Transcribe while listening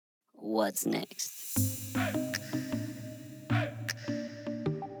what's next?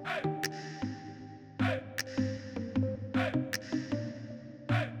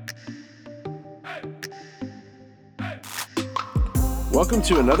 Welcome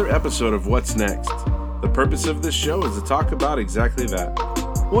to another episode of What's Next. The purpose of this show is to talk about exactly that.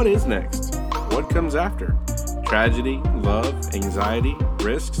 What is next? What comes after? Tragedy, love, anxiety,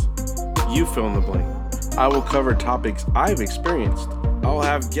 risks? You fill in the blank. I will cover topics I've experienced. I'll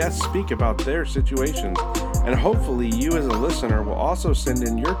have guests speak about their situations. And hopefully you as a listener will also send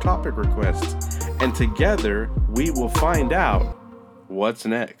in your topic requests. And together we will find out what's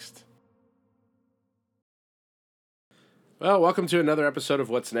next. Well, welcome to another episode of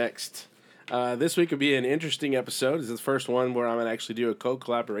What's Next. This week will be an interesting episode. This is the first one where I'm going to actually do a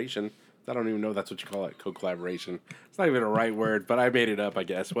co-collaboration. I don't even know if that's what you call it, co-collaboration. It's not even a right word, but I made it up, I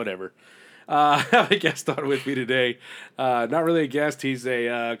guess. Whatever. I have a guest on with me today. Not really a guest. He's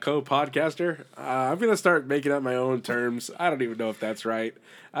a co-podcaster. I'm going to start making up my own terms. I don't even know if that's right.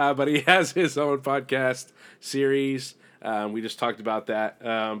 But he has his own podcast series. We just talked about that.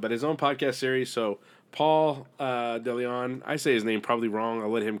 But his own podcast series, so... Paul DeLeon. I say his name probably wrong. I'll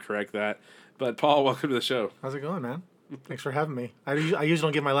let him correct that. But Paul, welcome to the show. How's it going, man? Thanks for having me. I usually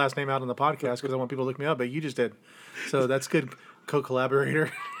don't give my last name out on the podcast because I want people to look me up, but you just did. So that's good, co-collaborator.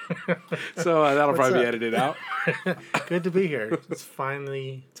 So that'll probably be edited out. Good to be here. It's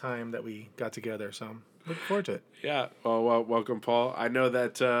finally time that we got together, so I'm looking forward to it. Yeah. Well, welcome, Paul. I know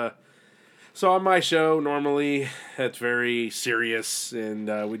that... So on my show, normally it's very serious,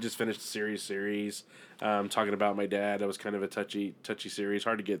 and we just finished a series talking about my dad. That was kind of a touchy series,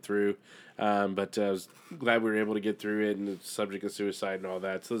 hard to get through, but I was glad we were able to get through it, and the subject of suicide and all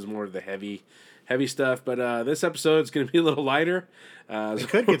that. So this is more of the heavy stuff, but this episode is going to be a little lighter. It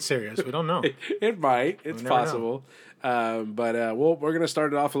could get serious. We don't know. It might. It's possible. But we're going to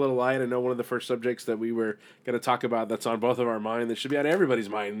start it off a little light. I know one of the first subjects that we were going to talk about that's on both of our mind, that should be on everybody's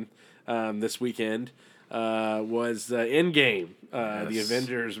mind this weekend, was Endgame, yes. The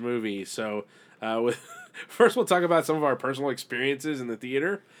Avengers movie. So first we'll talk about some of our personal experiences in the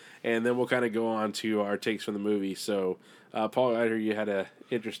theater, and then we'll kind of go on to our takes from the movie. So, Paul, I heard you had an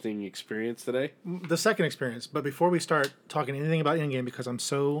interesting experience today. The second experience. But before we start talking anything about Endgame, because I'm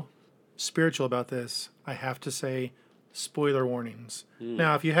so spiritual about this, I have to say spoiler warnings.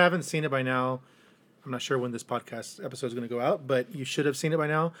 Now, if you haven't seen it by now, I'm not sure when this podcast episode is going to go out, but you should have seen it by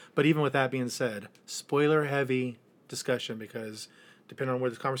now. But even with that being said, spoiler-heavy discussion, because depending on where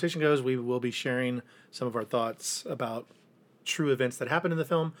this conversation goes, we will be sharing some of our thoughts about true events that happened in the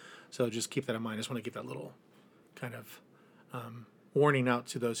film. So just keep that in mind. I just want to give that little kind of warning out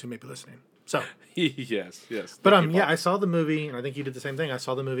to those who may be listening. So yes. But I saw the movie, and I think you did the same thing. I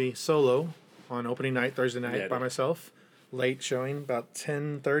saw the movie Solo on opening night, Thursday night, by myself. Late showing, about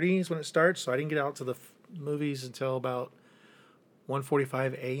 10:30 is when it starts, so I didn't get out to the movies until about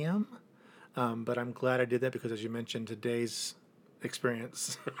 1:45 a.m. But I'm glad I did that because, as you mentioned, today's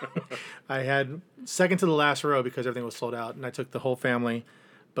experience, I had second to the last row because everything was sold out, and I took the whole family,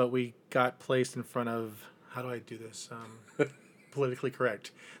 but we got placed in front of, how do I do this? Politically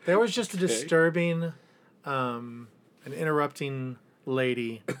correct. There was just a disturbing, an interrupting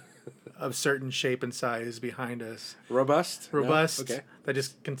lady of certain shape and size behind us. Robust? No? Okay. That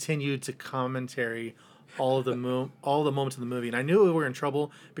just continued to commentary all the moments of the movie. And I knew we were in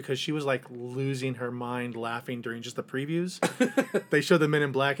trouble because she was like losing her mind laughing during just the previews. They showed the Men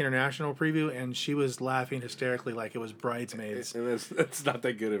in Black International preview, and she was laughing hysterically like it was Bridesmaids. And that's not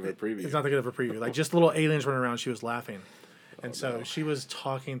that good of a preview. It's not that good of a preview. Like just little aliens running around, she was laughing. And so she was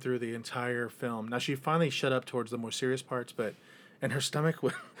talking through the entire film. Now she finally shut up towards the more serious parts, but... And her stomach,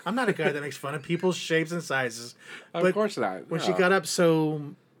 I'm not a guy that makes fun of people's shapes and sizes. Of course not. When she got up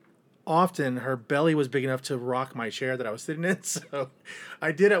so often, her belly was big enough to rock my chair that I was sitting in. So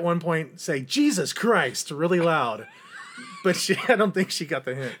I did at one point say, Jesus Christ, really loud. But I don't think she got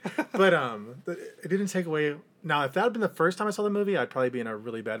the hint. But it didn't take away. Now, if that had been the first time I saw the movie, I'd probably be in a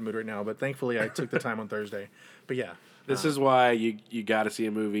really bad mood right now. But thankfully, I took the time on Thursday. But yeah. This is why you got to see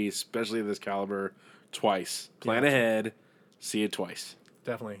a movie, especially of this caliber, twice. Plan ahead. See it twice.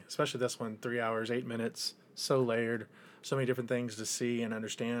 Definitely. Especially this one, 3 hours, 8 minutes, so layered, so many different things to see and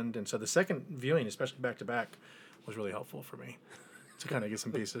understand. And so the second viewing, especially back to back, was really helpful for me to kind of get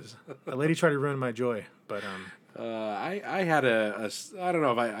some pieces. A lady tried to ruin my joy, but I had a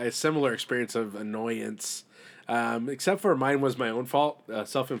similar experience of annoyance, except for mine was my own fault,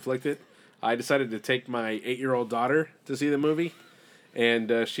 self-inflicted. I decided to take my 8-year-old daughter to see the movie,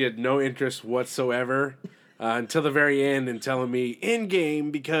 and she had no interest whatsoever. Until the very end and telling me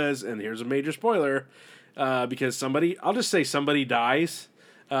Endgame because, and here's a major spoiler, because somebody dies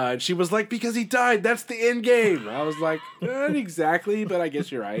And she was like, because he died, that's the end game. I was like, not exactly, but I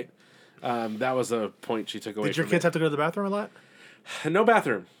guess you're right. That was a point she took away. Did your kids have to go to the bathroom a lot? No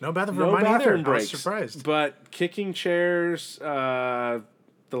bathroom. No bathroom for mine either. Breaks. I was surprised. But kicking chairs, the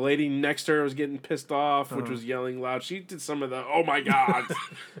lady next to her was getting pissed off, which was yelling loud. She did some of the, oh my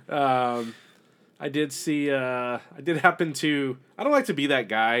God. I did see, I don't like to be that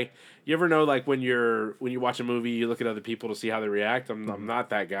guy. You ever know, like, when you watch a movie, you look at other people to see how they react? I'm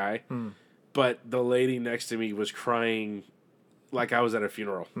not that guy. But the lady next to me was crying like I was at a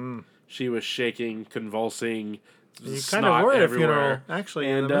funeral. She was shaking, convulsing. You kind of were at a funeral,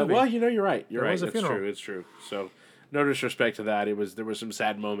 actually. And well, you're right. You're right. It's true. It's true. So, no disrespect to that. There were some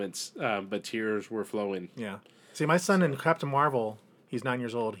sad moments, but tears were flowing. Yeah. See, my son in Captain Marvel, he's 9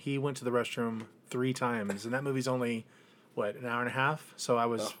 years old. He went to the restroom 3 times, and that movie's only an hour and a half. So I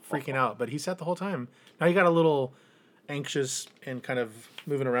was freaking out, but he sat the whole time. Now he got a little anxious and kind of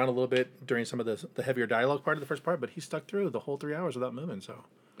moving around a little bit during some of the heavier dialogue part of the first part, but he stuck through the whole 3 hours without moving. So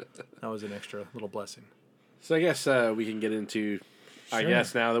that was an extra little blessing. So I guess we can get into, I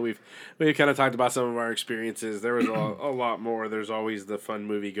guess now that we've kind of talked about some of our experiences, there was a lot more. There's always the fun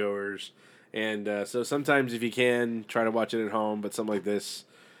moviegoers. And so sometimes if you can, try to watch it at home. But something like this,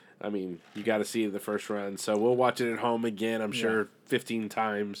 I mean, you got to see it the first run. So we'll watch it at home again, I'm sure, 15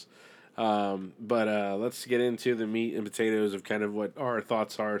 times. But let's get into the meat and potatoes of kind of what our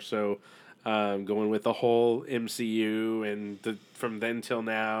thoughts are. So going with the whole MCU and from then till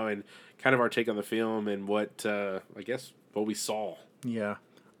now and kind of our take on the film and what, I guess, what we saw. Yeah.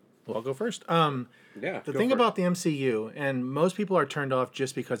 Well, I'll go first. The thing about the MCU, and most people are turned off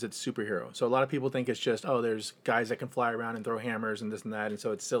just because it's superhero. So a lot of people think it's just, there's guys that can fly around and throw hammers and this and that, and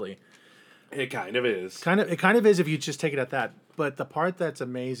so it's silly. It kind of is. It kind of is if you just take it at that. But the part that's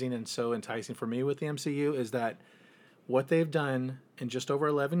amazing and so enticing for me with the MCU is that what they've done in just over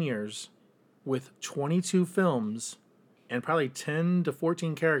 11 years with 22 films and probably 10 to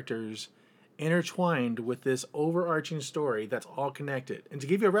 14 characters intertwined with this overarching story that's all connected. And to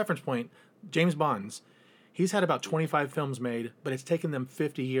give you a reference point, James Bond's, he's had about 25 films made, but it's taken them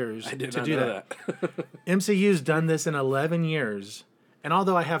 50 years to do that. MCU's done this in 11 years. And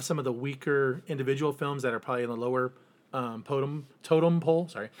although I have some of the weaker individual films that are probably in the lower totem pole,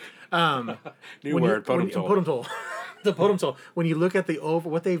 sorry. New word, totem pole. The totem pole. When you look at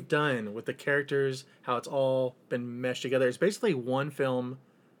what they've done with the characters, how it's all been meshed together, it's basically one film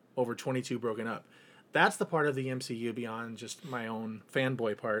over 22 broken up. That's the part of the MCU beyond just my own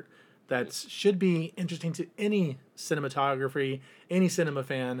fanboy part that should be interesting to any cinematography, any cinema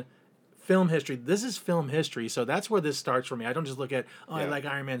fan. Film history. This is film history, so that's where this starts for me. I don't just look at, I like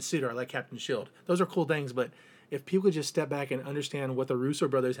Iron Man's suit or I like Captain Shield. Those are cool things, but if people could just step back and understand what the Russo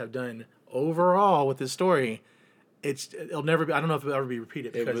brothers have done overall with this story, it'll never be. I don't know if it'll ever be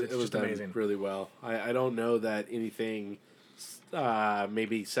repeated because it's just amazing. Really well. I don't know that anything,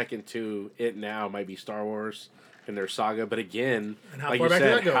 maybe second to it now might be Star Wars and their saga, but again, and how far back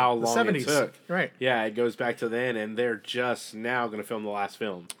did that go? How the long 70s. It took. Right. Yeah, it goes back to then, and they're just now going to film the last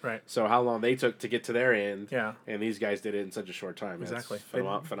film. Right. So how long they took to get to their end? Yeah. And these guys did it in such a short time. Exactly.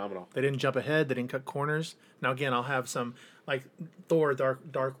 Phenomenal. They didn't jump ahead. They didn't cut corners. Now again, I'll have some like Thor: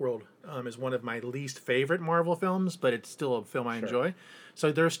 Dark World is one of my least favorite Marvel films, but it's still a film I enjoy.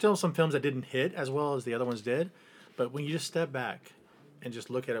 So there are still some films that didn't hit as well as the other ones did, but when you just step back and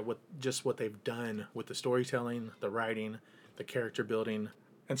just look at it, what they've done with the storytelling, the writing, the character building.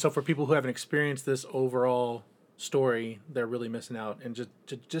 And so for people who haven't experienced this overall story, they're really missing out. And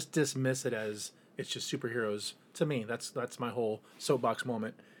just dismiss it as it's just superheroes. To me, that's my whole soapbox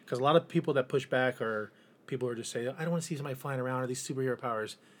moment. Because a lot of people that push back are people who just say, I don't want to see somebody flying around or these superhero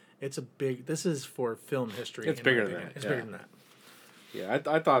powers. This is for film history. It's bigger than that. It's bigger than that. Yeah,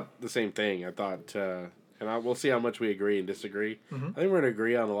 I thought the same thing. I thought... we'll see how much we agree and disagree. Mm-hmm. I think we're going to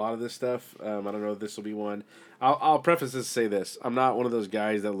agree on a lot of this stuff. I don't know if this will be one. I'll preface this to say this. I'm not one of those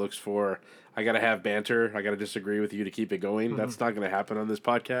guys that looks for, I got to have banter. I got to disagree with you to keep it going. Mm-hmm. That's not going to happen on this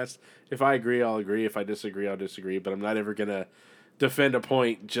podcast. If I agree, I'll agree. If I disagree, I'll disagree. But I'm not ever going to defend a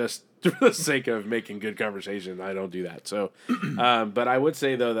point just for the sake of making good conversation. I don't do that. So, but I would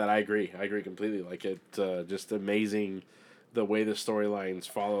say, though, that I agree. I agree completely. Like, just amazing the way the storylines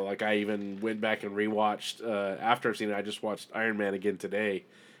follow. Like, I even went back and rewatched, after I've seen it, I just watched Iron Man again today,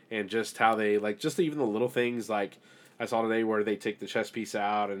 and just how they, like, just even the little things, like, I saw today where they take the chest piece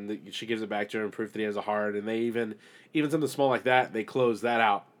out, and she gives it back to him, proof that he has a heart, and they even something small like that, they close that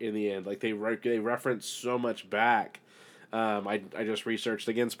out in the end. Like, they reference so much back. I just researched,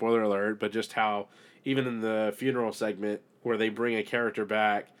 again, spoiler alert, but just how, even in the funeral segment, where they bring a character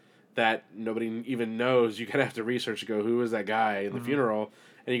back that nobody even knows, you kind of have to research to go, who is that guy in the funeral?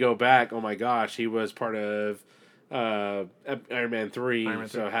 and you go back, oh my gosh, he was part of Iron Man 3,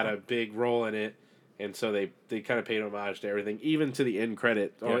 had a big role in it. And so they kind of paid homage to everything, even to the end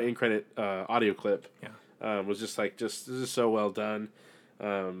credit audio clip. Yeah, was just this is so well done.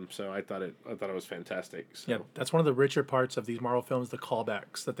 So I thought it was fantastic. So. Yeah, that's one of the richer parts of these Marvel films, the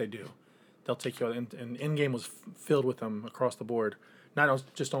callbacks that they do. They'll take you out, and Endgame was filled with them across the board. Not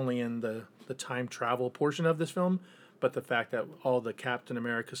just only in the time travel portion of this film, but the fact that all the Captain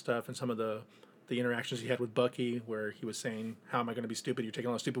America stuff and some of the interactions he had with Bucky, where he was saying, "How am I going to be stupid? You're taking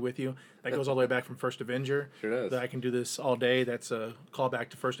all the stupid with you." That goes all the way back from First Avenger. Sure does. That I can do this all day. That's a callback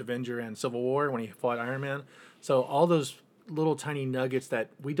to First Avenger and Civil War when he fought Iron Man. So all those little tiny nuggets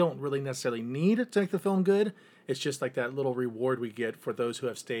that we don't really necessarily need to make the film good. It's just like that little reward we get for those who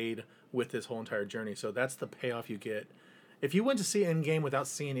have stayed with this whole entire journey. So that's the payoff you get. If you went to see Endgame without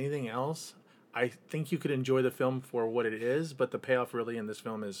seeing anything else, I think you could enjoy the film for what it is, but the payoff really in this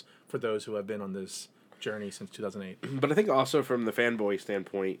film is for those who have been on this journey since 2008. But I think also from the fanboy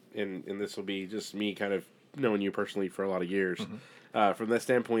standpoint, and this will be just me kind of knowing you personally for a lot of years, from that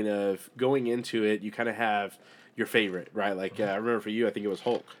standpoint of going into it, you kind of have your favorite, right? Like I remember for you, I think it was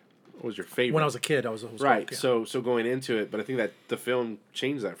Hulk. What was your favorite? When I was a kid, I was Hulk. Right. Yeah. So going into it, but I think that the film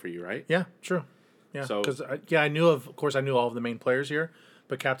changed that for you, right? Yeah, true. Yeah, because I knew of course, I knew all of the main players here,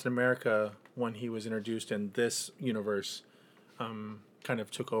 but Captain America, when he was introduced in this universe, kind of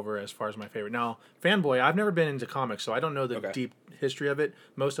took over as far as my favorite. Now, fanboy, I've never been into comics, so I don't know the deep history of it.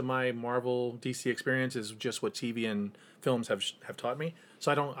 Most of my Marvel, DC experience is just what TV and films have taught me.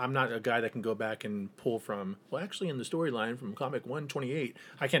 So I'm not a guy that can go back and pull from, well, actually in the storyline from comic 128.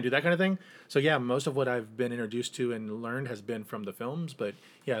 I can't do that kind of thing. So yeah, most of what I've been introduced to and learned has been from the films. But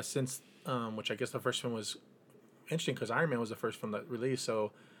yeah, since, which I guess the first film was interesting because Iron Man was the first film that released.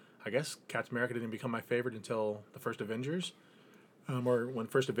 So I guess Captain America didn't become my favorite until the first Avengers. Or when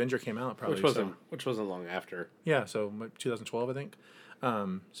First Avenger came out, probably. Which wasn't long after. Yeah, so 2012, I think.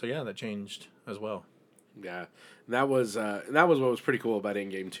 So yeah, that changed as well. Yeah, that was what was pretty cool about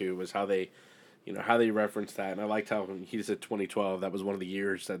Endgame 2 was how they referenced that, and I liked how he said 2012. That was one of the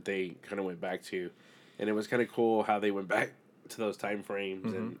years that they kind of went back to, and it was kind of cool how they went back to those time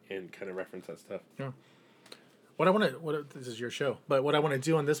frames and kind of referenced that stuff. Yeah. This is your show, but what I want to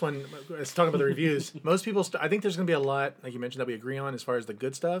do on this one is talking about the reviews. Most people, I think there's going to be a lot, like you mentioned, that we agree on as far as the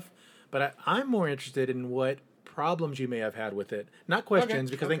good stuff, but I'm more interested in what problems you may have had with it. Not questions,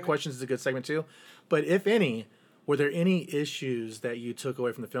 because I think questions is a good segment too, but if any, were there any issues that you took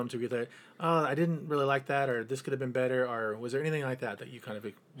away from the film to be like, oh, I didn't really like that, or this could have been better, or was there anything like that you kind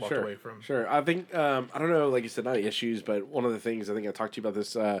of walked away from? Sure. I think, I don't know, like you said, not issues, but one of the things I think I talked to you about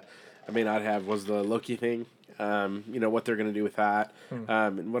this, I may not have, was the Loki thing. What they're going to do with that.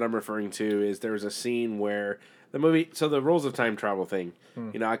 And what I'm referring to is there was a scene where the movie, so the rules of time travel thing,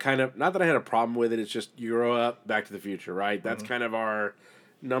 I kind of, not that I had a problem with it, it's just you grow up, Back to the Future, right? That's kind of our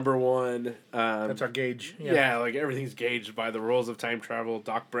number one. That's our gauge. Yeah, like everything's gauged by the rules of time travel.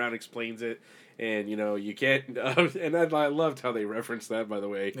 Doc Brown explains it. And, you can't, and I loved how they referenced that, by the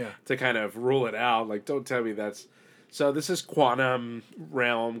way, to kind of rule it out. Like, don't tell me that's, so this is quantum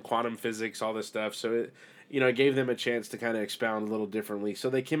realm, quantum physics, all this stuff. So it gave them a chance to kind of expound a little differently. So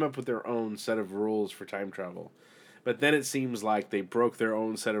they came up with their own set of rules for time travel. But then it seems like they broke their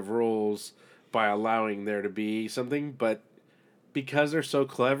own set of rules by allowing there to be something. But because they're so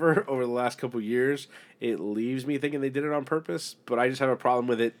clever over the last couple of years, it leaves me thinking they did it on purpose. But I just have a problem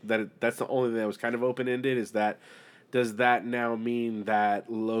with it that's the only thing that was kind of open-ended is that does that now mean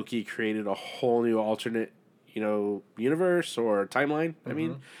that Loki created a whole new alternate universe or timeline, I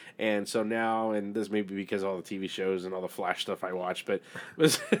mean. And so now, and this may be because of all the TV shows and all the Flash stuff I watch, but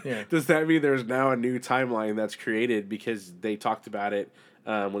does that mean there's now a new timeline that's created because they talked about it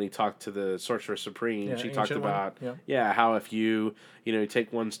when he talked to the Sorceress Supreme? She talked about, how if you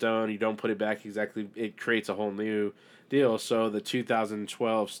take one stone, you don't put it back exactly, it creates a whole new deal. So the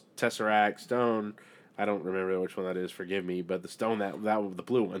 2012 Tesseract stone, I don't remember which one that is. Forgive me, but the stone that was the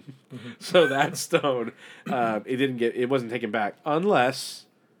blue one. So that stone, it wasn't taken back unless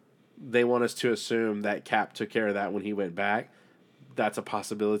they want us to assume that Cap took care of that when he went back. That's a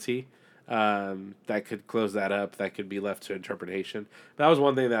possibility. That could close that up. That could be left to interpretation. That was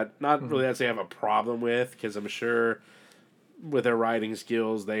one thing that not really I'd say I have a problem with because I'm sure with their writing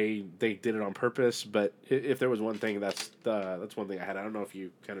skills they did it on purpose. But if there was one thing, that's one thing I had. I don't know if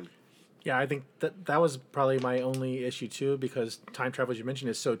you kind of. Yeah, I think that was probably my only issue too, because time travel, as you mentioned,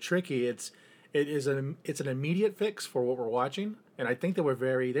 is so tricky. It's an immediate fix for what we're watching, and I think they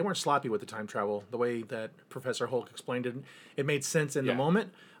weren't sloppy with the time travel. The way that Professor Hulk explained it, it made sense in the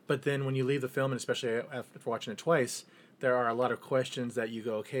moment. But then when you leave the film, and especially after watching it twice, there are a lot of questions that you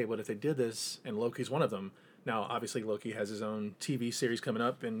go, okay, what if they did this? And Loki's one of them. Now, obviously, Loki has his own TV series coming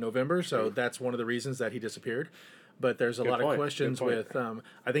up in November, so that's one of the reasons that he disappeared. But there's a lot of questions with,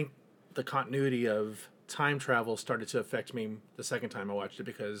 I think the continuity of time travel started to affect me the second time I watched it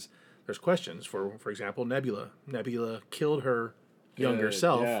because there's questions. For example, Nebula. Nebula killed her younger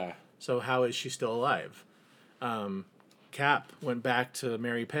self, so how is she still alive? Cap went back to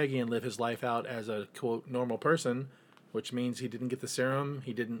marry Peggy and live his life out as a, quote, normal person, which means he didn't get the serum,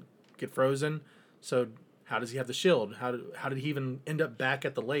 he didn't get frozen, so how does he have the shield? How did he even end up back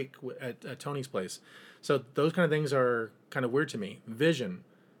at the lake at Tony's place? So those kind of things are kind of weird to me. Vision,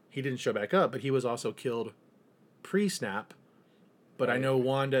 he didn't show back up, but he was also killed pre-snap. But I know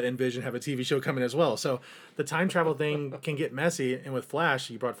Wanda and Vision have a TV show coming as well. So the time travel thing can get messy. And with Flash,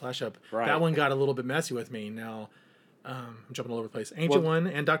 you brought Flash up. Right. That one got a little bit messy with me. Now, I'm jumping all over the place. Ancient One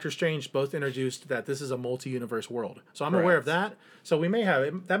and Doctor Strange both introduced that this is a multi-universe world. So I'm aware of that. So we may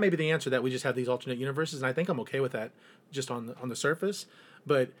have that may be the answer, that we just have these alternate universes, and I think I'm okay with that just on the surface.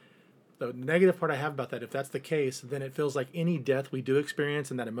 But the negative part I have about that, if that's the case, then it feels like any death we do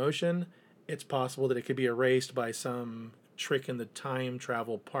experience in that emotion, it's possible that it could be erased by some trick in the time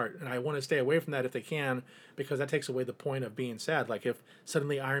travel part. And I want to stay away from that if they can, because that takes away the point of being sad. Like if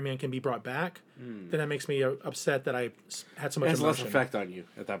suddenly Iron Man can be brought back, then that makes me upset that I had so much emotion. It has less effect on you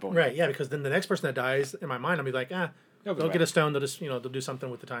at that point. Right, yeah, because then the next person that dies, in my mind, I'll be like, they'll get a stone, they'll just, they'll do something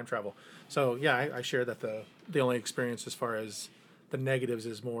with the time travel. So yeah, I share that the only experience as far as the negatives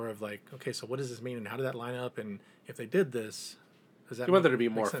is more of like, okay, so what does this mean and how did that line up? And if they did this, does that you want there to be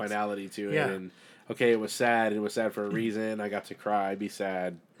more finality to it. And okay, it was sad for a reason. I got to cry, be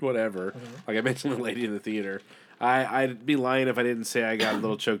sad, whatever. Like I mentioned the lady in the theater. I'd be lying if I didn't say I got a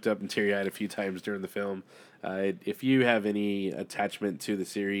little choked up and teary-eyed a few times during the film. If you have any attachment to the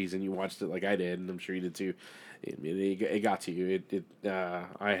series and you watched it like I did, and I'm sure you did too, it got to you.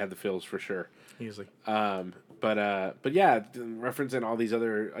 I had the feels for sure. Easily. But yeah, referencing all these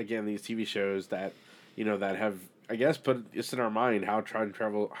other, again, these TV shows that, that have, I guess, put it's in our mind how time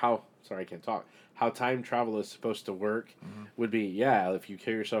travel is supposed to work would be, if you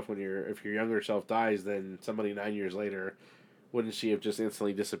kill yourself if your younger self dies, then somebody 9 years later, wouldn't she have just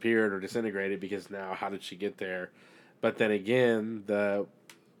instantly disappeared or disintegrated, because now how did she get there? But then again,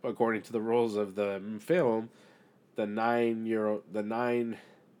 according to the rules of the film, 9 years in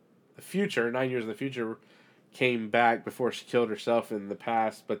the future came back before she killed herself in the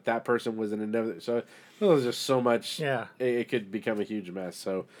past, but that person was in another, so it was just so much, it could become a huge mess.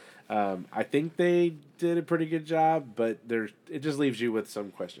 So I think they did a pretty good job, but it just leaves you with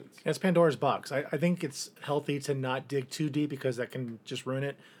some questions. It's Pandora's box. I think it's healthy to not dig too deep, because that can just ruin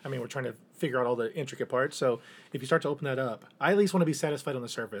it. I mean, we're trying to figure out all the intricate parts. So if you start to open that up, I at least want to be satisfied on the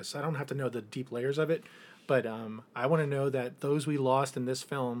surface. I don't have to know the deep layers of it, but I want to know that those we lost in this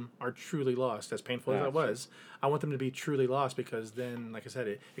film are truly lost. As painful as that was, I want them to be truly lost, because then, like I said,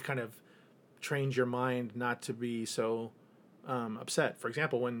 it kind of trains your mind not to be so upset. For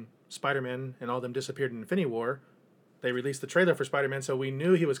example, when Spider-Man and all them disappeared in Infinity War, they released the trailer for Spider-Man, so we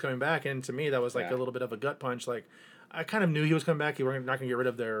knew he was coming back, and to me that was like a little bit of a gut punch. Like, I kind of knew he was coming back. He were not going to get rid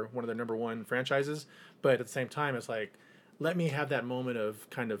of one of their number one franchises, but at the same time, it's like, let me have that moment of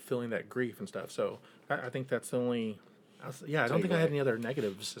kind of feeling that grief and stuff. So I think that's the only. I don't think I had any other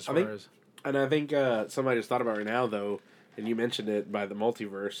negatives as far as. And I think somebody just thought about right now, though, and you mentioned it by the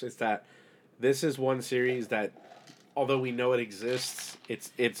multiverse, is that this is one series that, although we know it exists,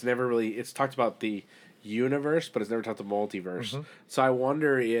 it's never really, it's talked about the universe, but it's never talked the multiverse. So I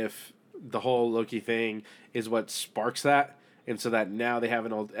wonder if the whole Loki thing is what sparks that, and so that now they have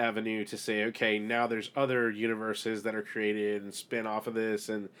an old avenue to say, okay, now there's other universes that are created and spin off of this,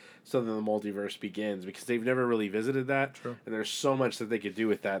 and so then the multiverse begins, because they've never really visited that. True. And there's so much that they could do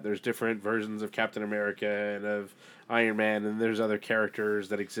with that. There's different versions of Captain America and of Iron Man, and there's other characters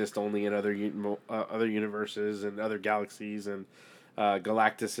that exist only in other universes and other galaxies, and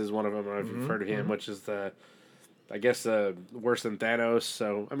Galactus is one of them. I don't know if you've heard of him, which is worse than Thanos.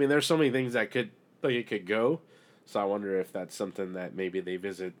 So I mean, there's so many things that it could go. So I wonder if that's something that maybe they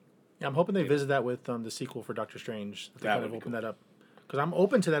visit. Yeah, I'm hoping they visit that with the sequel for Doctor Strange. They kind of open that up, because I'm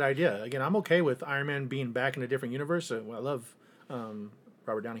open to that idea. Again, I'm okay with Iron Man being back in a different universe. I love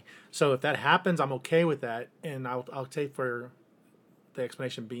Robert Downey. So if that happens, I'm okay with that, and I'll take for the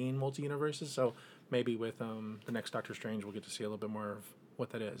explanation being multi-universes. So maybe with the next Doctor Strange, we'll get to see a little bit more of what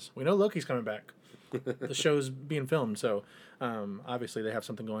that is. We know Loki's coming back. The show's being filmed, so obviously they have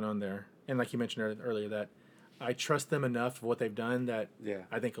something going on there. And like you mentioned earlier, that I trust them enough of what they've done that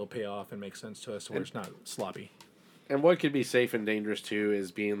I think it'll pay off and make sense to us, where it's not sloppy. And what could be safe and dangerous too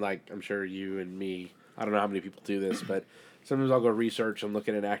is being like, I'm sure you and me I don't know how many people do this, but sometimes I'll go research and look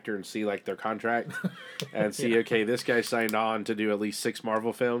at an actor and see like their contract and see, okay, this guy signed on to do at least 6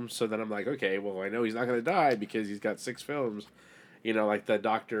 Marvel films. So then I'm like, okay, well, I know he's not going to die because he's got 6 films. You know, like the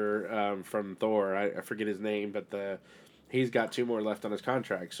doctor from Thor, I forget his name, but he's got 2 more left on his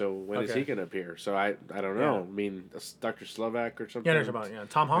contract. So when is he going to appear? So I don't know. I mean, Dr. Slovak or something. Yeah, about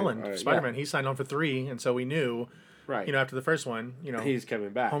Tom Holland, Spider-Man. He signed on for 3, and so we knew. Right. You know, after the first one, you know, he's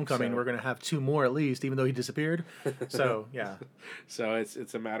coming back. Homecoming, we're going to have 2 more at least, even though he disappeared. So, yeah. So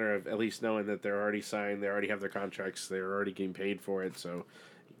it's a matter of at least knowing that they're already signed, they already have their contracts, they're already getting paid for it, so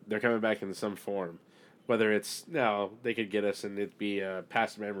they're coming back in some form. Whether it's, they could get us and it'd be a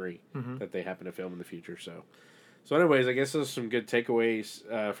past memory that they happen to film in the future. So anyways, I guess those are some good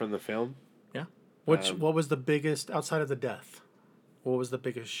takeaways from the film. Yeah. What was the biggest, outside of the death, what was the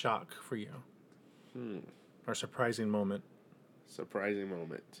biggest shock for you? Or surprising moment? Surprising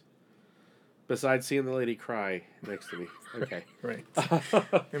moment. Besides seeing the lady cry next to me. Okay. Right.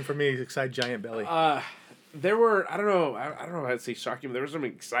 And for me, excited giant belly. There were, I don't know how to say shocking, but there were some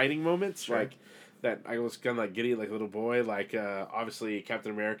exciting moments, like that I was kind of like giddy like a little boy, like obviously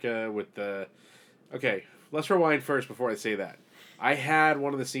Captain America with the... Okay, let's rewind first before I say that. I had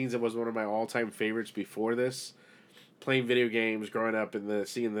one of the scenes that was one of my all-time favorites before this. Playing video games, growing up, and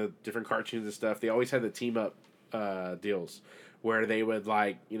seeing the different cartoons and stuff, they always had the team up deals where they would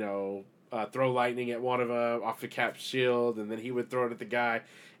throw lightning at one of them off the Cap's shield, and then he would throw it at the guy.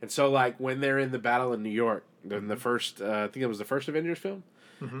 And so like when they're in the battle in New York, in the first, I think it was the first Avengers film,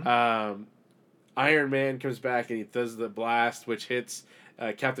 Iron Man comes back and he does the blast, which hits.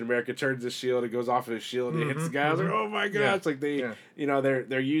 Captain America turns his shield, it goes off of his shield, and it hits the guy. I was like, oh my god! It's like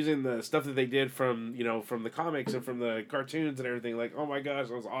they're using the stuff that they did from the comics and from the cartoons and everything. Like, oh my gosh,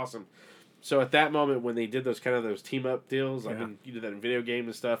 that was awesome. So at that moment when they did those team up deals, I mean, you did that in video games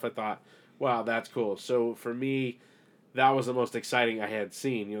and stuff. I thought, wow, that's cool. So for me, that was the most exciting I had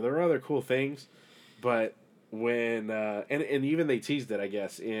seen. You know, there were other cool things, but when and even they teased it, I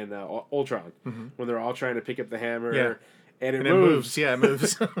guess, in Ultron when they're all trying to pick up the hammer. Yeah. And it moves. Yeah, it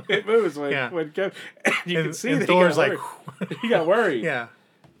moves. It moves when you can see that Thor's he got worried. Yeah.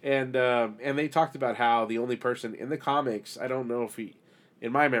 And they talked about how the only person in the comics, I don't know if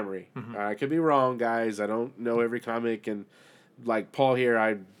in my memory, I could be wrong, guys. I don't know every comic, and like Paul here,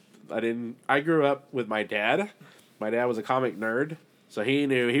 I grew up with my dad. My dad was a comic nerd, so he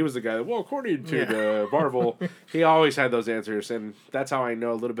knew he was the guy that, well, according to the Marvel, he always had those answers, and that's how I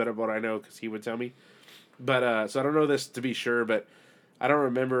know a little bit of what I know because he would tell me. But, so I don't know this to be sure, but I don't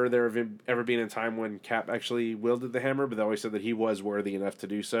remember there ever being a time when Cap actually wielded the hammer, but they always said that he was worthy enough to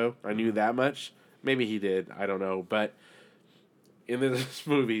do so. I knew that much. Maybe he did. I don't know. But in this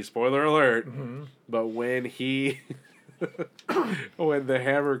movie, spoiler alert, but when when the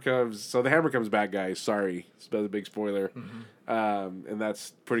hammer comes... So the hammer comes back, guys. Sorry. It's a big spoiler. And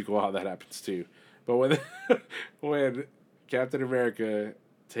that's pretty cool how that happens, too. But when Captain America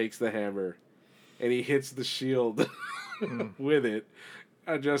takes the hammer... and he hits the shield with it.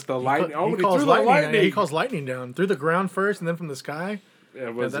 Just the lightning. He calls lightning. He calls lightning down through the ground first, and then from the sky.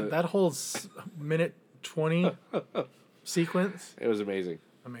 That whole minute 20 sequence. It was amazing.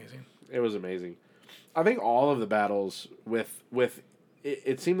 Amazing. It was amazing. I think all of the battles with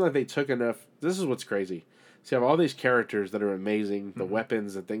it seemed like they took enough. This is what's crazy. So you have all these characters that are amazing, the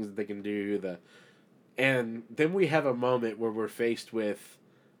weapons, the things that they can do, and then we have a moment where we're faced with,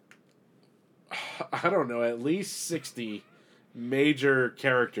 I don't know, at least 60 major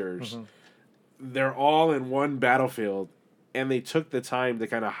characters. They're all in one battlefield, and they took the time to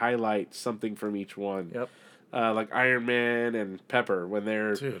kind of highlight something from each one. Yep. Like Iron Man and Pepper when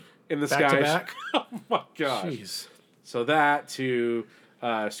they're in the back sky. To back? Oh my gosh. Jeez. So that to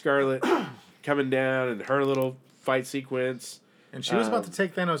Scarlet coming down and her little fight sequence. And she was about to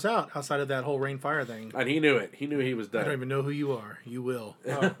take Thanos out outside of that whole rain fire thing. And he knew it. He knew he was done. I don't even know who you are. You will.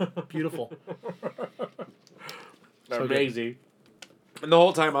 Oh, beautiful. So amazing. And the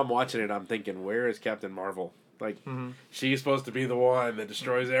whole time I'm watching it, I'm thinking, where is Captain Marvel? Like, she's supposed to be the one that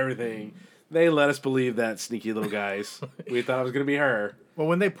destroys everything. They let us believe that, sneaky little guys. We thought it was going to be her. Well,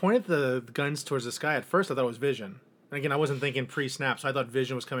 when they pointed the guns towards the sky, at first I thought it was Vision. And again, I wasn't thinking pre-snap, so I thought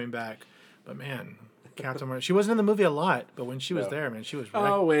Vision was coming back. But man... Captain Marvel. She wasn't in the movie a lot, but when she was there, man, she was.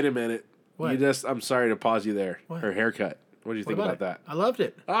 Oh, wait a minute! What? I'm sorry to pause you there. What? Her haircut. What do you think about that? I loved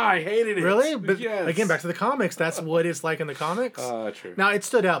it. I hated it. Really? But yes. Again, back to the comics. That's what it's like in the comics. True. Now it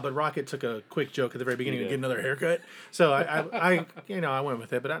stood out, but Rocket took a quick joke at the very beginning to get another haircut. So I went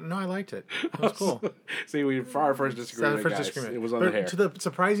with it, but I liked it. It was cool. See, our first disagreement. It was on the hair. To the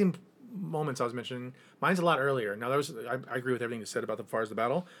surprising moments I was mentioning, mine's a lot earlier. Now, I agree with everything you said about as far as the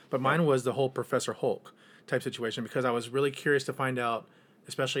battle, but mine was the whole Professor Hulk type situation because I was really curious to find out,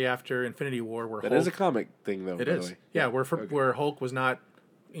 especially after Infinity War, where That Hulk, is a comic thing, though. it by is. the way. Yeah, where Hulk was not,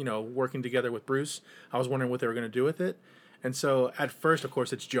 working together with Bruce. I was wondering what they were going to do with it. And so at first, of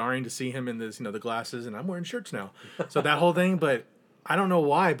course, it's jarring to see him in this, the glasses, and I'm wearing shirts now. So that whole thing, but I don't know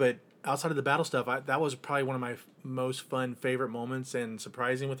why, but outside of the battle stuff, that was probably one of my most fun, favorite moments and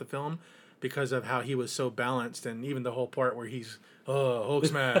surprising with the film because of how he was so balanced, and even the whole part where he's Hulk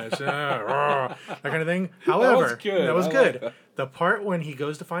smash, that kind of thing. However, that was good. Like that. The part when he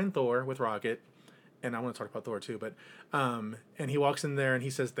goes to find Thor with Rocket, and I want to talk about Thor too, but and he walks in there and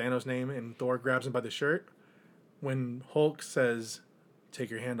he says Thanos' name, and Thor grabs him by the shirt. When Hulk says, "Take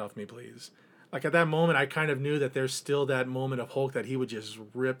your hand off me, please." Like at that moment, I kind of knew that there's still that moment of Hulk that he would just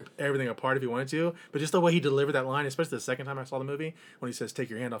rip everything apart if he wanted to. But just the way he delivered that line, especially the second time I saw the movie, when he says, "Take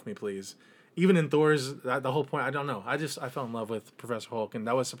your hand off me, please." Even in Thor's, the whole point, I don't know. I fell in love with Professor Hulk, and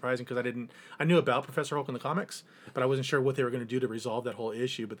that was surprising because I knew about Professor Hulk in the comics, but I wasn't sure what they were going to do to resolve that whole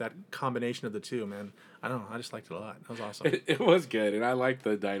issue. But that combination of the two, man, I don't know. I just liked it a lot. That was awesome. It was good, and I liked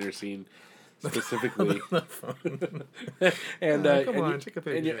the diner scene. Specifically, and take a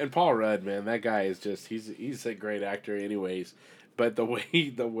picture. And Paul Rudd, man, that guy is just he's a great actor, anyways. But the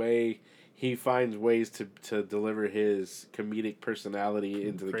way he finds ways to deliver his comedic personality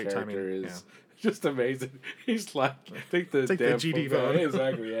into the character is just amazing. He's like, take the GD phone.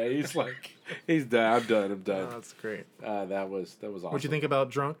 Exactly. Yeah, he's done. I'm done. Oh, that's great. That was awesome. What'd you think about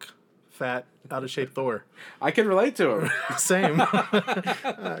drunk, fat, out of shape Thor? I can relate to him. Same.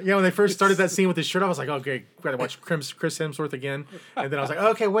 When they first started that scene with his shirt, I was like, okay, gotta watch Chris Hemsworth again. And then I was like,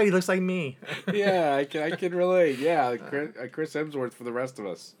 okay, wait, he looks like me. Yeah, I can relate. Yeah, Chris Hemsworth for the rest of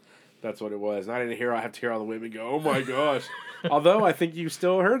us. That's what it was. And I have to hear all the women go, "Oh my gosh!" Although I think you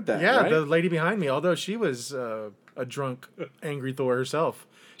still heard that. Yeah, right? The lady behind me, although she was a drunk, angry Thor herself.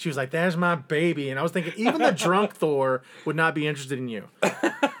 She was like, "There's my baby," and I was thinking, even the drunk Thor would not be interested in you.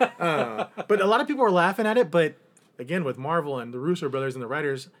 But a lot of people were laughing at it. But again, with Marvel and the Russo brothers and the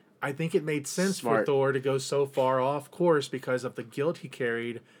writers, I think it made sense for Thor to go so far off course because of the guilt he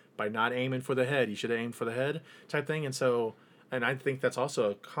carried by not aiming for the head. He should have aimed for the head, type thing. And I think that's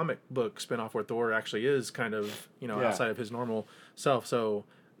also a comic book spinoff where Thor actually is kind of outside of his normal self. So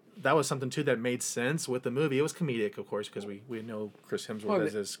that was something too that made sense with the movie. It was comedic, of course, because we know Chris Hemsworth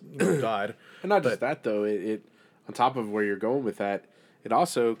as his god. And not just that though. It on top of where you're going with that, it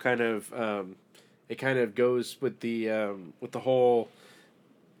also kind of goes with the whole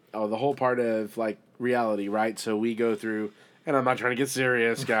part of like reality, right? So we go through. And I'm not trying to get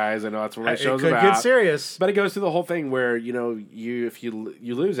serious, guys. I know that's what my show's about. It could get serious. But it goes through the whole thing where, if you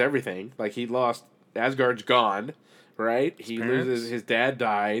lose everything, like he lost, Asgard's gone, right? He loses, his dad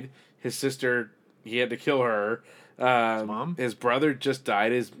died. His sister, he had to kill her. His mom? His brother just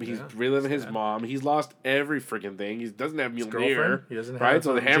died. He's reliving his mom. He's lost every freaking thing. He doesn't have Mjolnir. He doesn't have right?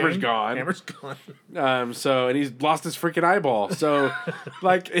 So the hammer's gone. Hammer's gone. And he's lost his freaking eyeball. So,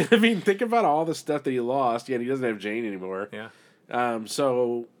 think about all the stuff that he lost. Yeah, he doesn't have Jane anymore. Yeah.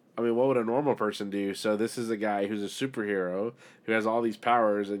 What would a normal person do? So this is a guy who's a superhero who has all these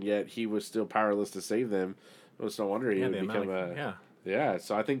powers, and yet he was still powerless to save them. It was no wonder he would become Yeah,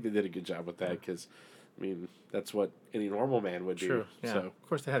 so I think they did a good job with that because, that's what any normal man would do. True. Yeah. So. Of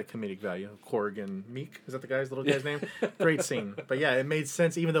course, they had a comedic value. Korg and Meek, is that the little guy's name? Great scene. But yeah, it made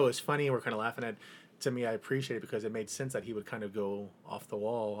sense. Even though it was funny, we're kind of laughing at. To me, I appreciate it because it made sense that he would kind of go off the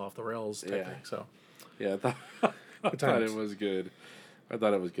wall, off the rails type thing. So. Yeah, I thought it was good.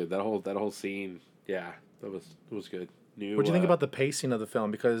 That whole scene. Yeah, it was good. What do you think about the pacing of the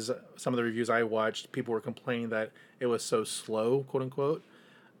film? Because some of the reviews I watched, people were complaining that it was so slow, quote unquote.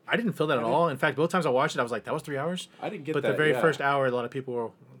 I didn't feel that at all. In fact, both times I watched it, I was like, that was 3 hours? I didn't get that. But the very first hour, a lot of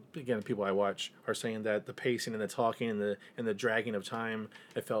people people I watch are saying that the pacing and the talking and the dragging of time,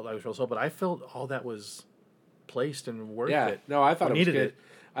 it felt like it was real slow. But I felt all that was placed and worth it. Yeah, no, I thought it was good.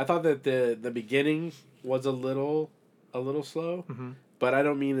 I thought that the beginning was a little slow, but I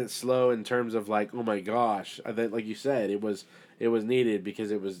don't mean it's slow in terms of like, oh my gosh. I think, like you said, it was needed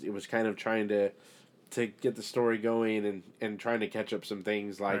because it was kind of trying to get the story going and trying to catch up some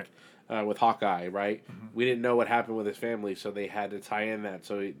things like with Hawkeye, right? Mm-hmm. We didn't know what happened with his family, so they had to tie in that.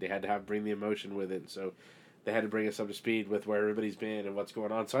 So they had to bring the emotion with it. So they had to bring us up to speed with where everybody's been and what's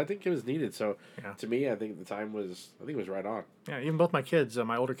going on. So I think it was needed. So to me, I think the time was right on. Yeah, even both my kids,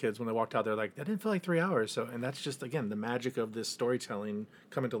 my older kids, when they walked out, they're like, that didn't feel like 3 hours. So, and that's just, again, the magic of this storytelling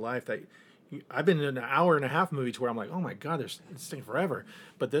coming to life that I've been in an hour and a half movie to where I'm like, oh my God, it's taking forever.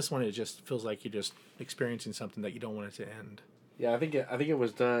 But this one, it just feels like you're just experiencing something that you don't want it to end. Yeah, I think it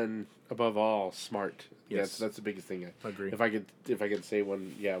was done above all smart. Yes, that's the biggest thing. I agree. If I could say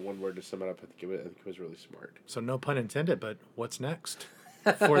one word to sum it up, I think it was really smart. So no pun intended, but what's next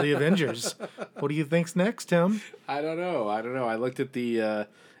for the Avengers? What do you think's next, Tim? I don't know. I looked at the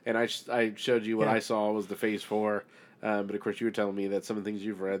and I showed you what I saw was the Phase 4. But of course, you were telling me that some of the things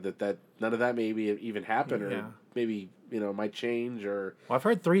you've read that none of that maybe even happened, or maybe might change. Or well, I've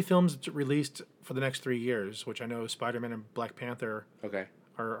heard 3 films released for the next 3 years, which I know Spider-Man and Black Panther. Okay.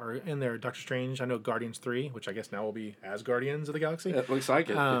 Are in there. Doctor Strange. I know Guardians 3, which I guess now will be as Guardians of the Galaxy. It looks like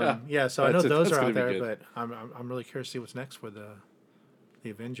it. Yeah. So I know those are out there, but I'm really curious to see what's next for the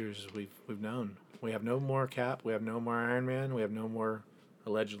Avengers. We've known we have no more Cap. We have no more Iron Man. We have no more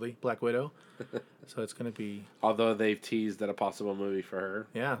allegedly Black Widow. So it's going to be. Although they've teased at a possible movie for her.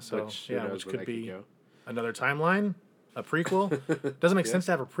 Yeah. So which could be go. Another timeline, a prequel. Doesn't make sense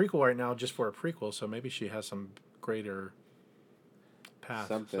to have a prequel right now just for a prequel. So maybe she has some greater path.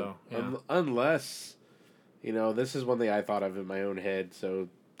 Something. So, unless, this is one thing I thought of in my own head. So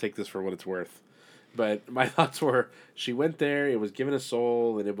take this for what it's worth. But my thoughts were, she went there. It was given a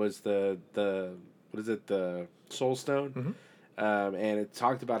soul, and it was the Soul Stone. Mm-hmm. And it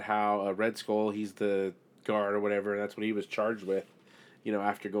talked about how Red Skull, he's the guard or whatever, and that's what he was charged with,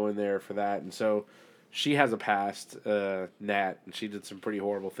 after going there for that. And so she has a past, Nat, and she did some pretty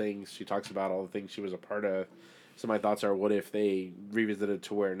horrible things. She talks about all the things she was a part of. So my thoughts are, what if they revisited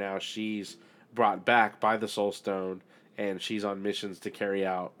to where now she's brought back by the Soul Stone, and she's on missions to carry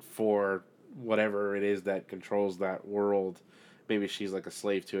out for whatever it is that controls that world. Maybe she's like a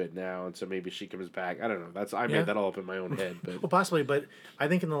slave to it now, and so maybe she comes back. I don't know. I made that all up in my own head, but well, possibly. But I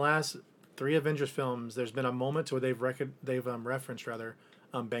think in the last 3 Avengers films, there's been a moment where they've referenced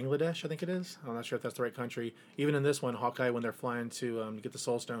Bangladesh. I think it is. I'm not sure if that's the right country. Even in this one, Hawkeye, when they're flying to get the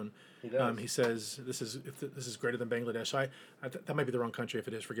Soul Stone, he says this is greater than Bangladesh. So that might be the wrong country. If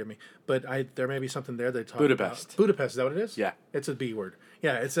it is, forgive me. But there may be something there they talk Budapest. about. Budapest, is that what it is? Yeah, it's a B word.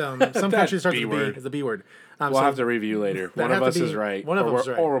 Yeah, it's some country starts with a B. It's a B word. We'll have to review later. One of us is right. One of us is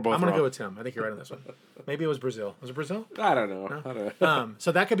right. Or we're both I'm going to wrong. go with Tim. I think you're right on this one. Maybe it was Brazil. Was it Brazil? I don't know. No? I don't know.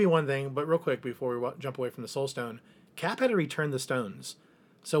 So that could be one thing. But real quick, before we jump away from the Soul Stone, Cap had to return the stones.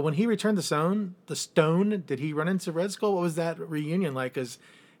 So when he returned the stone, did he run into Red Skull? What was that reunion like? Because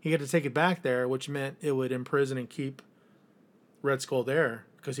he had to take it back there, which meant it would imprison and keep Red Skull there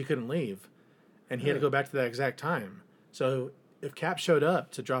because he couldn't leave. And he had to go back to that exact time. So if Cap showed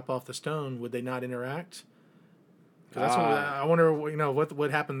up to drop off the stone, would they not interact? That's what, I wonder,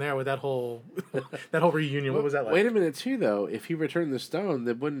 what happened there with that whole reunion. What was that like? Wait a minute, too, though. If he returned the stone,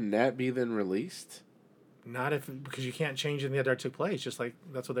 then wouldn't Nat be then released? Not because you can't change anything that took place. Just like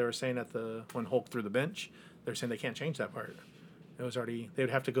that's what they were saying when Hulk threw the bench. They're saying they can't change that part. It was already. They would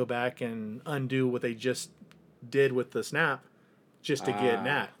have to go back and undo what they just did with the snap, just to get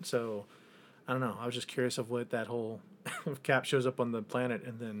Nat. So I don't know. I was just curious of what that whole Cap shows up on the planet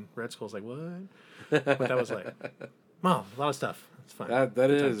and then Red Skull's like, what? But that was like, wow, a lot of stuff. It's fun.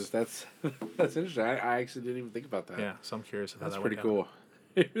 That's interesting. I actually didn't even think about that. Yeah, so I'm curious. That's pretty cool.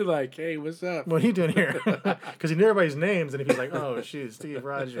 You're like, hey, what's up? What are you doing here? Because he knew everybody's names, and if he's like, oh, shoot, Steve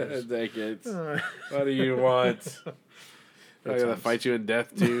Rogers. Dang it. What do you want? I gotta fight you in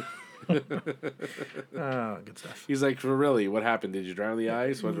death, too. Good stuff. He's like, really, what happened? Did you drown the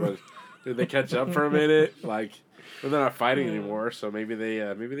ice? What, did they catch up for a minute? Like, well, they're not fighting anymore, so maybe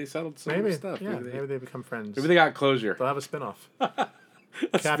they settled some stuff. Yeah, maybe they become friends. Maybe they got closure. They'll have a spinoff.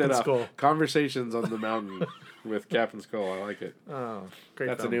 Cap and Skull. Conversations on the Mountain with Cap and Skull. I like it. Oh, great.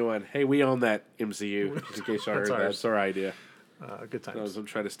 That's film. A new one. Hey, we own that MCU. Just in case you heard that. That's our idea. Good times. I'm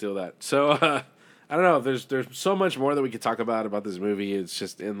trying to steal that. So, I don't know. There's so much more that we could talk about this movie. It's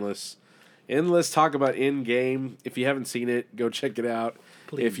just endless talk about Endgame. If you haven't seen it, go check it out.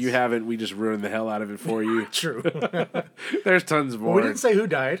 Please. If you haven't, we just ruined the hell out of it for you. True. There's tons more. Well, we didn't say who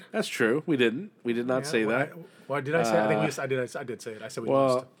died. That's true. We didn't. We did not say that. Why did I say? I think I did say it. I said we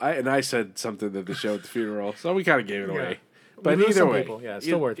lost. I said something at the show at the funeral, so we kind of gave it away. But either way, it's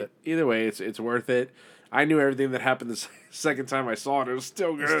still worth it. Either way, it's worth it. I knew everything that happened the second time I saw it. It was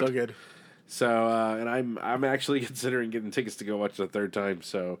still good. It's still good. So, and I'm actually considering getting tickets to go watch it a third time.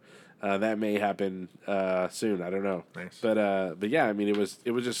 So, that may happen soon. I don't know. Nice. But yeah, I mean, it was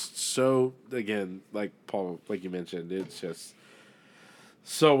just so, again, like Paul, like you mentioned, it's just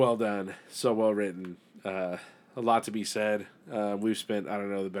so well done, so well written. A lot to be said. We've spent, I don't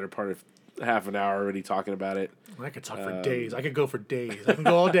know, the better part of half an hour already talking about it. I could talk for days. I could go for days. I can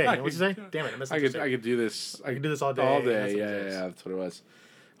go all day. What'd you say? Damn it! I could do this. I could do this all day. All day. Yeah. That's what it was.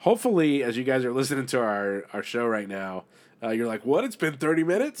 Hopefully, as you guys are listening to our show right now, you're like, "What? It's been 30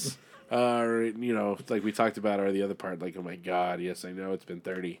 minutes." You know, like we talked about, or the other part, like, oh my God, yes, I know it's been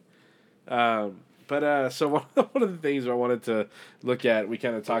 30. So one of the things I wanted to look at, we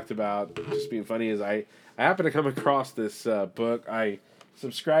kind of talked about just being funny, is I happened to come across this book. I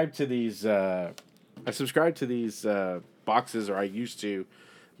subscribe to these boxes, or I used to.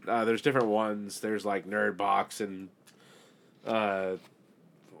 There's different ones. There's like Nerd Box and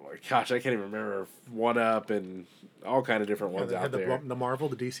gosh, I can't even remember, One Up and all kind of different ones out there. The Marvel,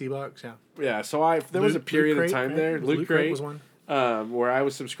 the DC box, yeah. Yeah, so there was a period of time there. Loot Crate was one. Where I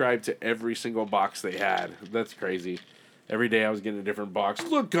was subscribed to every single box they had. That's crazy. Every day I was getting a different box.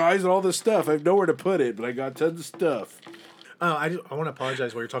 Look, guys, all this stuff. I have nowhere to put it, but I got tons of stuff. I want to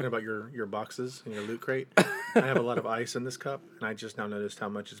apologize while you're talking about your boxes and your Loot Crate. I have a lot of ice in this cup, and I just now noticed how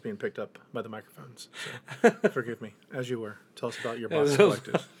much is being picked up by the microphones. So forgive me, as you were. Tell us about your box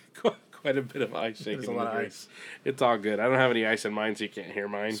collectors. Quite a bit of ice shaking. There's a lot of ice. It's all good. I don't have any ice in mine, so you can't hear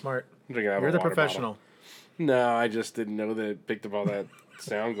mine. Smart. You're the professional. Bottle. No, I just didn't know that it picked up all that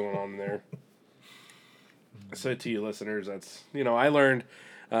sound going on there. So to you listeners, that's, I learned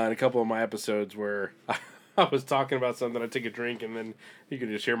in a couple of my episodes where I was talking about something, I take a drink, and then you could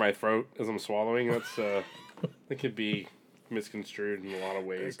just hear my throat as I'm swallowing. That's it could be misconstrued in a lot of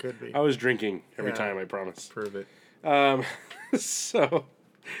ways. It could be. I was drinking every time, I promise. Prove it.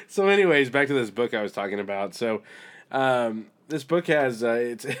 So anyways, back to this book I was talking about. So this book has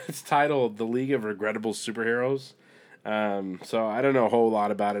it's titled The League of Regrettable Superheroes. So I don't know a whole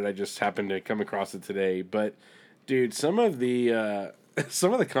lot about it. I just happened to come across it today. But dude, some of the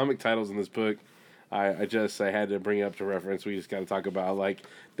comic titles in this book, I had to bring it up to reference. We just got to talk about, like,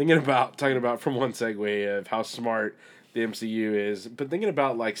 talking about from one segue of how smart the MCU is, but thinking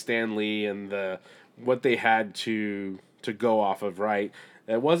about like Stan Lee and what they had to go off of, right?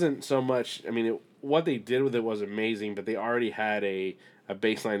 It wasn't so much. I mean, what they did with it was amazing, but they already had a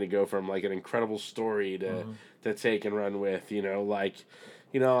baseline to go from, like an incredible story to take and run with.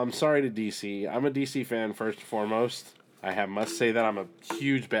 I'm sorry to DC. I'm a DC fan first and foremost. Must say that I'm a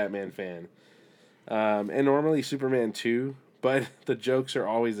huge Batman fan. And normally Superman too, but the jokes are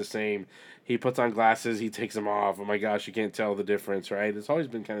always the same. He puts on glasses, he takes them off. Oh my gosh, you can't tell the difference, right? It's always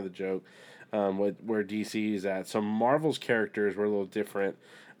been kind of the joke where DC is at. So Marvel's characters were a little different,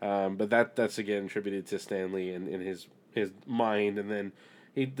 but that's again attributed to Stan Lee and his mind, and then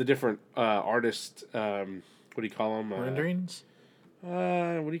the different artists. What do you call them? Renderings.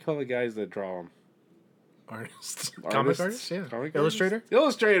 What do you call the guys that draw them? Artists? Comic artists? Yeah. Comic Illustrator? Artists?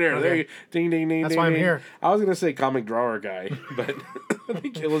 Illustrator. Okay. There you ding, ding, ding, That's ding, why I'm ding. here. I was going to say comic drawer guy, but I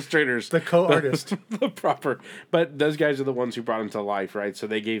think Illustrator's the co-artist. The proper. But those guys are the ones who brought him to life, right? So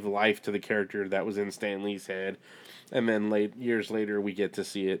they gave life to the character that was in Stan Lee's head. And then years later, we get to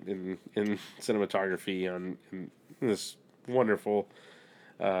see it in cinematography in this wonderful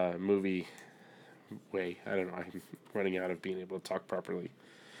movie way. I don't know. I'm running out of being able to talk properly.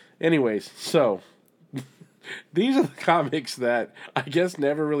 Anyways, so these are the comics that I guess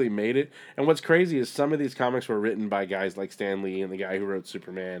never really made it. And what's crazy is some of these comics were written by guys like Stan Lee and the guy who wrote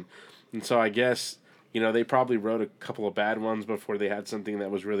Superman. And so I guess, they probably wrote a couple of bad ones before they had something that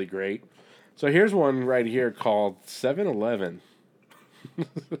was really great. So here's one right here called 7-Eleven.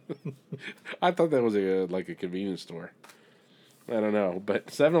 I thought that was like a convenience store. I don't know. But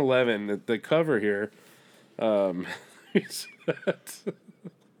 7-Eleven, the cover here, is that...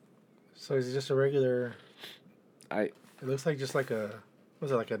 So is it just a regular... It looks like just like a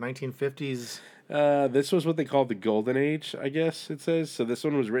 1950s... This was what they called the Golden Age, I guess it says. So this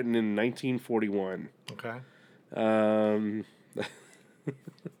one was written in 1941. Okay.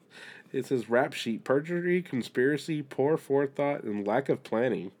 It says rap sheet, perjury, conspiracy, poor forethought, and lack of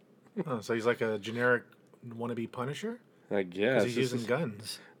planning. Oh, so he's like a generic wannabe Punisher? I guess. Because he's using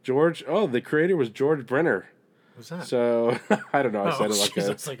guns. The creator was George Brenner. Who's that? So, I don't know. I said it like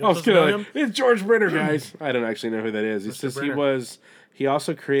that. It's George Brenner, guys. I don't actually know who that is. It says Brenner. He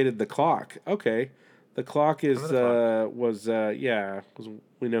also created The Clock. Okay. The Clock we know who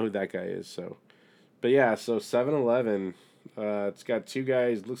that guy is, so. But yeah, so 7-Eleven, it's got two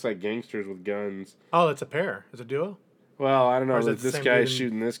guys, looks like gangsters with guns. Oh, it's a pair. It's a duo? Well, I don't know. This guy is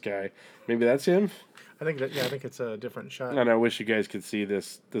shooting this guy. Maybe that's him? I think it's a different shot. And I wish you guys could see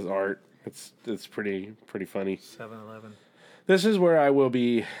this art. It's pretty funny. 7-Eleven. This is where I will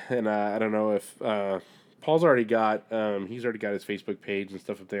be, and I don't know if Paul's already got his Facebook page and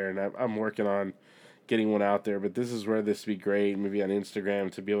stuff up there, and I'm working on getting one out there. But this is where this would be great, maybe on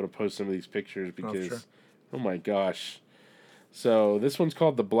Instagram, to be able to post some of these pictures because, oh my gosh! So this one's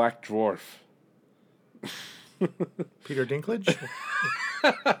called the Black Dwarf. Peter Dinklage?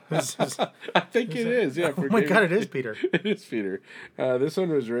 I think it is. Yeah. Oh my God, it is Peter. It is Peter. This one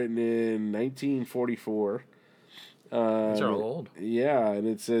was written in 1944. These are all old. Yeah, and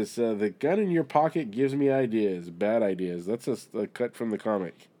it says, "The gun in your pocket gives me ideas, bad ideas." That's a cut from the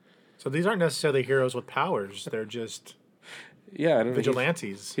comic. So these aren't necessarily heroes with powers. They're just I don't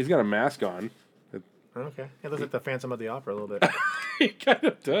vigilantes. know. He's got a mask on. Okay. It looks like the Phantom of the Opera a little bit. He kind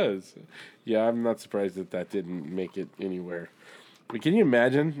of does. Yeah, I'm not surprised that didn't make it anywhere. But can you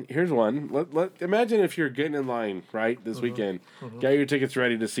imagine? Here's one. Imagine if you're getting in line, right, this weekend. Got your tickets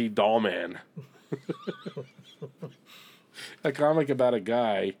ready to see Doll Man. A comic about a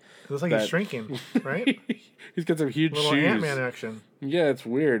guy. It looks like he's shrinking, right? He's got some huge little shoes. Ant-Man action. Yeah, it's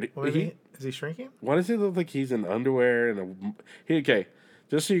weird. Is he shrinking? Why does he look like he's in underwear and okay,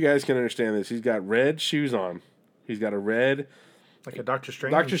 just so you guys can understand this, he's got red shoes on. He's got a red... Like a Doctor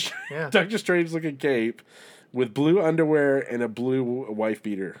Strange. Doctor Strange looking cape with blue underwear and a blue wife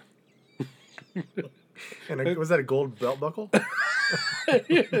beater. And was that a gold belt buckle?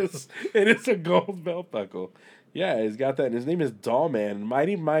 Yes, it is a gold belt buckle. Yeah, he's got that. And his name is Doll Man,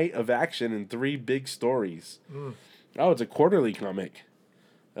 Mighty Might of Action in 3 Big Stories. Oh, it's a quarterly comic.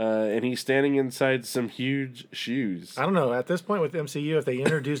 And he's standing inside some huge shoes. I don't know. At this point with MCU, if they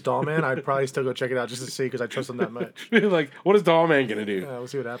introduce Doll Man, I'd probably still go check it out just to see because I trust them that much. Like, what is Doll Man going to do? We'll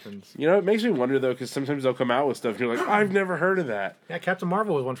see what happens. You know, it makes me wonder, though, because sometimes they'll come out with stuff and you're like, I've never heard of that. Yeah, Captain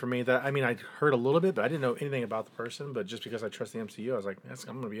Marvel was one for me that, I'd heard a little bit, but I didn't know anything about the person. But just because I trust the MCU, I was like,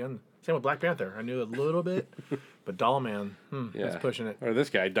 I'm going to be in. Same with Black Panther. I knew a little bit, but Doll Man, that's pushing it. Or this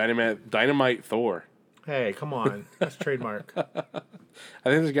guy, Dynamite Thor. Hey, come on. That's trademark. I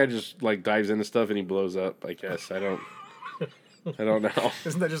think this guy just like dives into stuff and he blows up, I guess. I don't know.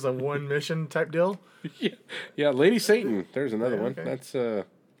 Isn't that just a one mission type deal? Yeah, Lady Satan. There's another one. Okay. That's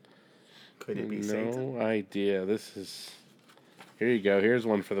Could it be Satan? No idea. This is here you go. Here's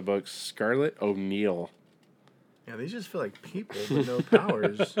one for the books. Scarlett O'Neal. Yeah, these just feel like people with no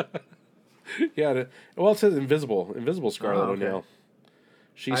powers. Yeah, well it says invisible Scarlett O'Neal.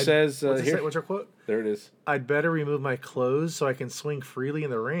 She says, what's her quote? There it is. I'd better remove my clothes so I can swing freely in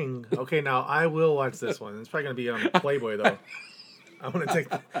the ring. Okay, now I will watch this one. It's probably going to be on Playboy, though. I want to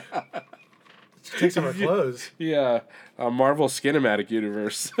take some of her clothes. Yeah, Marvel Cinematic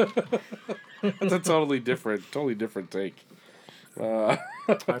Universe. That's a totally different take.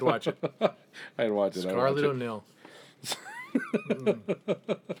 I'd watch it. I'd watch it. Scarlett O'Neal.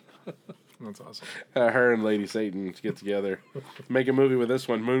 That's awesome. Her and Lady Satan get together. Make a movie with this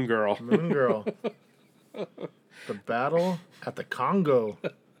one, Moon Girl. Moon Girl. The battle at the Congo.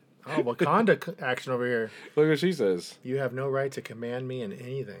 Oh, Wakanda action over here. Look what she says. You have no right to command me in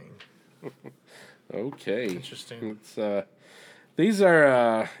anything. Okay. Interesting. It's, these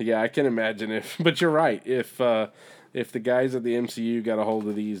are, I can imagine if, but you're right. If the guys at the MCU got a hold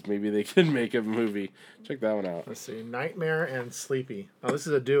of these, maybe they could make a movie. Check that one out. Let's see. Nightmare and Sleepy. Oh, this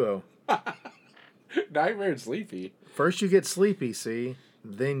is a duo. Nightmare and Sleepy. First you get sleepy, see?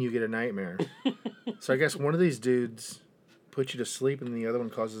 Then you get a nightmare. So I guess one of these dudes puts you to sleep and the other one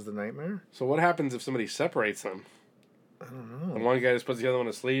causes the nightmare? So what happens if somebody separates them? I don't know. And one guy just puts the other one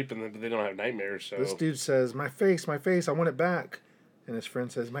to sleep and then they don't have nightmares, so... This dude says, my face, I want it back. And his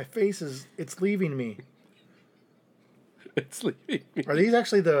friend says, my face it's leaving me. It's leaving me. Are these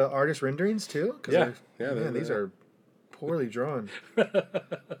actually the artist renderings too? Yeah. These are poorly drawn.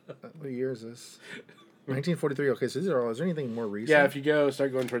 What year is this? 1943. Okay, so these are all. Is there anything more recent? Yeah, if you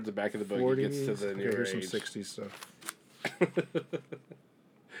start going towards the back of the book, 40s, it gets to the newer here's age. Some 60s stuff.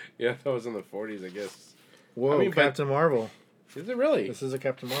 Yeah, that was in the 40s, I guess. Whoa, Captain Marvel. Is it really? This is a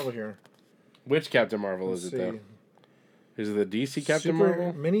Captain Marvel here. Which Captain Marvel is it, though? Is it the DC Captain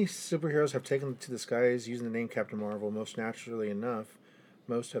Marvel? Many superheroes have taken to the skies using the name Captain Marvel, most naturally enough.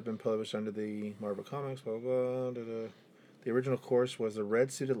 Most have been published under the Marvel Comics, blah, blah, blah, blah. The original course was a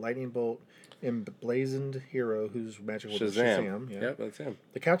red-suited lightning bolt emblazoned hero whose magic was Shazam. Yeah. Yep, that's him.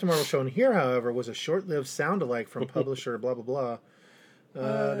 The Captain Marvel shown here, however, was a short-lived sound-alike from publisher blah, blah,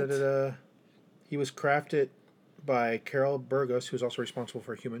 blah. He was crafted by Carol Burgos, who's also responsible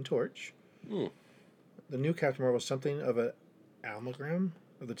for Human Torch. The new Captain Marvel was something of an amalgam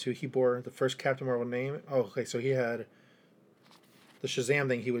of the two. He bore the first Captain Marvel name. Oh, okay, so he had the Shazam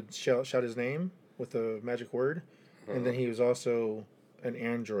thing. He would shout his name with the magic word. And then he was also an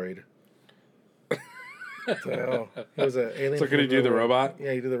android. So he was an alien. So could he do the robot?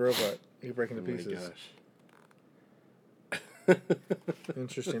 Yeah, he did the robot. He could break into pieces. My gosh.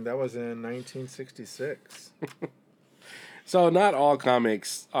 Interesting. That was in 1966. So not all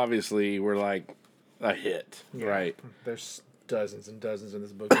comics, obviously, were like a hit, right? There's dozens and dozens in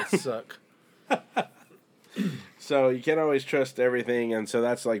this book that suck. So you can't always trust everything, and so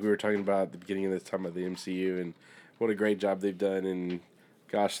that's like we were talking about at the beginning of this time of the MCU and what a great job they've done. And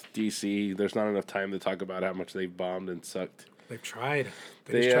gosh, DC, there's not enough time to talk about how much they've bombed and sucked. They've tried.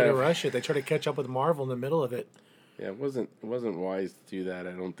 They just try to rush it. They try to catch up with Marvel in the middle of it. Yeah, it wasn't wise to do that,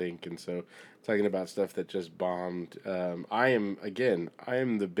 I don't think. And so, talking about stuff that just bombed, I am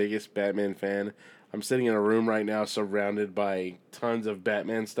the biggest Batman fan. I'm sitting in a room right now surrounded by tons of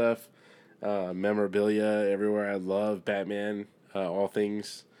Batman stuff, memorabilia everywhere. I love Batman, all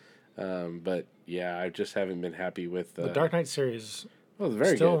things. But yeah, I just haven't been happy with the Dark Knight series. Well,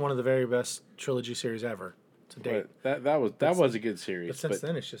 very still good. One of the very best trilogy series ever to date. But that was a good series. But since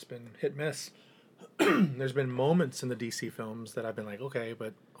then, it's just been hit miss. There's been moments in the DC films that I've been like, okay,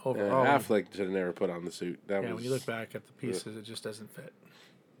 but overall, Affleck should have never put on the suit. When you look back at the pieces, it just doesn't fit.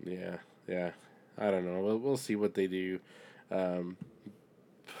 Yeah. I don't know. We'll see what they do. I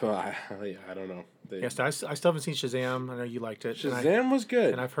don't know. Yes, I still haven't seen Shazam. I know you liked it. Shazam was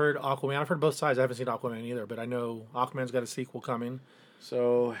good. And I've heard Aquaman. I've heard both sides. I haven't seen Aquaman either, but I know Aquaman's got a sequel coming.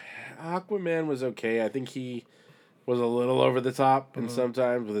 So, Aquaman was okay. I think he was a little over the top, and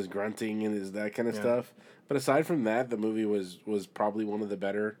sometimes with his grunting and his that kind of stuff. But aside from that, the movie was probably one of the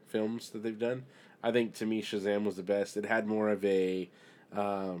better films that they've done. I think to me, Shazam was the best. It had more of a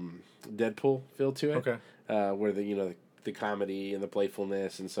Deadpool feel to it, where the comedy and the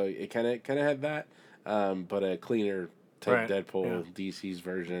playfulness, and so it kind of had that, but a cleaner type Deadpool, DC's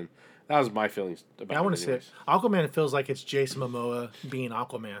version. That was my feelings about it. I want to see it. Aquaman feels like it's Jason Momoa being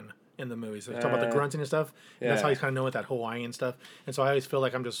Aquaman in the movies. They talk about the grunting and stuff. And that's how he's kind of known with that Hawaiian stuff. And so I always feel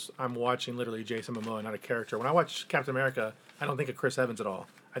like I'm watching literally Jason Momoa, not a character. When I watch Captain America, I don't think of Chris Evans at all.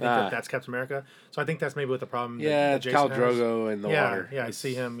 I think that's Captain America. So I think that's maybe what the problem. Yeah, that Jason Khal Drogo in the water. Yeah, I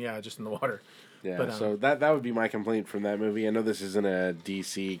see him. Yeah, just in the water. Yeah, but, so that would be my complaint from that movie. I know this isn't a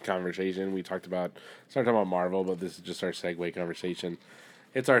DC conversation. We started talking about Marvel, but this is just our segue conversation.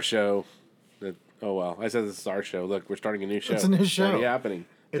 It's our show. I said this is our show. Look, we're starting a new show. It's a new show. It's already happening.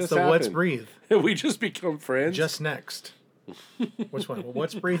 It's the What's Breathe. We just become friends. Just Next. Which one? Well,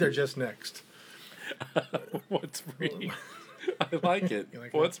 What's Breathe or Just Next? What's Breathe? I like it.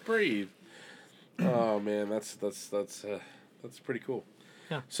 What's Breathe? Oh man, that's pretty cool.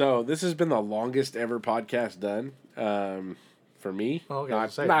 Yeah. So this has been the longest ever podcast done. For me,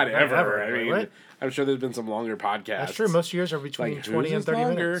 not ever. I mean, what? I'm sure there's been some longer podcasts. That's true. Most years are between 20 and 30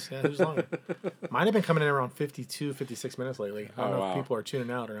 minutes. Yeah, who's longer? Mine have been coming in around 52, 56 minutes lately. I don't know if people are tuning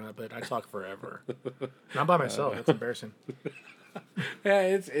out or not, but I talk forever. I'm by myself. That's embarrassing. Yeah,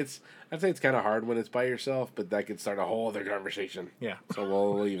 it's. I'd say it's kind of hard when it's by yourself, but that could start a whole other conversation. Yeah. So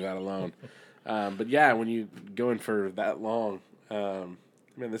we'll leave that alone. But yeah, when you go in for that long.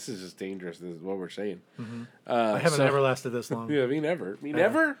 Man, this is just dangerous. This is what we're saying. Mm-hmm. I haven't ever lasted this long. Yeah, me never. Me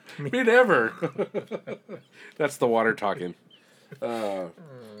never. That's the water talking. I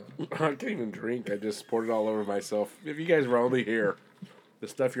can't even drink. I just poured it all over myself. If you guys were only here, the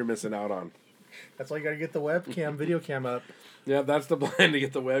stuff you're missing out on. That's why you got to get the webcam, video cam up. Yeah, that's the plan, to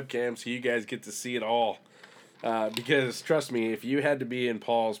get the webcam so you guys get to see it all. Because trust me, if you had to be in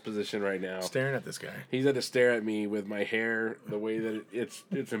Paul's position right now, staring at this guy, he's had to stare at me with my hair the way that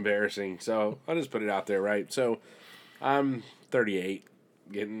it's embarrassing. So I'll just put it out there, right? So I'm 38,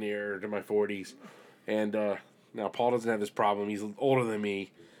 getting near to my 40s, and now Paul doesn't have this problem. He's older than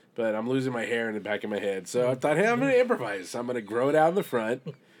me, but I'm losing my hair in the back of my head. So I thought, hey, I'm going to improvise. I'm going to grow it out in the front,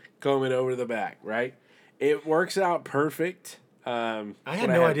 comb it over the back, right? It works out perfect. I had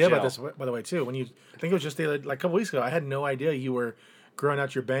no idea about this, by the way, too. When I think it was just a couple weeks ago, I had no idea you were growing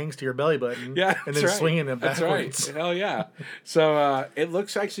out your bangs to your belly button, and then swinging them backwards. That's right. Hell yeah! So it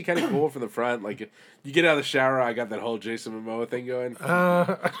looks actually kind of cool from the front. Like you get out of the shower, I got that whole Jason Momoa thing going.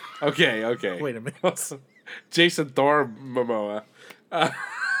 Okay. Wait a minute, Jason Thor Momoa.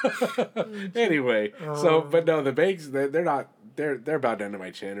 Anyway, but no, the bangs they're not. They're about down to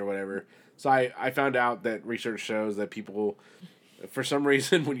my chin or whatever. So I found out that research shows that people, for some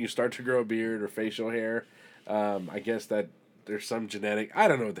reason, when you start to grow a beard or facial hair, I guess that there's some genetic. I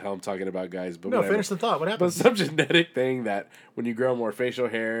don't know what the hell I'm talking about, guys. But whatever. Finish the thought. What happened? But some genetic thing that when you grow more facial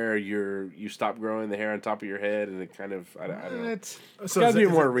hair, you stop growing the hair on top of your head, and it kind of I don't know. So gotta do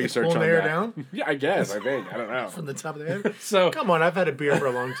more research on hair that. Down? Yeah, I guess. I don't know. From the top of the head. So come on, I've had a beard for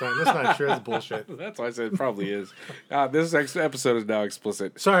a long time. That's not true. That's bullshit. That's why I said it probably is. This next episode is now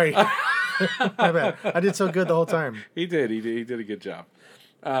explicit. Sorry. My bad. I did so good the whole time. He did a good job.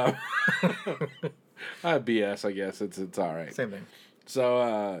 BS, I guess it's all right. Same thing.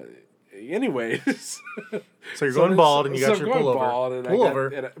 So, anyways. So you're going bald and you got your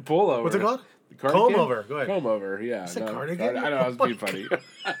pullover. Pullover. What's it called? Comb over. Go ahead. Comb over, yeah. Cardigan? I know, I was being funny.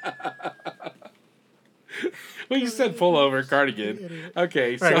 Well, you said pull over cardigan.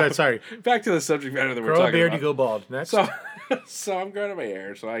 Okay, so All right, sorry. Back to the subject matter that we're Grow talking a beard, about. you go bald. Next. So I'm growing my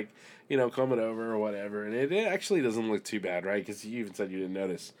hair, so I, comb it over or whatever, and it actually doesn't look too bad, right? Because you even said you didn't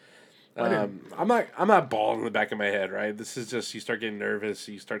notice. I'm not bald in the back of my head, right? This is just you start getting nervous,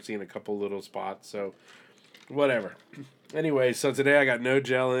 you start seeing a couple little spots, so whatever. Anyway, so today I got no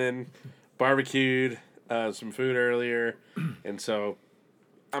gel in, barbecued some food earlier, and so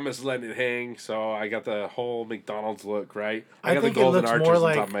I'm just letting it hang. So I got the whole McDonald's look, right? I got think the golden it looks arches more on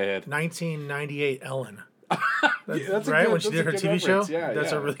like top of my head. 1998 Ellen. That's right when she did her TV show. Yeah,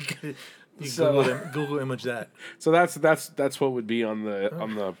 that's yeah. a really good. You So- Google image that. So that's what would be on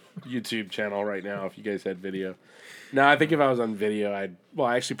the YouTube channel right now if you guys had video. Now I think if I was on video, I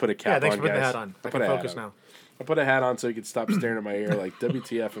actually put a cap on. Thanks for putting the guys. hat on. I put can a hat focus on. now. I put a hat on so you could stop staring at my ear like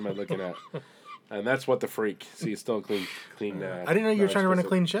WTF am I looking at? And that's what the freak. See, it's still a clean. I didn't know you were trying to run a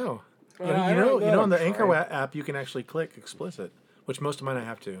clean show. I don't know, on the I'm Anchor trying. app you can actually click explicit, which most of mine I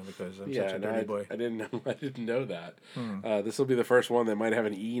have to because I'm such a dirty boy. I didn't know that. This will be the first one that might have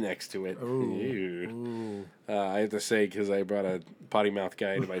an E next to it. Ooh. I have to say because I brought a potty mouth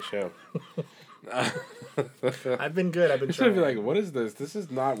guy into my show. I've been good. I've been It's gonna trying. be like, what is this? This is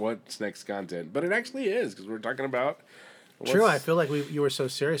not what's next content, but it actually is because we're talking about. True, I feel like you were so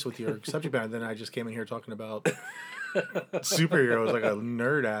serious with your subject matter, then I just came in here talking about superheroes like a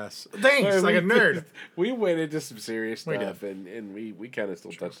nerd ass. Thanks, like a nerd. We went into some serious stuff, and we kind of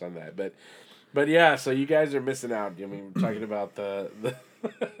still touched on that, but yeah. So you guys are missing out. I mean, we're talking about the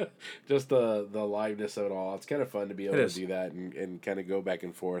just the liveness of it all. It's kind of fun to be able to do that and kind of go back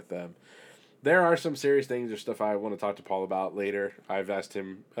and forth. There are some serious things or stuff I want to talk to Paul about later. I've asked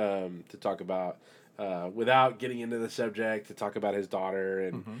him to talk about. Without getting into the subject, to talk about his daughter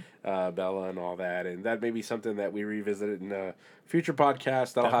and Bella and all that. And that may be something that we revisit in a future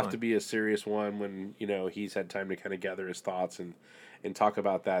podcast. That'll have to be a serious one when, he's had time to kind of gather his thoughts and talk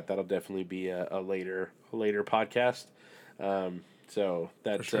about that. That'll definitely be a later podcast. So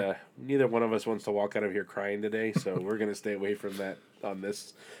that sure. Neither one of us wants to walk out of here crying today. So we're going to stay away from that on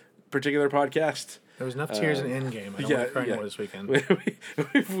this particular podcast. There was enough tears in Endgame. I don't want to cry more this weekend.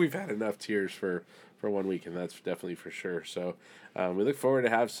 We've had enough tears for 1 week, and that's definitely for sure. So we look forward to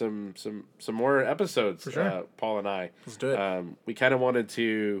have some more episodes, for sure. Paul and I. Let's do it. We kind of wanted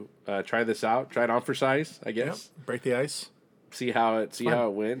to try this out, try it on for size, I guess. Yep. Break the ice. See how it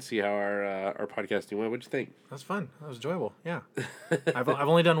went. See how our podcasting went. What'd you think? That's fun. That was enjoyable. Yeah. I've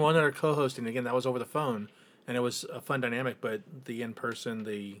only done one other co-hosting. Again, that was over the phone, and it was a fun dynamic. But the in person,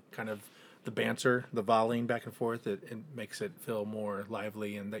 the kind of the banter, the volleying back and forth, it makes it feel more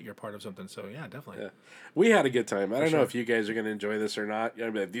lively and that you're part of something. So, yeah, definitely. Yeah. We had a good time. I don't know if you guys are going to enjoy this or not.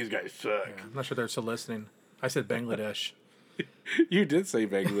 I'd be like, these guys suck. Yeah, I'm not sure they're still listening. I said Bangladesh. You did say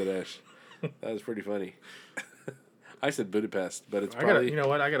Bangladesh. That was pretty funny. I said Budapest, but it's probably... you know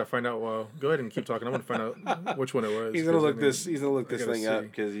what? I got to find out. Well, go ahead and keep talking. I'm going to find out which one it was. He's going to look this thing up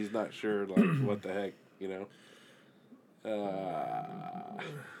because he's not sure, what the heck,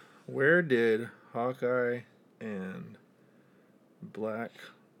 Where did Hawkeye and Black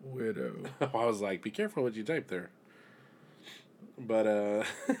Widow... I was like, be careful what you type there. But,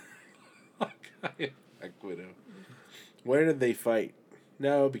 Hawkeye and Black Widow. Where did they fight?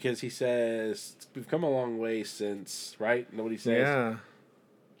 No, because he says, we've come a long way since, right? Nobody says. Yeah.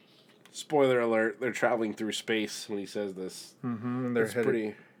 Spoiler alert, they're traveling through space when he says this. Mm-hmm. And they're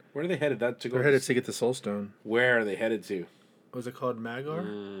headed... Where are they headed? They're headed to get the Soul Stone. Where are they headed to? Was it called Magar?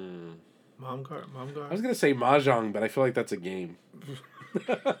 Momgar? I was going to say Mahjong, but I feel like that's a game.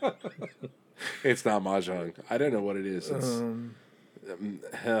 It's not Mahjong. I don't know what it is. I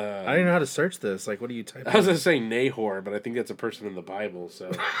don't know how to search this. Like, what do you type? I was going to say Nahor, but I think that's a person in the Bible.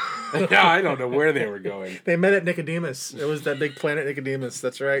 So, yeah, I don't know where they were going. They met at Nicodemus. It was that big planet Nicodemus.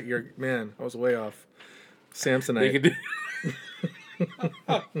 That's right. I was way off. Samsonite.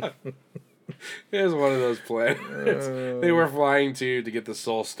 It was one of those planets they were flying to get the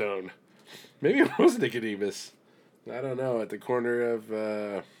Soul Stone. Maybe it was Nicodemus. I don't know. At the corner of,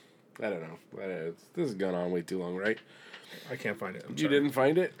 I don't know. This has gone on way too long, right? I can't find it. You didn't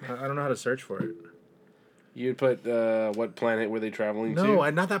find it? I don't know how to search for it. You put what planet were they traveling to? No,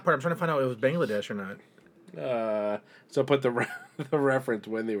 not that part. I'm trying to find out if it was Bangladesh or not. So put the reference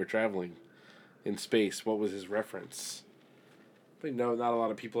when they were traveling in space. What was his reference? But no, not a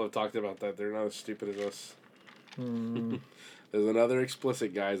lot of people have talked about that. They're not as stupid as us. There's another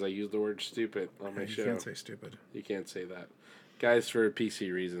explicit, guys. I use the word stupid on my show. You can't say stupid. You can't say that. Guys, for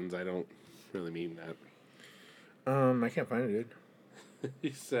PC reasons, I don't really mean that. I can't find it, dude.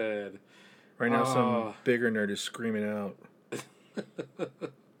 He said... Right now, some bigger nerd is screaming out.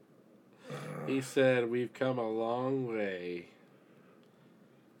 He said, "We've come a long way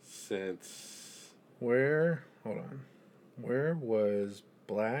since." Where? Hold on. Where was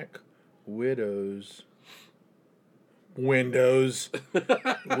Black Widow's Widow's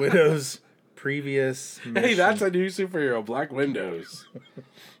previous mission? Hey, that's a new superhero, Black Windows.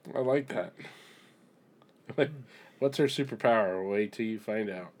 I like that. What's her superpower? Wait till you find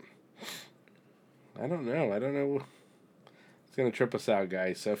out. I don't know. It's going to trip us out,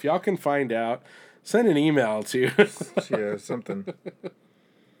 guys. So if y'all can find out, send an email to... yeah, something.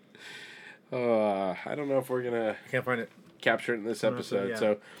 I don't know if we're going to... I can't find it. Capture it in this episode.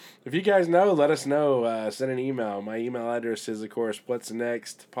 So if you guys know, let us know. Send an email. My email address is, of course, what's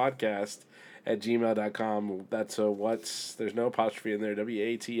next podcast @gmail.com. That's there's no apostrophe in there.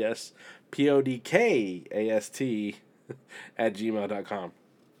 WATSPODKAST @gmail.com.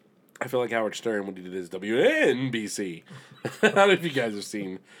 I feel like Howard Stern when he did his WNBC. I don't know if you guys have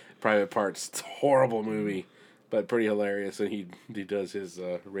seen Private Parts. It's a horrible movie, but pretty hilarious, and he does his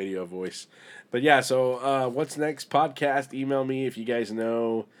radio voice. But yeah, so what's next podcast? Email me if you guys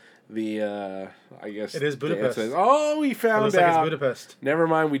know the. I guess it is Budapest. Oh, we found out. Like it's Budapest. Never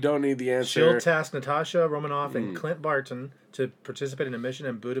mind, we don't need the answer. Shield tasked Natasha Romanoff and Clint Barton to participate in a mission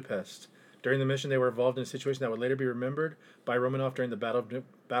in Budapest. During the mission, they were involved in a situation that would later be remembered by Romanoff during the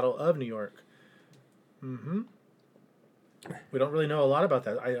Battle of New York. Mm-hmm. We don't really know a lot about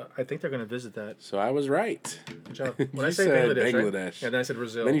that. I think they're going to visit that. So I was right. Good job. When I say Bangladesh. Right? Yeah, then I said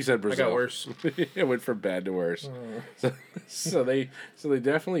Brazil. Then you said Brazil. I got worse. It went from bad to worse. So they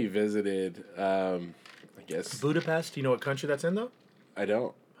definitely visited. I guess Budapest. Do you know what country that's in though? I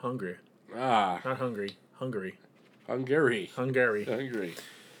don't. Hungary. Not Hungary. Hungary. Hungary.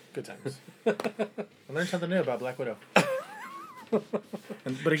 Good times. I learned something new about Black Widow.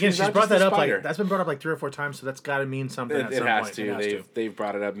 But again, she's brought that up that's been brought up like 3 or 4 times, so that's got to mean something at some point. It has to. They've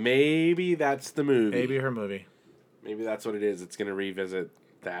brought it up. Maybe that's the movie. Maybe her movie. Maybe that's what it is. It's going to revisit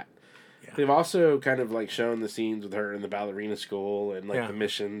that. Yeah. They've also kind of like shown the scenes with her in the ballerina school and like the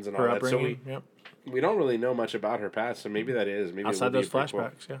missions and all that. So we don't really know much about her past. So maybe that is outside those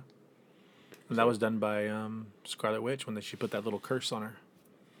flashbacks. Yeah, and that was done by Scarlet Witch when she put that little curse on her.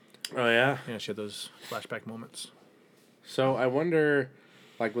 Oh yeah. Yeah, she had those flashback moments. So I wonder,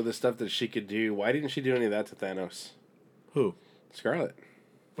 like with the stuff that she could do, why didn't she do any of that to Thanos? Who? Scarlet.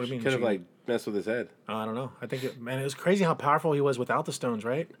 What do you mean? She could have like messed with his head. I don't know. I think it was crazy how powerful he was without the stones,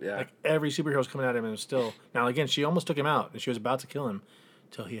 right? Yeah. Like every superhero was coming at him and was still. Now again, she almost took him out and she was about to kill him,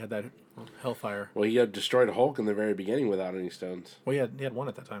 until he had that hellfire. Well, he had destroyed Hulk in the very beginning without any stones. Well, he had one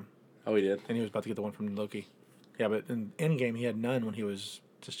at that time. Oh, he did. And he was about to get the one from Loki. Yeah, but in Endgame he had none when he was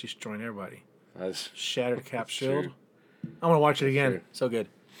just destroying everybody. Shattered Cap's shield. True. I want to watch it again. True. So good.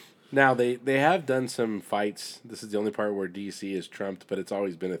 Now, they have done some fights. This is the only part where DC is trumped, but it's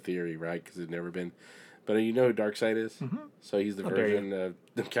always been a theory, right? Because it's never been. But you know who Darkseid is? Mm-hmm. So he's the version of...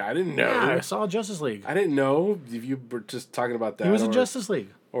 Okay, I didn't know. Yeah, I saw Justice League. I didn't know if you were just talking about that. He was in Justice League.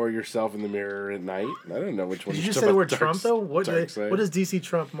 Or yourself in the mirror at night. I don't know which one. Did you just say the word Trump, though? What does DC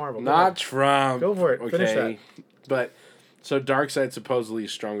trump Marvel? Not Trump. Go for it. Okay. Finish that. But... So Darkseid supposedly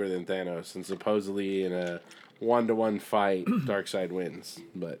is stronger than Thanos, and supposedly in a 1-to-1 fight, Darkseid wins.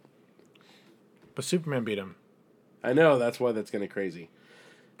 But Superman beat him. I know, that's why that's kind of crazy.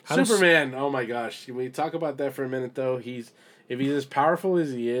 Superman, oh my gosh. Can we talk about that for a minute, though? If he's as powerful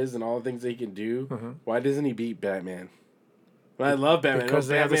as he is and all the things that he can do, why doesn't he beat Batman? Well, I love Batman. Because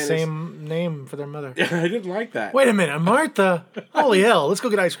they have the same name for their mother. Yeah, I didn't like that. Wait a minute, Martha. Holy hell, let's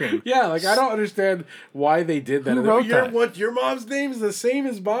go get ice cream. Yeah, like I don't understand why they did that. Who wrote that? What, your mom's name is the same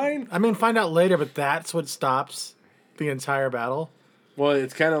as mine? I mean, find out later, but that's what stops the entire battle. Well,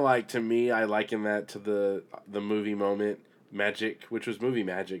 it's kind of like, to me, I liken that to the movie moment, Magic, which was movie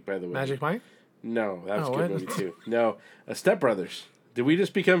Magic, by the way. Magic Mike? No, that was a good movie, too. No, Step Brothers. Did we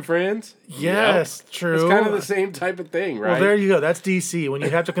just become friends? Yes, yep. True. It's kind of the same type of thing, right? Well, there you go. That's DC. When you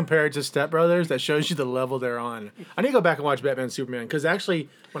have to compare it to Step Brothers, that shows you the level they're on. I need to go back and watch Batman and Superman, because actually,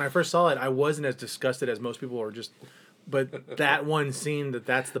 when I first saw it, I wasn't as disgusted as most people were. But that one scene,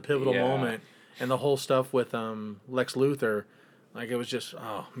 that's the pivotal moment, and the whole stuff with Lex Luthor, like it was just,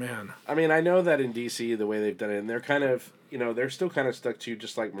 oh man. I mean, I know that in DC, the way they've done it, and they're kind of, they're still kind of stuck to,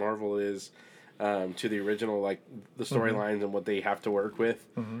 just like Marvel is, to the original, like the storylines and what they have to work with.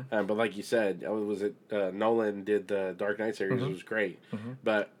 But like you said, Nolan did the Dark Knight series, it was great.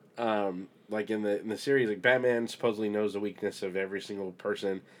 But like in the series, like Batman supposedly knows the weakness of every single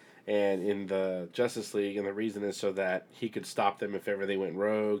person, and in the Justice League, and the reason is so that he could stop them if ever they went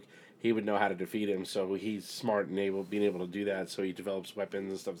rogue. He would know how to defeat him, so he's smart and being able to do that. So he develops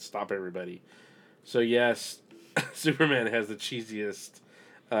weapons and stuff to stop everybody. So yes, Superman has the cheesiest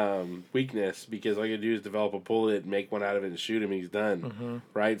weakness because all you do is develop a bullet, make one out of it, and shoot him, and he's done.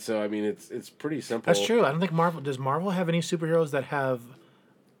 Right? So I mean, it's pretty simple. That's true. I don't think Marvel does. Marvel have any superheroes that have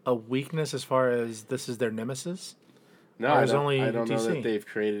a weakness as far as this is their nemesis? No, I don't know that they've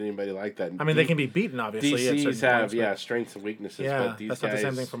created anybody like that. I mean, they can be beaten, obviously. DCs have strengths and weaknesses. Yeah, but these that's guys, not the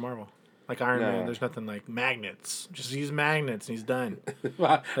same thing for Marvel. Like Iron Man, there's nothing like magnets. Just use magnets and he's done.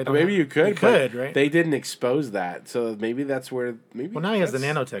 Well, maybe you could, right? They didn't expose that, so maybe that's where Well, now he has the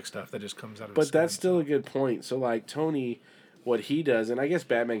nanotech stuff that just comes out of. But that's still a good point. So like Tony, what he does, and I guess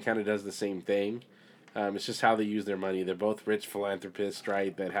Batman kind of does the same thing. It's just how they use their money. They're both rich philanthropists,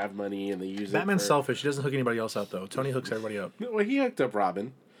 right? That have money and they use Batman's selfish. He doesn't hook anybody else up, though. Tony hooks everybody up. Well, he hooked up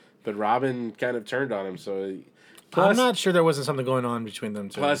Robin, but Robin kind of turned on him. So, I'm not sure there wasn't something going on between them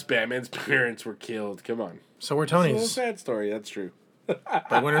two. Plus, Batman's parents were killed. Come on. So were Tony's. It's a sad story. That's true.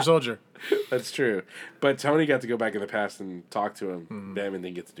 By Winter Soldier. That's true. But Tony got to go back in the past and talk to him. Batman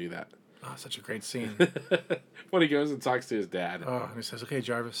didn't get to do that. Oh, such a great scene. When he goes and talks to his dad. Oh, and he says, "Okay,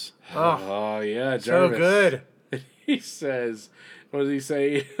 Jarvis." Oh yeah, Jarvis. So good. He says, what does he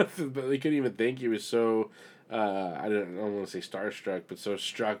say? But he couldn't even think. He was so, I don't want to say starstruck, but so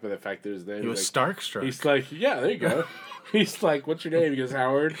struck by the fact that it was there. He was starstruck. He's like, yeah, there you go. He's like, what's your name? He goes,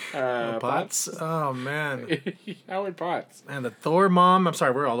 Howard. Potts? Oh, man. Howard Potts. And the Thor mom. I'm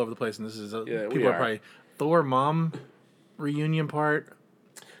sorry, we're all over the place, and this is people are probably Thor mom reunion part.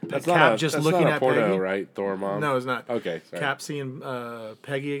 That's Cap not a, just that's looking not a at porno, Peggy. Right? Thor mom. No, it's not. Okay, sorry. Cap seeing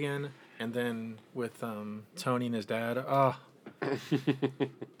Peggy again, and then with Tony and his dad. Oh,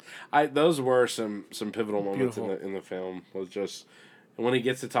 those were some pivotal moments Beautiful. in the film. Was just when he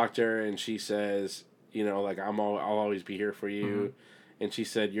gets to talk to her and she says, you know, like I'll always be here for you, and she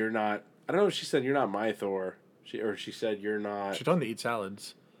said you're not. I don't know if she said you're not my Thor. She said you're not. she told him to eat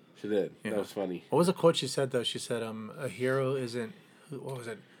salads. She did. Yeah. That was funny. What was the quote she said though? She said, "A hero isn't." What was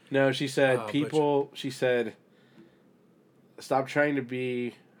it? No, she said Oh, people. She said, stop trying to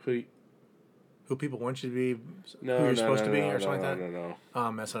be who people want you to be, No, who you're no, supposed no, to be, no, or something no, like that. No. Oh,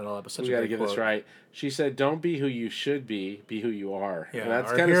 I'm messing it all up. It's such We a got to great get this quote. right. She said, "Don't be who you should be who you are." Yeah, and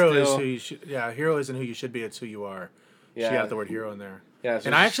that's our kind of hero still. is who you should. Yeah, a hero isn't who you should be. It's who you are. Yeah. She got the word hero in there. Yeah, so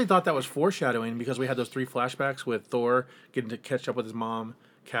and I actually thought that was foreshadowing because we had those 3 flashbacks with Thor getting to catch up with his mom,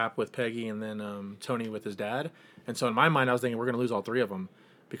 Cap with Peggy, and then Tony with his dad. And so in my mind, I was thinking we're going to lose all 3 of them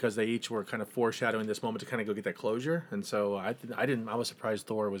because they each were kind of foreshadowing this moment to kind of go get that closure. And so I was surprised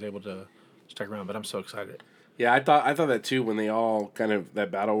Thor was able to stick around, but I'm so excited. Yeah, I thought that too when they all kind of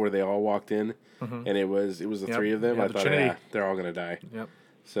that battle where they all walked in, and it was the 3 of them. Yeah, I the thought, Trinity. yeah, they're all gonna die. Yep.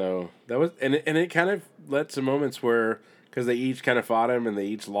 So that was and it kind of led some moments where because they each kind of fought him and they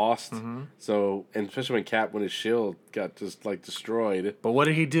each lost. So and especially when Cap when his shield got just like destroyed. But what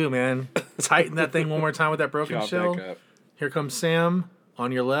did he do, man? Tighten that thing one more time with that broken Chop shield. back up. Here comes Sam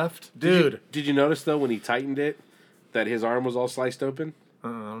on your left, dude. Did you notice though when he tightened it that his arm was all sliced open? I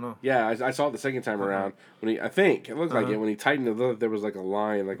don't know. Yeah, I saw it the second time around when I think it looked like it when he tightened it. Looked like there was like a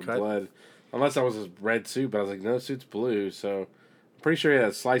line, like Cut. blood, unless that was his red suit. But I was like, no, the suit's blue, so I'm pretty sure he had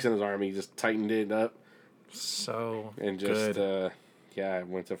a slice in his arm. He just tightened it up So and just good.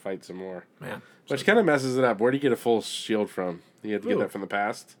 went to fight some more. Man. Which kind of messes it up. Where do you get a full shield from? You had to get Ooh. that from the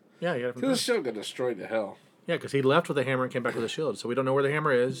past. Yeah, Because the shield got destroyed to hell. Yeah, because he left with a hammer and came back with a shield. So we don't know where the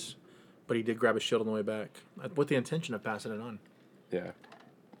hammer is, but he did grab his shield on the way back with the intention of passing it on. Yeah,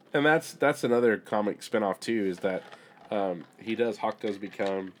 and that's another comic spinoff too. Is that Hawk does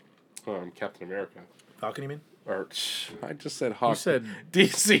become Captain America. Falcon, you mean? Or I just said Hawk. You said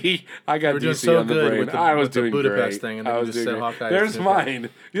DC. I got You were doing DC so on the good brain. with the- I was with the doing Budapest great. thing, and then I you was just doing said great. Hawkeye. There's Okay. mine.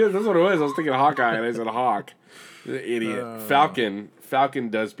 Yeah, that's what it was. I was thinking Hawkeye, and I said Hawk. The idiot. Falcon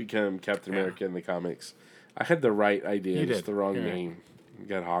does become Captain America in the comics. I had the right idea. You Just did. the wrong You're right. name. You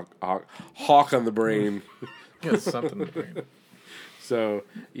got Hawk on the brain. Yeah, something. to bring. So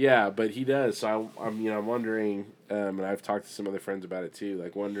yeah, but he does. So I'm wondering, and I've talked to some other friends about it too.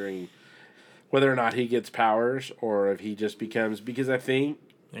 Like wondering whether or not he gets powers or if he just becomes because I think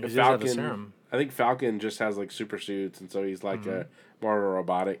Yeah, 'cause he does have the Falcon. serum. I think Falcon just has like super suits, and so he's like a more of a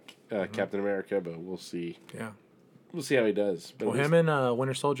robotic Captain America. But we'll see. Yeah. We'll see how he does. But Well, at him least- and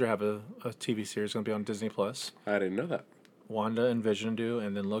Winter Soldier have a TV series going to be on Disney Plus. I didn't know that. Wanda and Vision do,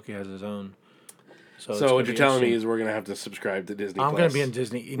 and then Loki has his own. So, it's So gonna what be you're telling me interesting. is we're gonna have to subscribe to Disney. I'm Plus. going to be in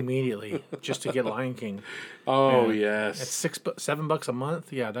Disney immediately just to get Lion King. Oh Man, yes. It's $7 a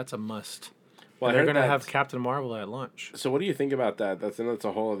month. Yeah, that's a must. Well, And I they're heard going to that- have Captain Marvel at lunch. So what do you think about that? That's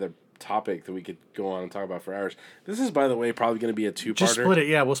a whole other topic that we could go on and talk about for hours. This is, by the way, probably going to be a 2-parter. Just split it.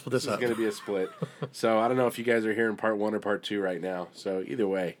 Yeah, we'll split this This is up. going to be a split. So I don't know if you guys are hearing part 1 or part 2 right now. So either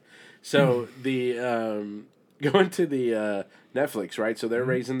way. So the going to the Netflix, right? So they're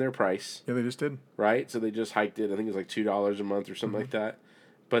raising their price. Yeah, they just did. Right? So they just hiked it. I think it's like $2 a month or something like that.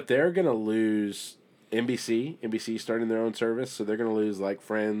 But they're going to lose NBC. NBC starting their own service. So they're going to lose like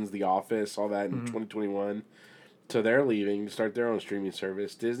Friends, The Office, all that in 2021. So they're leaving to start their own streaming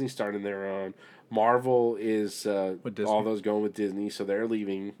service. Disney starting their own. Marvel is all those going with Disney. So they're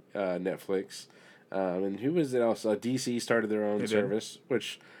leaving Netflix. And who was it else? DC started their own service,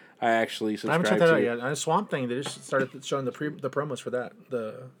 which I actually subscribed to. I haven't checked that out yet. Swamp Thing, they just started showing the promos for that.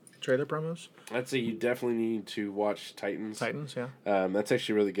 The trailer promos. I'd say you definitely need to watch Titans. Titans, yeah. That's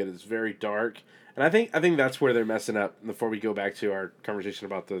actually really good. It's very dark, and I think that's where they're messing up. Before we go back to our conversation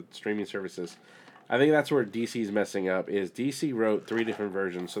about the streaming services, I think that's where DC's messing up. Is DC wrote 3 different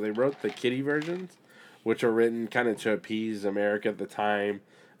versions. So they wrote the kiddie versions, which are written kind of to appease America at the time,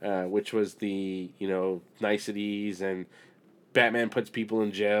 which was the niceties and Batman puts people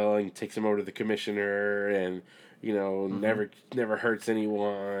in jail and takes them over to the commissioner and. Never hurts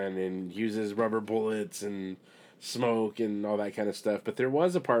anyone and uses rubber bullets and smoke and all that kind of stuff. But there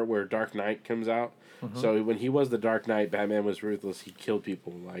was a part where Dark Knight comes out. So when he was the Dark Knight, Batman was ruthless. He killed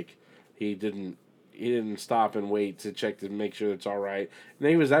people. Like he didn't stop and wait to check to make sure it's all right. And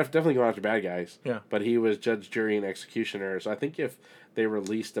he was definitely going after bad guys. Yeah. But he was judge, jury, and executioner. So I think if they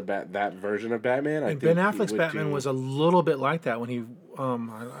released that version of Batman, I think Ben Affleck's Batman was a little bit like that when he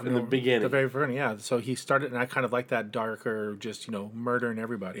in the beginning, the very beginning, yeah. So he started, and I kind of like that darker, just murdering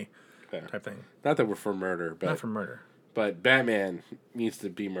everybody type thing. Not that we're for murder, but not for murder. But Batman needs to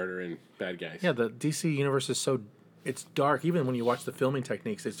be murdering bad guys. Yeah, the DC universe is it's dark. Even when you watch the filming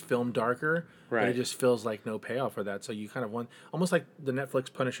techniques, it's filmed darker. Right. But it just feels like no payoff for that. So you kind of want, almost like the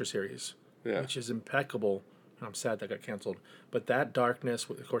Netflix Punisher series, which is impeccable. I'm sad that got canceled. But that darkness,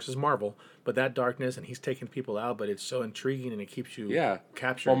 of course, is Marvel. But that darkness, and he's taking people out, but it's so intriguing and it keeps you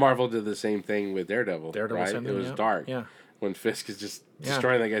captured. Well, Marvel did the same thing with Daredevil. Right? It was dark. Yeah. When Fisk is just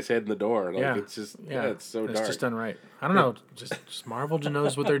destroying that guy's head in the door. Like, it's just, it's so dark. It's just done right. I don't know. Just Marvel just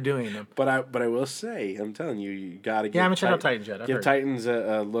knows what they're doing. But I will say, I'm telling you, you got to give I haven't checked out Titans yet. Give Titans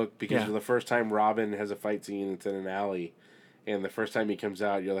a look because for the first time Robin has a fight scene. It's in an alley. And the first time he comes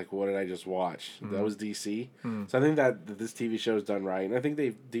out, you're like, what did I just watch? That was DC. So I think that this TV show is done right. And I think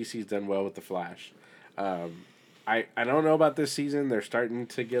DC's done well with The Flash. I don't know about this season. They're starting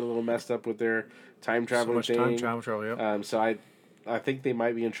to get a little messed up with their time traveling thing. Time travel, yeah. So I think they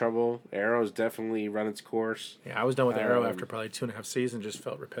might be in trouble. Arrow's definitely run its course. Yeah, I was done with Arrow after probably 2.5 seasons. Just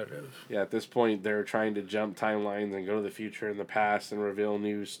felt repetitive. Yeah, at this point, they're trying to jump timelines and go to the future and the past and reveal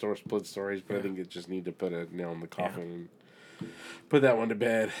new split stories. But I think it just need to put a nail in the coffin and put that one to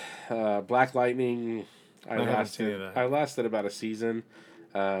bed. Black Lightning, I lasted about a season.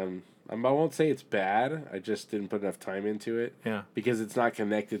 I won't say it's bad. I just didn't put enough time into it. Yeah. Because it's not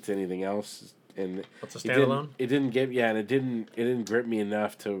connected to anything else. And it's a standalone? It didn't grip me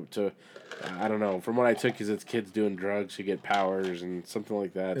enough to I don't know. From what I took is it's kids doing drugs who get powers and something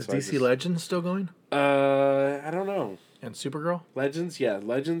like that. Is DC Legends still going? I don't know. And Supergirl? Legends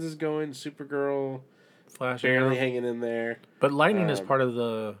is going. Supergirl Flash barely hanging in there. But Lightning is part of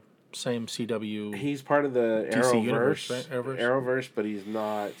the same CW. He's part of the DC universe, right? Arrowverse, but he's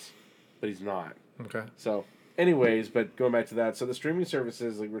not. Okay. So, anyways, but going back to that, so the streaming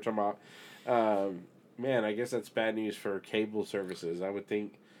services, like we're talking about, man, I guess that's bad news for cable services. I would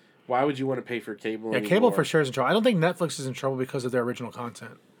think. Why would you want to pay for cable? Yeah, anymore? cable for sure is in trouble. I don't think Netflix is in trouble because of their original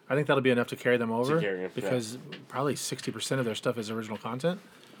content. I think that'll be enough to carry them over because probably 60% of their stuff is original content.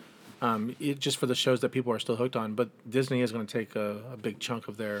 Just for the shows that people are still hooked on, but Disney is going to take a big chunk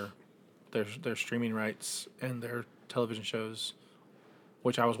of their streaming rights and their television shows,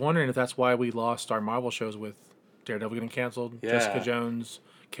 which I was wondering if that's why we lost our Marvel shows with Daredevil getting canceled, Jessica Jones,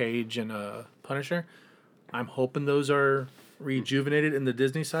 Cage, and Punisher. I'm hoping those are rejuvenated in the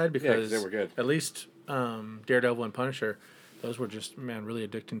Disney side because they were good. At least Daredevil and Punisher, those were just really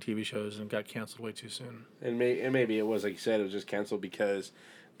addicting TV shows and got canceled way too soon. And maybe it was like you said, it was just canceled because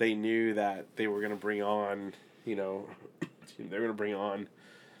they knew that they were going to bring on, they were going to bring on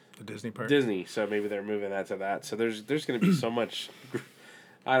the Disney part. Disney, so maybe they're moving that to that. So there's going to be so much.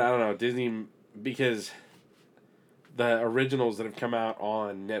 I don't know Disney because the originals that have come out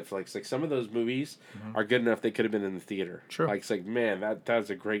on Netflix, like some of those movies are good enough they could have been in the theater. Sure. Like it's like man, that's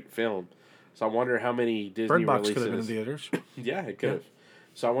a great film. So I wonder how many Disney Bird Box releases. could have been in theaters. Yeah, it could have.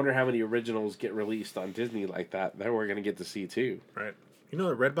 So I wonder how many originals get released on Disney like that we're going to get to see too. Right. You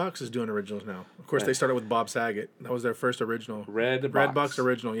know that Redbox is doing originals now. Of course, they started with Bob Saget. That was their first original. Redbox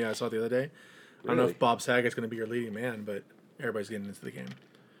original. Yeah, I saw it the other day. I don't know if Bob Saget's going to be your leading man, but everybody's getting into the game.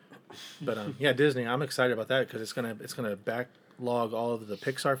 But Disney. I'm excited about that because it's gonna backlog all of the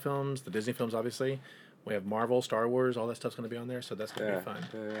Pixar films, the Disney films, obviously. We have Marvel, Star Wars, all that stuff's going to be on there, so that's going to be fun.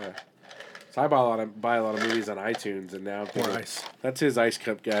 Yeah. So I buy a lot of movies on iTunes, and now More ice. That's his ice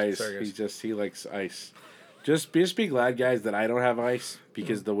cup, guys. Sorry, guys. He likes ice. Just be glad, guys, that I don't have ice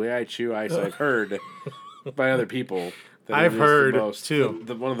because the way I chew ice, I've heard by other people. That I've heard too.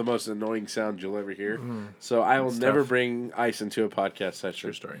 One of the most annoying sounds you'll ever hear. So I will never bring ice into a podcast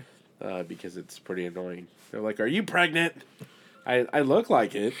session. True story. Because it's pretty annoying. They're like, "Are you pregnant?" I look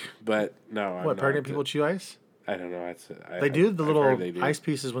like it, but no. I'm What, not. pregnant people chew ice? I don't know. They do the little ice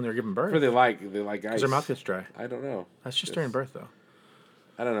pieces when they're giving birth. Or they like ice. Because their mouth gets dry. I don't know. That's just during birth, though.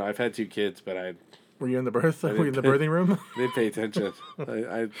 I don't know. I've had 2 kids, but Were you in the birth? Were you in the birthing room? They pay attention.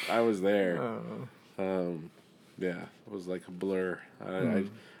 I was there. Yeah, it was like a blur. I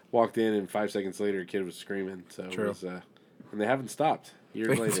walked in, and 5 seconds later, a kid was screaming. So True. It was, and they haven't stopped.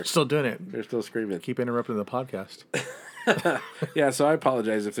 Years later, They're still doing it. They're still screaming. Keep interrupting the podcast. Yeah, so I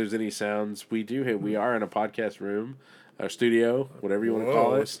apologize if there's any sounds. We are in a podcast room, a studio, whatever you want to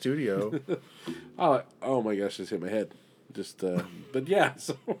call it. Studio. Oh my gosh, just hit my head. Just but yeah,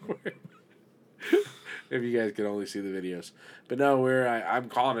 so if you guys could only see the videos. But no, I'm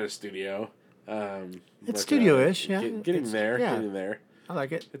calling it a studio. It's studio-ish, yeah. Getting there. I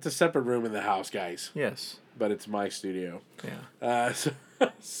like it. It's a separate room in the house, guys. Yes. But it's my studio. Yeah.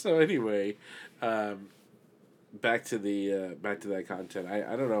 So anyway, back to that content.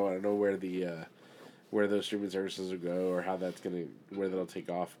 I don't know. I don't know where those streaming services will go or how where that'll take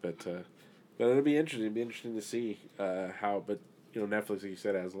off. But it'll be interesting. It'll be interesting to see how. But Netflix, like you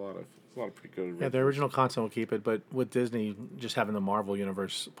said, has a lot of pretty good. Yeah, the original content will keep it, but with Disney just having the Marvel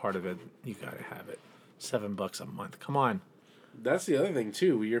universe part of it, you gotta have it. $7 a month. Come on. That's the other thing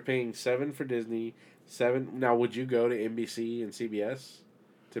too. You're paying $7 for Disney. $7. Now, would you go to NBC and CBS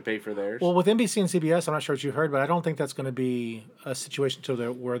to pay for theirs? Well, with NBC and CBS, I'm not sure what you heard, but I don't think that's going to be a situation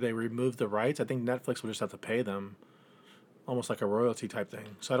where they remove the rights. I think Netflix will just have to pay them, almost like a royalty type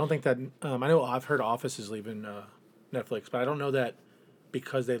thing. So I don't think that. I know I've heard Office is leaving Netflix, but I don't know that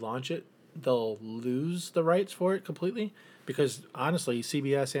because they launch it, they'll lose the rights for it completely. Because honestly,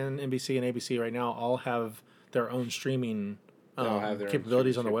 CBS and NBC and ABC right now all have their own streaming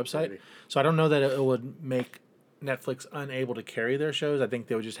capabilities on their website. So I don't know that it would make Netflix unable to carry their shows. I think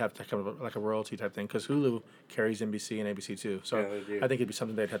they would just have to kind of like a royalty type thing because Hulu carries NBC and ABC too. So I think it'd be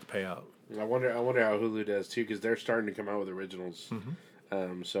something they'd have to pay out. I wonder how Hulu does too because they're starting to come out with originals.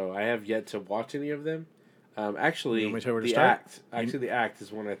 Mm-hmm. So I have yet to watch any of them. Actually, The Act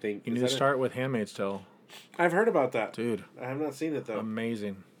is one I think. You need to start with Handmaid's Tale. I've heard about that, dude. I have not seen it though.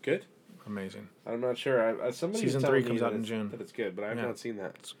 Amazing. Good. Amazing. I'm not sure. Somebody Season 3 comes out in June. That it's good, but I have not seen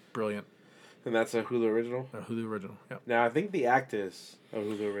that. It's brilliant. And that's a Hulu original? A Hulu original, yeah. Now, I think The Act is a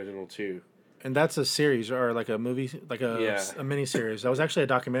Hulu original, too. And that's a series, or like a movie, like a mini-series. That was actually a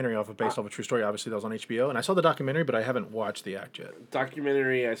documentary based off a true story. Obviously, that was on HBO. And I saw the documentary, but I haven't watched The Act yet.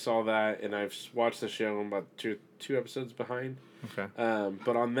 Documentary, I saw that, and I've watched the show. I'm about two episodes behind. Okay.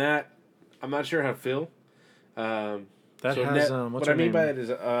 But on that, I'm not sure how to feel. That so has what's her name? What I mean by it is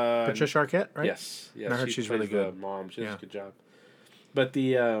Patricia Arquette, right? Yes. And I heard she's really good. Mom, she does a good job. But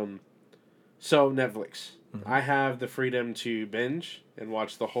so Netflix, I have the freedom to binge and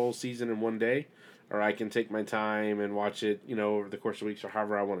watch the whole season in one day, or I can take my time and watch it, over the course of weeks or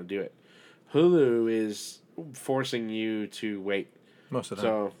however I want to do it. Hulu is forcing you to wait. Most of the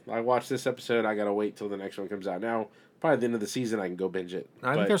time. So I watched this episode. I gotta wait till the next one comes out. Now, probably at the end of the season, I can go binge it.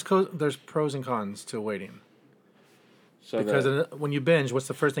 I think there's pros and cons to waiting. So because when you binge, what's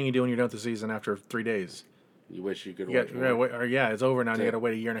the first thing you do when you're done with the season after 3 days? You wish you could watch more. It's over now and you got to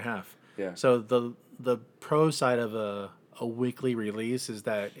wait a year and a half. Yeah. So the pro side of a weekly release is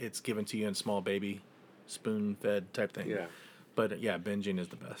that it's given to you in small baby, spoon-fed type thing. Yeah. But binging is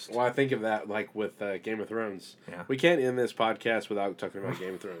the best. Well, I think of that like with Game of Thrones. Yeah. We can't end this podcast without talking about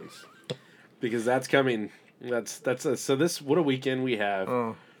Game of Thrones. Because that's coming. So what a weekend we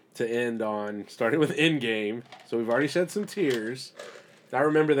have. To end on, starting with Endgame. So we've already shed some tears. I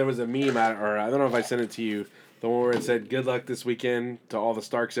remember there was a meme, or I don't know if I sent it to you, the one where it said, "Good luck this weekend to all the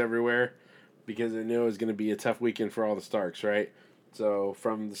Starks everywhere," because I knew it was going to be a tough weekend for all the Starks, right? So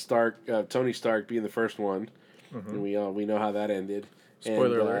from the Tony Stark being the first one, and we know how that ended.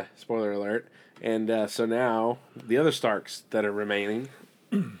 Spoiler alert. Spoiler alert. And so now the other Starks that are remaining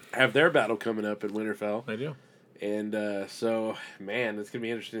have their battle coming up at Winterfell. They do. And so, man, it's going to be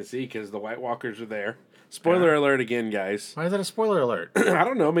interesting to see because the White Walkers are there. Spoiler alert again, guys. Why is that a spoiler alert? I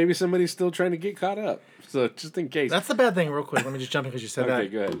don't know. Maybe somebody's still trying to get caught up. So just in case. That's the bad thing, real quick. Let me just jump in because you said that. Okay,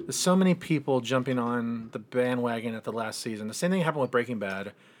 good. There's so many people jumping on the bandwagon at the last season. The same thing happened with Breaking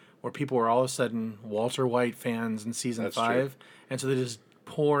Bad, where people were all of a sudden Walter White fans in season 5. True. And so they just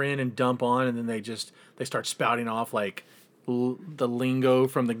pour in and dump on, and then they start spouting off like the lingo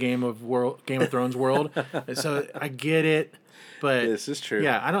from the Game of Thrones world. So I get it, but this is true.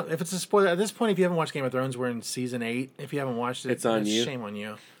 Yeah, I don't. If it's a spoiler at this point, if you haven't watched Game of Thrones, we're in season 8. If you haven't watched it, it's on you. Shame on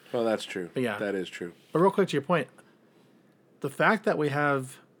you. Well, that's true. But yeah, that is true. But real quick to your point, the fact that we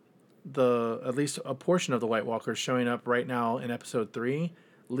have at least a portion of the White Walkers showing up right now in episode 3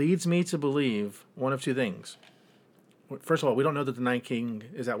 leads me to believe one of two things. First of all, we don't know that the Night King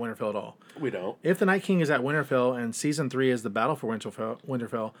is at Winterfell at all. We don't. If the Night King is at Winterfell and season 3 is the battle for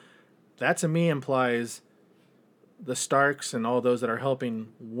Winterfell, that to me implies the Starks and all those that are helping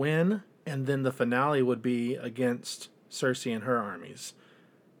win, and then the finale would be against Cersei and her armies.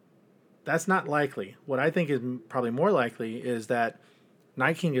 That's not likely. What I think is probably more likely is that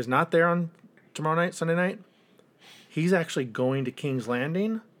Night King is not there on tomorrow night, Sunday night. He's actually going to King's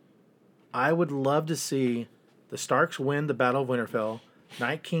Landing. I would love to see the Starks win the Battle of Winterfell.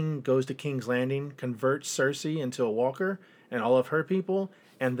 Night King goes to King's Landing, converts Cersei into a walker and all of her people,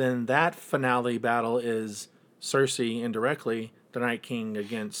 and then that finale battle is Cersei indirectly, the Night King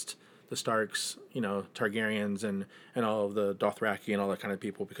against the Starks, Targaryens and all of the Dothraki and all that kind of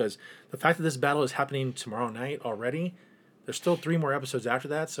people. Because the fact that this battle is happening tomorrow night already, there's still 3 more episodes after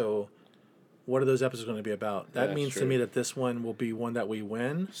that, so what are those episodes going to be about? That means to me that this one will be one that we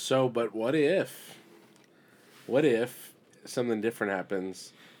win. So, but what if something different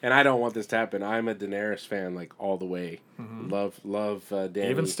happens? And I don't want this to happen. I'm a Daenerys fan, like, all the way. Mm-hmm. Love Dany.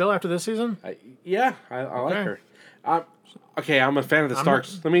 Even still after this season? I like her. I'm a fan of the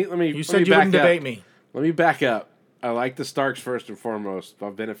Starks. Let me. You said you wouldn't debate me. Let me back up. I like the Starks first and foremost.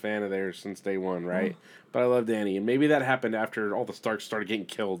 I've been a fan of theirs since day one, right? But I love Dany, and maybe that happened after all the Starks started getting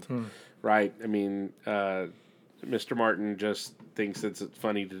killed, right? I mean, Mr. Martin just thinks it's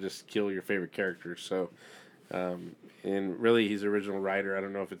funny to just kill your favorite characters. So, and really, he's the original writer. I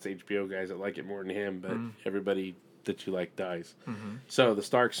don't know if it's HBO guys that like it more than him, but everybody that you like dies. Mm-hmm. So the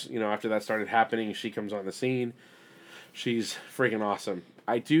Starks, after that started happening, she comes on the scene. She's freaking awesome.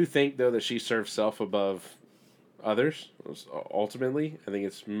 I do think, though, that she serves self above others, ultimately. I think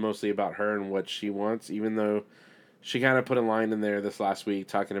it's mostly about her and what she wants, even though she kind of put a line in there this last week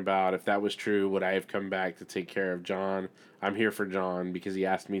talking about, if that was true, would I have come back to take care of Jon? I'm here for Jon because he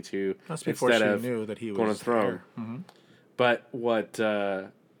asked me to. That's before she knew that he was going to throne. Mm-hmm. But what,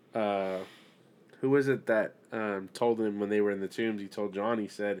 who was it that told him when they were in the tombs, he told Jon, he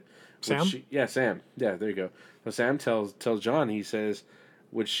said... Sam? Sam. Yeah, there you go. So Sam tells Jon, he says,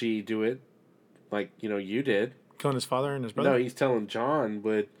 would she do it like, you did? Killing his father and his brother? No, he's telling Jon,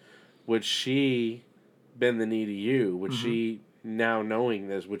 would she bend the knee to you? Would she, now knowing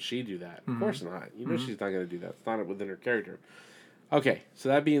this, would she do that? Of course not. She's not going to do that. It's not within her character. Okay, so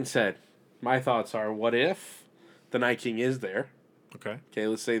that being said, my thoughts are, what if the Night King is there? Okay,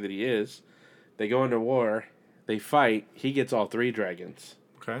 let's say that he is. They go into war. They fight. He gets all 3 dragons.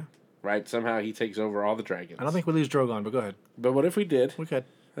 Okay. Right? Somehow he takes over all the dragons. I don't think we lose Drogon, but go ahead. But what if we did? We could.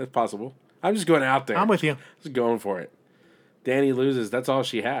 That's possible. I'm just going out there. I'm with you. Just going for it. Dany loses. That's all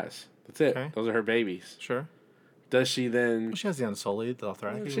she has. That's it. Okay. Those are her babies. Sure. Does she then... Well, she has the Unsullied, the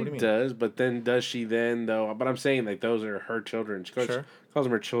Dothraki. What do you mean? Does, but then does she then, though... But I'm saying, like, those are her children. She calls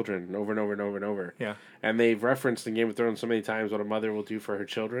them her children over and over and over and over. Yeah. And they've referenced in Game of Thrones so many times what a mother will do for her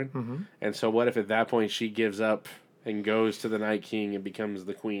children. Mm-hmm. And so what if at that point she gives up and goes to the Night King and becomes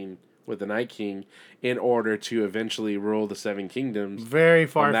the queen with the Night King in order to eventually rule the 7 kingdoms? Very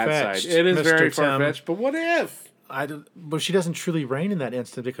far-fetched. It is very far-fetched, but what if? But she doesn't truly reign in that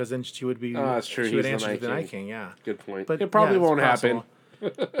instant because then she would be. Oh, that's true. She would answer to the Night King. Yeah. Good point. But it probably won't happen.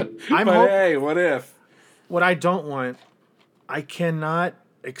 Hey, what if? What I don't want, I cannot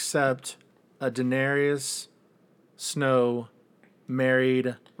accept a Daenerys, Snow,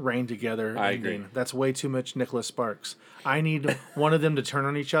 married, reign together ending. Agree. That's way too much Nicholas Sparks. I need one of them to turn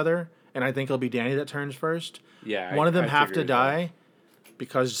on each other, and I think it'll be Dany that turns first. Yeah. One of them have to die.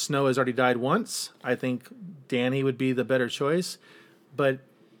 Because Snow has already died once, I think Dany would be the better choice. But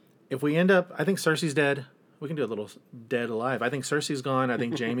if we end up... I think Cersei's dead. We can do a little dead alive. I think Cersei's gone. I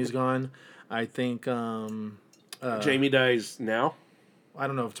think Jaime's gone. I think... Jaime dies now? I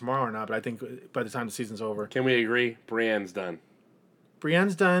don't know if tomorrow or not, but I think by the time the season's over. Can we agree? Brienne's done.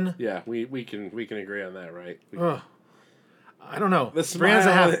 Brienne's done? Yeah, we can agree on that, right? I don't know. The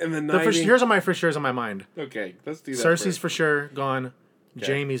Brienne's here's my for sure's on my mind. Okay, let's do that. Cersei's for sure gone. Okay.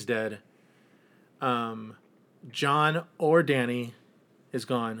 Jaime's dead. Jon or Dany is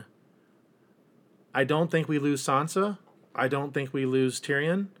gone. I don't think we lose Sansa. I don't think we lose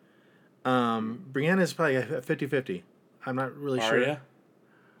Tyrion. Brienne is probably a 50-50. I'm not really sure.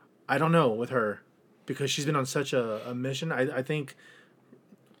 I don't know with her because she's been on such a mission. I think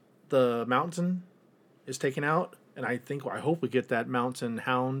the mountain is taken out, and I hope we get that mountain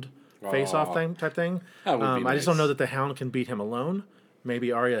hound face-off type thing. That would be nice. I just don't know that the hound can beat him alone.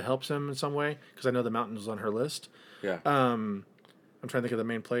 Maybe Arya helps him in some way, because I know the mountain was on her list. Yeah. I'm trying to think of the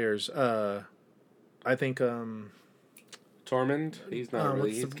main players. I think... Tormund? He's not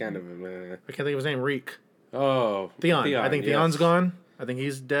really... He's kind of... I can't think of his name. Reek. Oh. Theon. I think Theon's gone. I think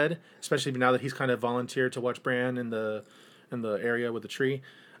he's dead, especially now that he's kind of volunteered to watch Bran in the area with the tree.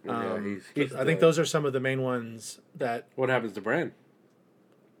 I think those are some of the main ones that... What happens to Bran?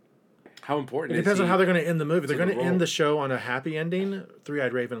 How important is he? It depends on how they're going to end the movie. They're going to end the show on a happy ending.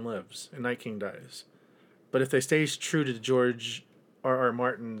 Three-Eyed Raven lives and Night King dies. But if they stay true to George R.R.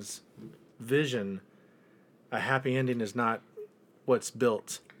 Martin's vision, a happy ending is not what's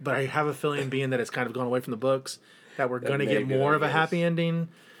built. But I have a feeling, being that it's kind of gone away from the books, that we're going to get more of a happy ending,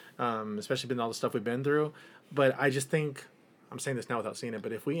 especially with all the stuff we've been through. But I just think, I'm saying this now without seeing it,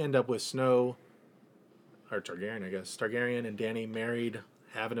 but if we end up with Snow, or Targaryen, I guess, Targaryen and Dany married,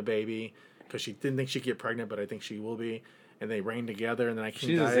 having a baby, because she didn't think she'd get pregnant, but I think she will be, and they reign together, and then Night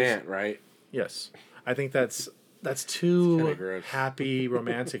King dies. She's his aunt, right? Yes. I think that's too happy,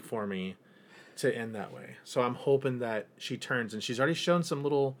 romantic for me to end that way. So I'm hoping that she turns, and she's already shown some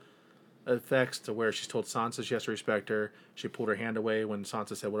little effects to where she's told Sansa she has to respect her. She pulled her hand away when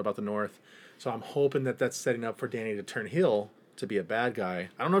Sansa said, "What about the North?" So I'm hoping that that's setting up for Dany to turn heel, to be a bad guy.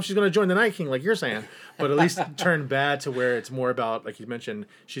 I don't know if she's going to join the Night King like you're saying, but at least turn bad to where it's more about, like you mentioned,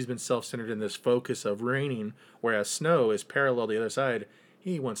 she's been self-centered in this focus of reigning, whereas Snow is parallel to the other side.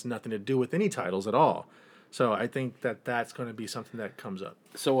 He wants nothing to do with any titles at all. So I think that that's going to be something that comes up.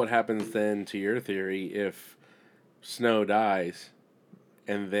 So what happens then, to your theory, if Snow dies,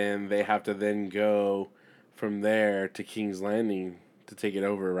 and then they have to then go from there to King's Landing to take it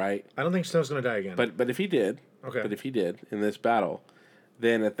over, right? I don't think Snow's going to die again. But if he did, in this battle,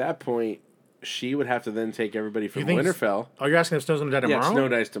 then at that point, she would have to then take everybody from Winterfell. Oh, you're asking if Snow's going to die tomorrow? Yeah, Snow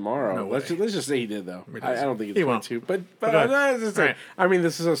dies tomorrow. No let's just say he did, though. I don't think he going to. But right. I mean,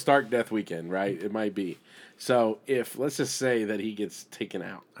 this is a Stark death weekend, right? It might be. So let's just say that he gets taken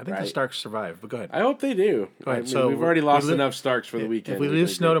out. I think the Starks survive, but go ahead. I hope they do. Go ahead. I mean, we've already lost enough Starks for the weekend. If we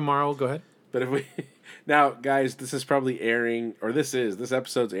lose Snow tomorrow, go ahead. But if we... Now, guys, this is probably airing, or this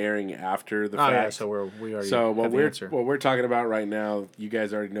episode's airing after the fact. Yeah, so we already have the answer. What we're talking about right now, you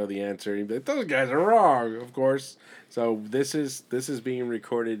guys already know the answer. You'd be like, those guys are wrong, of course. So this is being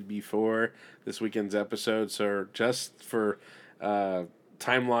recorded before this weekend's episode. So just for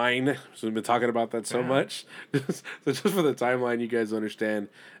timeline, so we've been talking about that so much. So just for the timeline, you guys understand.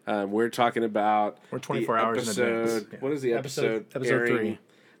 We're talking about... We're 24 hours in advance. Yeah. What is the episode? Episode 3.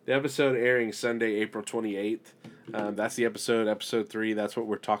 The episode airing Sunday, April 28th. That's the episode 3. That's what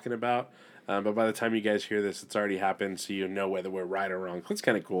we're talking about. But by the time you guys hear this, it's already happened, so you know whether we're right or wrong. That's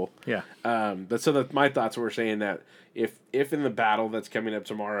kind of cool. Yeah. But so my thoughts were saying that if in the battle that's coming up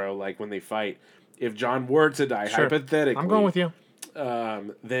tomorrow, like when they fight, if Jon were to die, hypothetically... I'm going with you.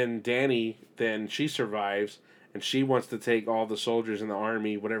 Then Dany, she survives, and she wants to take all the soldiers in the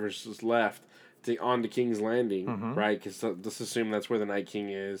army, whatever's left, on to King's Landing, right? Because let's assume that's where the Night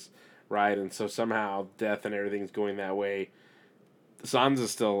King is, right? And so somehow death and everything's going that way. Sansa's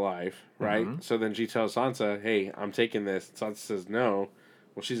still alive, right? So then she tells Sansa, "Hey, I'm taking this." Sansa says no.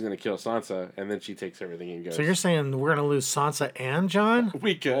 Well, she's going to kill Sansa, and then she takes everything and goes. So you're saying we're going to lose Sansa and Jon?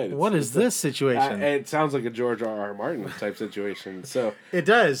 We could. What is this situation? It sounds like a George R.R. Martin type situation. So it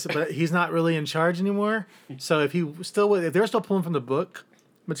does, but he's not really in charge anymore. So if they're still pulling from the book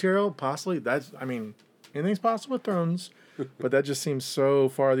material, possibly anything's possible with Thrones, but that just seems so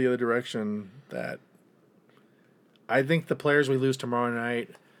far the other direction that I think the players we lose tomorrow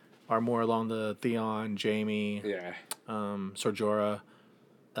night are more along the Theon, Jaime, Ser Jorah.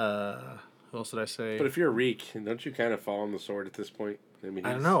 Who else did I say? But if you're Reek, don't you kind of fall on the sword at this point? I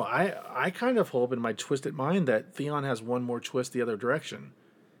don't know. I kind of hope in my twisted mind that Theon has one more twist the other direction.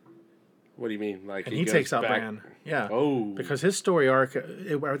 What do you mean? Like, and he takes out Bran. Yeah. Oh. Because his story arc, I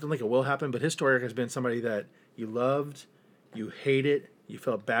don't think it will happen, but his story arc has been somebody that you loved, you hated, you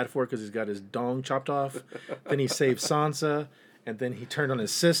felt bad for because he's got his dong chopped off. Then he saved Sansa, and then he turned on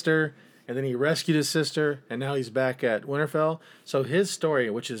his sister, and then he rescued his sister, and now he's back at Winterfell. So his story,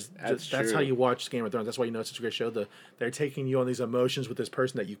 which is that's how you watch Game of Thrones. That's why you know it's such a great show. They're taking you on these emotions with this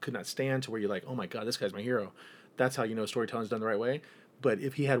person that you could not stand to where you're like, oh my God, this guy's my hero. That's how you know storytelling's done the right way. But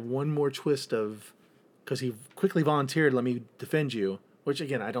if he had one more twist because he quickly volunteered, let me defend you, which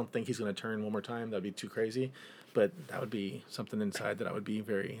again, I don't think he's going to turn one more time. That'd be too crazy. But that would be something inside that I would be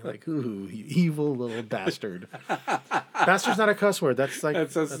very like, ooh, you evil little bastard. Bastard's not a cuss word. That's like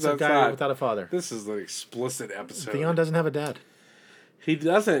that's a guy without a father. This is an explicit episode. Theon doesn't have a dad. He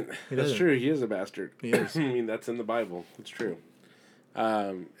doesn't. He That's doesn't. true. He is a bastard. He is. I mean, that's in the Bible. It's true.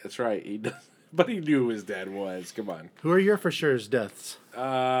 That's right. He does. But he knew who his dad was. Come on. Who are your for sure's deaths?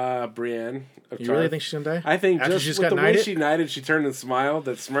 Brienne. You really think she's gonna die? I think After just with the way she knighted, she turned and smiled,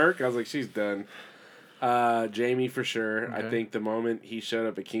 that smirk, I was like, she's done. Jaime for sure. Okay. I think the moment he showed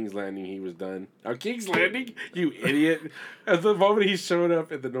up at King's Landing, he was done. Oh, King's Landing? You idiot. At the moment he showed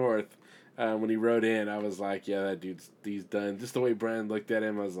up at the North, when he rode in, I was like, yeah, that he's done. Just the way Bran looked at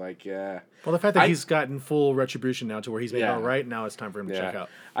him, I was like, yeah. Well, the fact that he's gotten full retribution now to where he's made all right, now it's time for him to check out.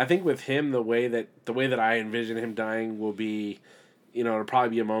 I think with him, the way that I envision him dying will be, it'll probably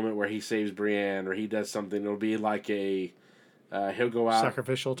be a moment where he saves Brienne or he does something. It'll be like a, he'll go out.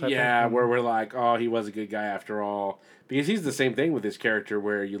 Sacrificial type thing? Where we're like, oh, he was a good guy after all. Because he's the same thing with his character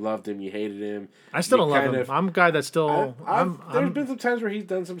where you loved him, you hated him. I still don't love him. I'm a guy that still... There's been some times where he's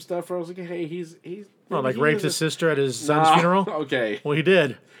done some stuff where I was like, hey, he's like raped his sister at his son's funeral? Okay. Well, he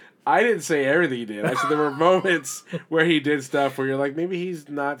did. I didn't say everything he did. I said there were moments where he did stuff where you're like, maybe he's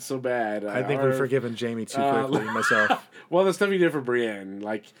not so bad. I think we've forgiven Jaime too quickly, myself. Well, the stuff he did for Brienne,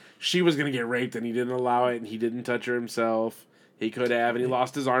 like, she was going to get raped and he didn't allow it and he didn't touch her himself. He could have, and he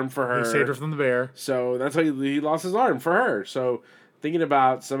lost his arm for her. He saved her from the bear. So that's how he lost his arm for her. So thinking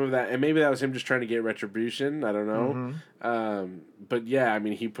about some of that, and maybe that was him just trying to get retribution. I don't know. Mm-hmm. But yeah, I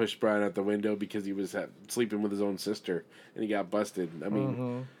mean, he pushed Brian out the window because he was sleeping with his own sister, and he got busted. I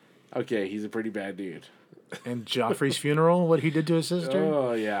mean, okay, he's a pretty bad dude. And Joffrey's funeral, what he did to his sister?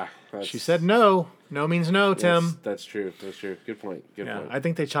 Oh, yeah. She said no. No means no, Tim. That's true. That's true. Good point. Good point. I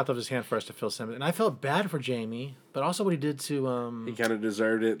think they chopped off his hand for us to feel sympathy. And I felt bad for Jaime, but also what he did to... he kind of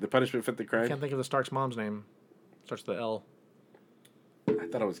deserved it. The punishment fit the crime. I can't think of the Stark's mom's name. Starts with the L. I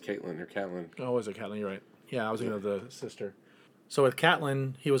thought it was Caitlyn or Catelyn. Oh, was it Catelyn? You're right. Yeah, I was thinking of the sister. So with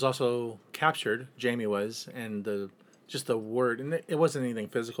Catelyn, he was also captured. Jaime was. And just the word... And it wasn't anything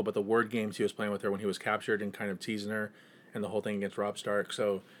physical, but the word games he was playing with her when he was captured and kind of teasing her. And the whole thing against Robb Stark.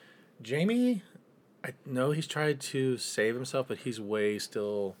 So Jaime... I know he's tried to save himself, but he's way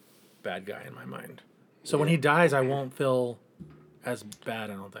still bad guy in my mind. So when he dies, I won't feel as bad,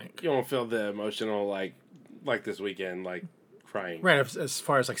 I don't think. You won't feel the emotional, like this weekend, like crying. Right, as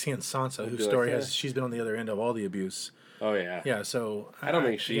far as like seeing Sansa, whose story she's been on the other end of all the abuse. Oh, yeah. Yeah, so... I don't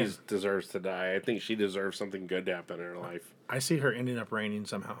think she deserves to die. I think she deserves something good to happen in her life. I see her ending up reigning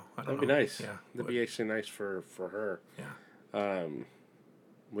somehow. That'd be nice. Yeah. That'd be actually nice for her. Yeah.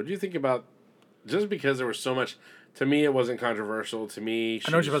 What do you think about... Just because there was so much, to me, it wasn't controversial. To me,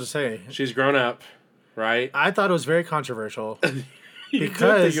 I know what you're about to say. She's grown up, right? I thought it was very controversial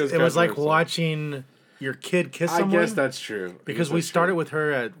because it was like watching your kid kiss someone. I guess that's true. Because we started with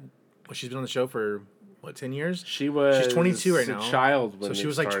her at, she's been on the show for, 10 years? She's 22 right now. A child when so she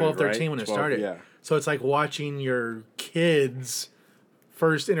was like 12, 13 when it started. Yeah. So it's like watching your kids'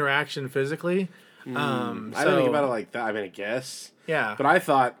 first interaction physically. I don't think about it like that. I mean, I guess. Yeah. But I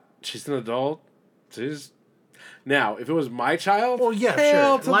thought she's an adult. Now, if it was my child, well,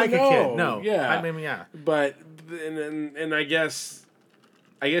 yeah, sure, like a kid, no, yeah, I mean, yeah. But and I guess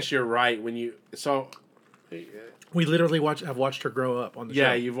you're right when you we literally have watched her grow up on the show.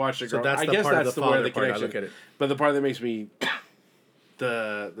 Yeah, you've watched her grow. So that's I guess that's the where the connection. I look at it. But the part that makes me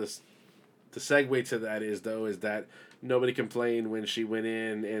the segue to that is that nobody complained when she went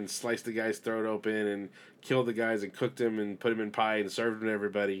in and sliced the guy's throat open and killed the guys and cooked him and put him in pie and served them to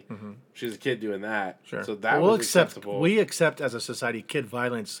everybody. Mm-hmm. She's a kid doing that. Sure. So that was acceptable. We accept as a society kid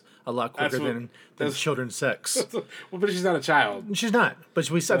violence a lot quicker than children's sex. Well, but she's not a child. She's not. But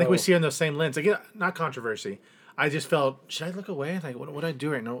I think we see her in the same lens. Again, not controversy. I just felt, should I look away? Like, what would I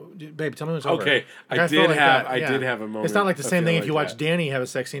do right now? Babe, tell me what's over. Okay, I did have a moment. It's not like the same thing if you watch Danny have a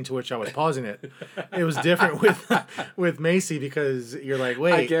sex scene to which I was pausing it. It was different with Macy because you're like,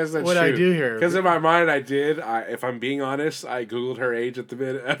 wait, I guess that's what did I do here? Because in my mind, if I'm being honest, I Googled her age at the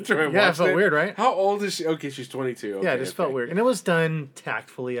minute after I watched it. Yeah, it felt weird, right? How old is she? Okay, she's 22. Okay, yeah, it just felt weird. And it was done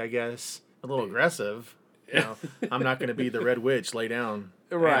tactfully, I guess. A little aggressive. You know, I'm not going to be the Red Witch, lay down.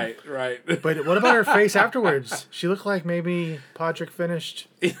 Right. But what about her face afterwards? She looked like maybe Podrick finished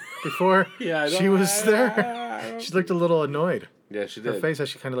before she was there. She looked a little annoyed. Yeah, she did. Her face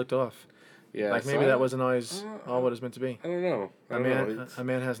actually kind of looked off. Yeah, like maybe that wasn't always all what it's meant to be. I don't know. A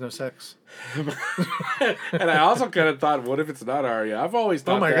man has no sex. And I also kind of thought, what if it's not Arya? I've always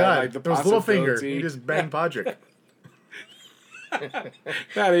thought God. Like, it was Littlefinger. He just banged Podrick.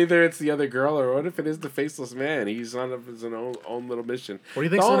 Not either it's the other girl, or what if it is the faceless man? He's on his own little mission. What do you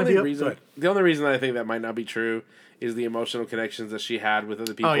think's going to be The only reason I think that might not be true is the emotional connections that she had with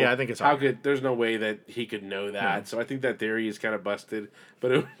other people. Oh yeah, I think it's how could. There's no way that he could know that. Yeah. So I think that theory is kind of busted,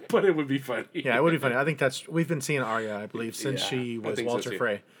 but it would be funny. Yeah, it would be funny. I think we've been seeing Arya, I believe, since she was Walter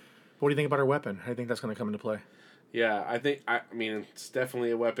Frey. What do you think about her weapon? How do you think that's going to come into play? Yeah, I mean, it's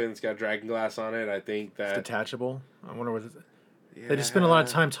definitely a weapon. It's got dragon glass on it. I think that it's detachable. I wonder what. They just spend a lot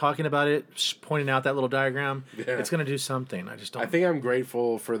of time talking about it, pointing out that little diagram. Yeah. It's going to do something. I just don't. I think I'm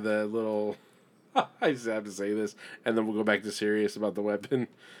grateful for the little. I just have to say this, and then we'll go back to serious about the weapon.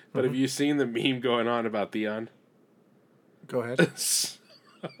 But have you seen the meme going on about Theon? Go ahead.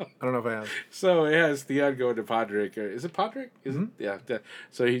 I don't know if I have. So it has Theon going to Podrick. Is it Podrick? Is it? Yeah.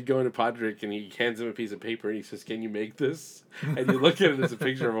 So he'd go into Podrick and he hands him a piece of paper and he says, "Can you make this?" And you look at it as a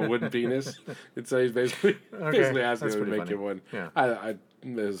picture of a wooden penis. And so he's basically asking him to make him one. Yeah. It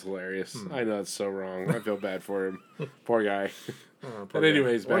was hilarious. I know it's so wrong. I feel bad for him. Poor guy. But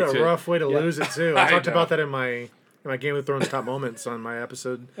anyways, what a rough way to lose it too. I talked about that in my Game of Thrones top moments on my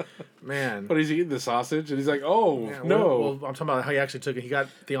episode. Man. But he's eating the sausage and he's like, "Oh, yeah, no." Well, I'm talking about how he actually took it. He got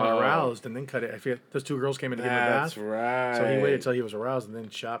Theon aroused and then cut it. I forget, those two girls came in to give him a bath. That's right. So he waited till he was aroused and then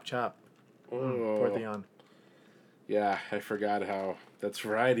chop. Poor Theon. Yeah, I forgot how. That's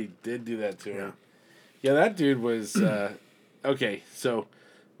right. He did do that to him. Yeah, that dude was okay. So,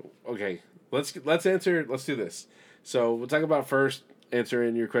 let's answer. Let's do this. So we'll talk about first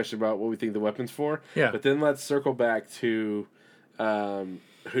answering your question about what we think the weapon's for. Yeah. But then let's circle back to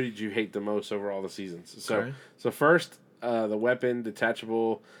who did you hate the most over all the seasons. So first, the weapon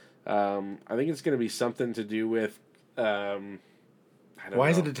detachable. I think it's going to be something to do with. Why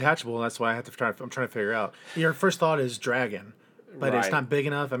is it detachable? That's why I'm trying to figure out. Your first thought is dragon, but it's not big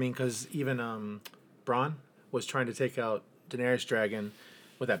enough. I mean, because even Bronn was trying to take out Daenerys' dragon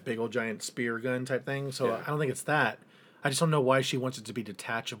with that big old giant spear gun type thing. So I don't think it's that. I just don't know why she wants it to be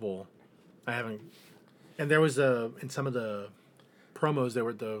detachable. I haven't. And there was in some of the promos,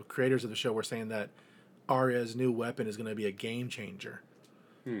 the creators of the show were saying that Arya's new weapon is going to be a game changer.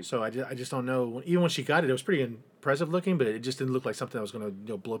 So I just don't know. Even when she got it, it was pretty impressive looking, but it just didn't look like something that was going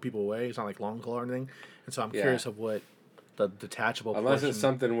to blow people away. It's not like Longclaw or anything. And so I'm curious of what the detachable. Unless it's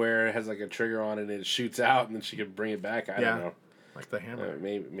something where it has like a trigger on it and it shoots out and then she could bring it back. I don't know. Like the hammer.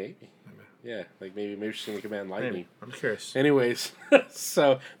 Maybe. Yeah, like maybe she's gonna command lightning. Maybe. I'm curious. Anyways,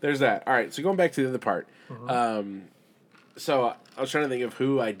 so there's that. All right, so going back to the other part. So I was trying to think of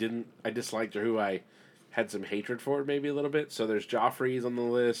who I disliked or who I had some hatred for, maybe a little bit. So there's Joffrey's on the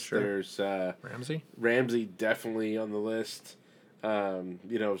list. Sure. There's Ramsay definitely on the list.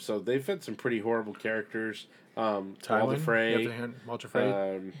 So they've had some pretty horrible characters. Walter Frey. Walter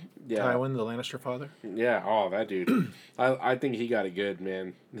Frey. Tywin, the Lannister father. Yeah, that dude. I think he got it good,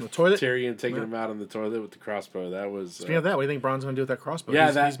 man. The toilet? Tyrion taking him out on the toilet with the crossbow. That was. Speaking of that, what do you think Bronn's going to do with that crossbow?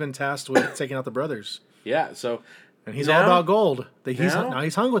 He's been tasked with taking out the brothers. Yeah, so. And he's all about gold. He's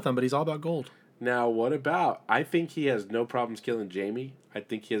hung with them, but he's all about gold. Now, what about? I think he has no problems killing Jaime. I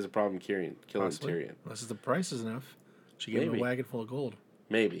think he has a problem killing Tyrion. Unless the price is enough. She gave him a wagon full of gold.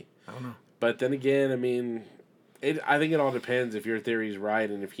 Maybe. I don't know. But then again, I mean, I think it all depends if your theory is right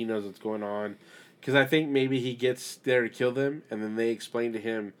and if he knows what's going on. Because I think maybe he gets there to kill them, and then they explain to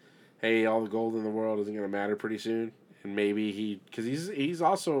him, hey, all the gold in the world isn't going to matter pretty soon. And maybe because he's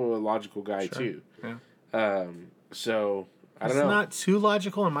also a logical guy, too. Yeah. So, I don't know. It's not too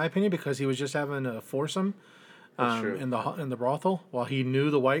logical, in my opinion, because he was just having a foursome in the brothel while he knew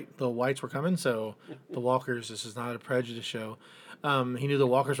the whites were coming. So the Walkers, this is not a prejudice show. He knew the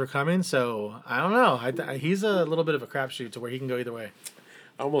Walkers were coming, so I don't know. He's a little bit of a crapshoot to where he can go either way.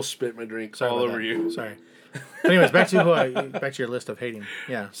 I almost spit my drink all over you. Sorry. Anyways, back to your list of hating.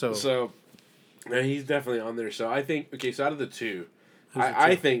 Yeah. So he's definitely on there. So I think so out of the two.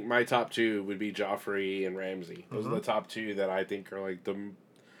 I think my top two would be Joffrey and Ramsay. Those are the top two that I think are like the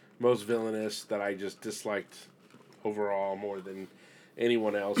most villainous that I just disliked overall more than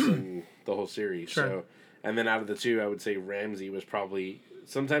anyone else in the whole series. Sure. So, and then out of the two, I would say Ramsay was probably.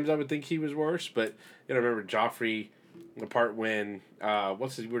 Sometimes I would think he was worse, but remember Joffrey, the part when we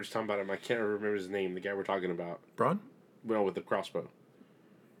were just talking about him. I can't remember his name. The guy we're talking about. Bronn? No, with the crossbow.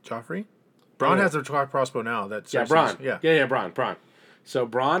 Joffrey? Bronn has a crossbow now. Bronn. Yeah, Bronn. So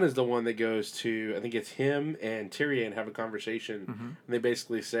Bronn is the one that goes to, I think it's him and Tyrion have a conversation, and they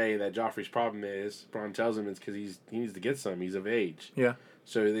basically say that Joffrey's problem is, Bronn tells him it's because he needs to get some, he's of age. Yeah.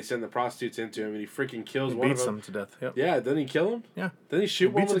 So they send the prostitutes into him, and he freaking kills one of them. Beats them to death, yep. Yeah, doesn't he kill him? Yeah. Doesn't he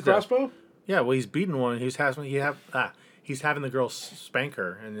shoot one with a crossbow? Yeah, well, he's beating one, he's having the girl spank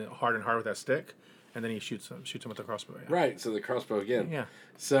her, and hard with that stick, and then he shoots him with the crossbow. Yeah. Right. So the crossbow again. Yeah.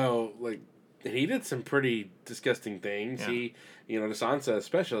 So he did some pretty disgusting things. Yeah. He, to Sansa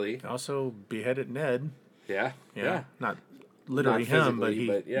especially. He also beheaded Ned. Yeah. Yeah. Not literally him, but he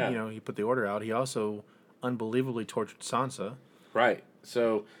yeah. he put the order out. He also unbelievably tortured Sansa. Right.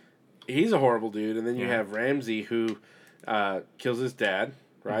 So he's a horrible dude, and then you have Ramsay who kills his dad.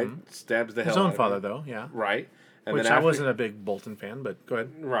 Right. Mm-hmm. Stabs the hell out of him. His own father, though. Yeah. Right. And Which I wasn't a big Bolton fan, but go ahead.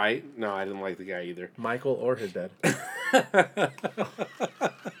 Right. No, I didn't like the guy either. Michael or his dad.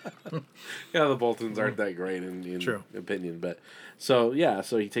 Yeah, the Boltons aren't that great in opinion, but so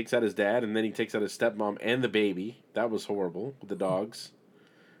he takes out his dad, and then he takes out his stepmom and the baby. That was horrible with the dogs.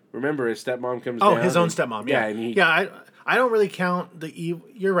 Remember, his stepmom comes down. Oh, his own stepmom. Yeah, and I don't really count the evil.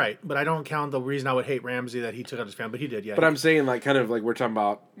 You're right, but I don't count the reason I would hate Ramsay that he took out his family, but he did. Yeah, but I'm saying we're talking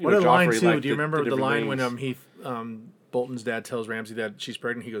about what a line too. Do you remember the line when Bolton's dad tells Ramsay that she's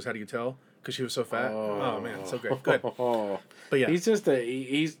pregnant? He goes, "How do you tell?" Because she was so fat. Oh man, so great. Good. But yeah, he's just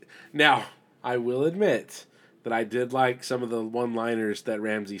he's now. I will admit that I did like some of the one-liners that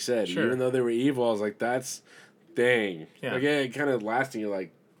Ramsay said. Sure. Even though they were evil, I was like, "That's dang." Yeah. It kind of lasting. You're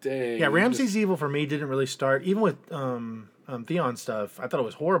like, dang. Yeah, Ramsay's evil for me didn't really start even with Theon stuff. I thought it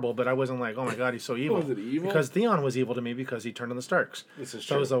was horrible, but I wasn't like, "Oh my god, he's so evil." Was it evil? Because Theon was evil to me because he turned on the Starks. This is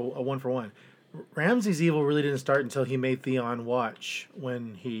true. So it was a 1-for-1. Ramsay's evil really didn't start until he made Theon watch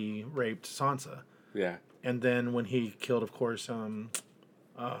when he raped Sansa. Yeah. And then when he killed, of course, Jon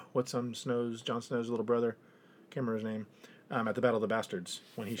Snow's little brother, can't remember his name, at the Battle of the Bastards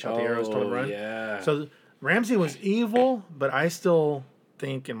when he shot the arrows, told him to run. Yeah. So Ramsay was evil, but I still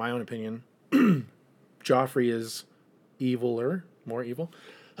think, in my own opinion, Joffrey is more evil,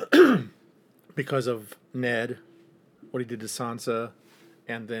 because of Ned, what he did to Sansa.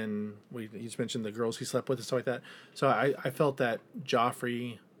 And then you just mentioned the girls he slept with and stuff like that. So I felt that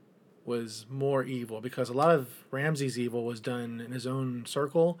Joffrey was more evil because a lot of Ramsay's evil was done in his own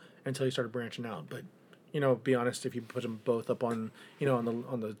circle until he started branching out. But be honest, if you put them both up on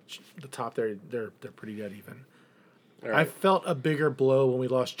on the top there, they're pretty dead even. Right. I felt a bigger blow when we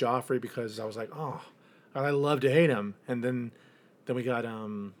lost Joffrey because I was like, oh, I love to hate him, and then we got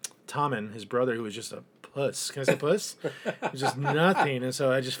Tommen, his brother, who was just a puss. Can I say puss? It was just nothing. And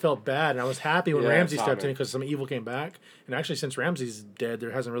so I just felt bad. And I was happy when Ramsay stepped in because some evil came back. And actually, since Ramsay's dead,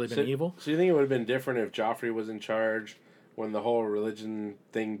 there hasn't really been evil. So you think it would have been different if Joffrey was in charge when the whole religion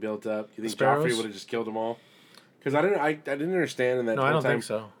thing built up? You think Joffrey would have just killed them all? Because I didn't understand in that I don't think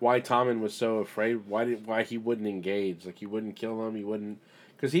so. Why Tommen was so afraid. Why he wouldn't engage? Like he wouldn't kill them. He wouldn't,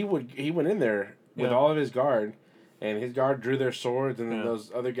 because he went in there with all of his guard. And his guard drew their swords, and then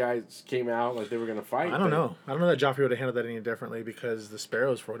those other guys came out like they were going to fight. I don't know. I don't know that Joffrey would have handled that any differently because the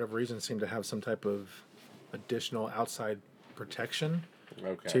Sparrows, for whatever reason, seem to have some type of additional outside protection.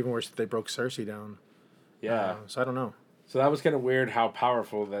 Okay. It's even worse that they broke Cersei down. Yeah. So I don't know. So that was kind of weird how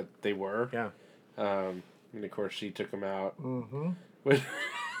powerful that they were. Yeah. And of course, she took them out. Mm-hmm. But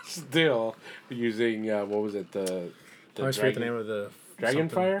still using, what was it? I always forget the name of the...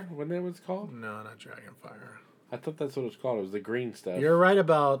 Dragonfire? Wasn't that what it's called? No, not Dragonfire. I thought that's what it was called. It was the green stuff. You're right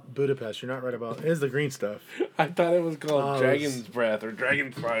about Budapest. You're not right about... It is the green stuff. I thought it was called Dragon's Breath or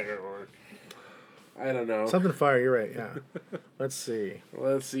Dragon Fire or... I don't know. Something fire, you're right, yeah. Let's see.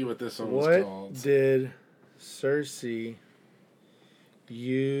 Let's see what this one was called. What did Cersei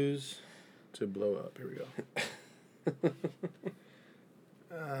use to blow up? Here we go.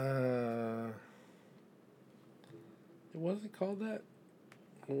 It wasn't called that?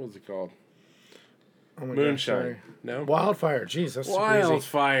 What was it called? Oh my Moonshine. Gosh, no? Wildfire. Jeez, that's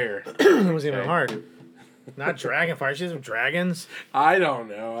Wildfire. It was even hard. Not Dragonfire. She has some dragons. I don't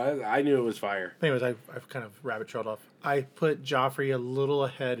know. I knew it was fire. Anyways, I've kind of rabbit trailed off. I put Joffrey a little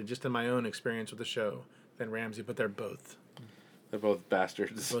ahead, just in my own experience with the show, than Ramsay, but they're both. They're both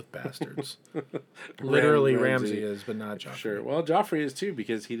bastards. Both bastards. Literally, Ramsay is, but not Joffrey. Sure. Well, Joffrey is too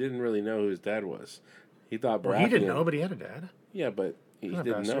because he didn't really know who his dad was. He thought Baratheon. Well, he didn't know, but he had a dad. Yeah, but he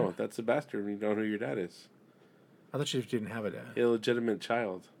didn't know. That's a bastard when you don't know who your dad is. I thought you didn't have a dad. Illegitimate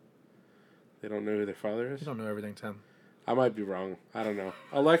child. They don't know who their father is? You don't know everything, Tim. I might be wrong. I don't know.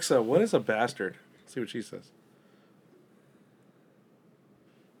 Alexa, what is a bastard? Let's see what she says.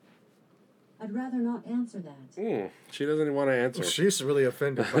 I'd rather not answer that. She doesn't even want to answer. She's really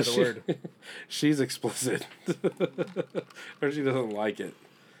offended by the word. She's explicit. Or she doesn't like it.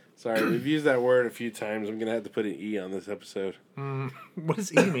 Sorry, we've used that word a few times. I'm going to have to put an E on this episode. What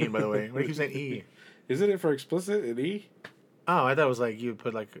does E mean, by the way? What do you say E? Isn't it for explicit, an E? Oh, I thought it was like you would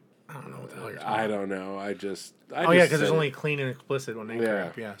put like... I don't know what the hell you're talking about. I don't know. I just yeah, because there's only clean and explicit when they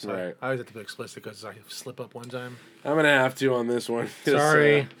crap. Yeah, so right. I always have to put explicit because I slip up one time. I'm going to have to on this one.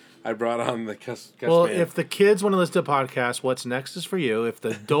 Sorry. I brought on the cuss Well, man. if the kids want to listen to podcasts, what's next is for you. If the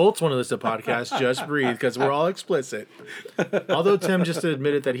adults want to listen to podcasts, just breathe, because we're all explicit. Although Tim just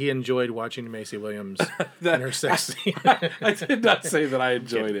admitted that he enjoyed watching Macy Williams and her sex scene. I did not say that I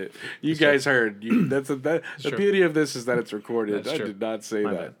enjoyed it. You guys heard. The beauty of this is that it's recorded. That's I true. did not say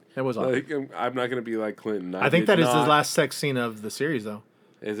My that. bad. That was awesome. Like, I'm not going to be like Clinton. I think that is the last sex scene of the series, though.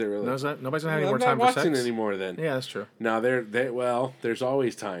 Is it really? Nobody's gonna have any more I'm time not for watching sex anymore then. Yeah, that's true. No, there's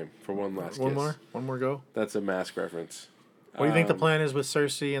always time for one last kiss. One more go. That's a Mask reference. What do you think the plan is with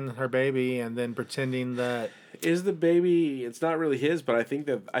Cersei and her baby, and then pretending that is the baby? It's not really his, but I think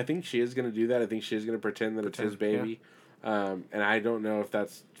she is going to do that. I think she is going to pretend that it's his baby, and I don't know if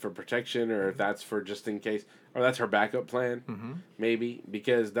that's for protection or if that's for just in case, or that's her backup plan, maybe,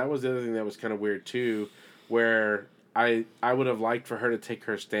 because that was the other thing that was kind of weird too, where I would have liked for her to take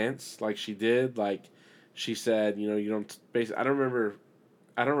her stance like she did, like she said, you don't I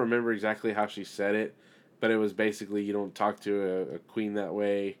don't remember exactly how she said it. But it was basically, you don't talk to a queen that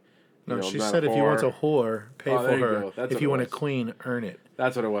way. No, she said if you want a whore, pay for her. If you want a queen, earn it.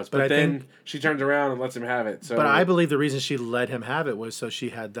 That's what it was. But then she turns around and lets him have it. So, but I believe the reason she let him have it was so she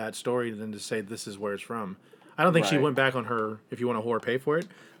had that story then to say this is where it's from. I don't think she went back on her, if you want a whore, pay for it.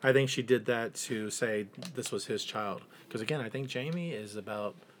 I think she did that to say this was his child. Because again, I think Jaime is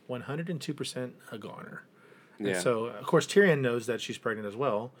about 102% a goner. Yeah. And so, of course, Tyrion knows that she's pregnant as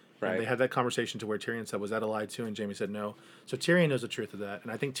well. Right. And they had that conversation to where Tyrion said, was that a lie too? And Jaime said no. So Tyrion knows the truth of that.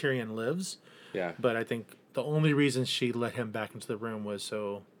 And I think Tyrion lives. Yeah. But I think the only reason she let him back into the room was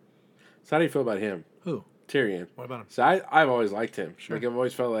so... So how do you feel about him? Who? Tyrion. What about him? So I've always liked him. Sure. Like I've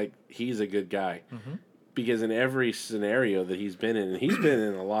always felt like he's a good guy. Mm-hmm. Because in every scenario that he's been in, and he's been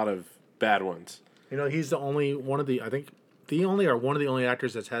in a lot of bad ones. He's the only one of the... I think the only or one of the only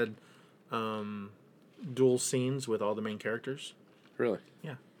actors that's had dual scenes with all the main characters. Really?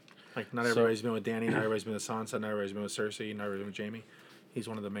 Yeah. Like, not everybody's been with Dany, not everybody's been with Sansa, not everybody's been with Cersei, not everybody's been with Jaime. He's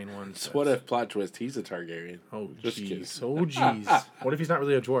one of the main ones. So what if, plot twist, he's a Targaryen? Oh, jeez. Oh, jeez. What if he's not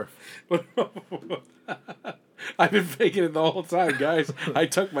really a dwarf? I've been faking it the whole time, guys. I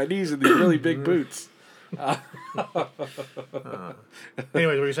tuck my knees in these really big boots. Anyways, what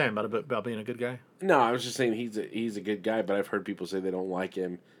are you saying about being a good guy? No, I was just saying he's a good guy, but I've heard people say they don't like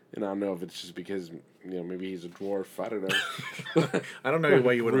him, and I don't know if it's just because maybe he's a dwarf. I don't know. I don't know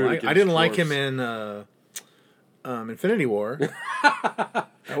why you wouldn't like. I didn't like him in Infinity War.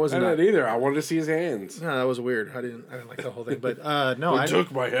 That wasn't that either. I wanted to see his hands. No, that was weird. I didn't like the whole thing. But no, I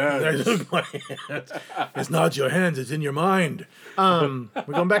took my hands. I took my hands. It's not your hands. It's in your mind. We're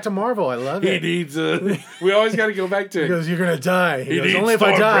going back to Marvel. I love it. He needs we always got to go back to it. Because you're gonna die. He goes, only if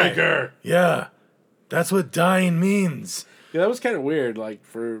I die. Yeah, that's what dying means. Yeah, that was kind of weird. Like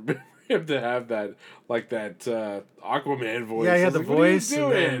for him to have that, like that Aquaman voice. Yeah, he had the like, voice.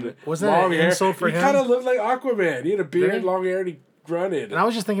 What are you doing? Wasn't that an insult for him? He kind of looked like Aquaman. He had a beard, long hair, and he grunted. And I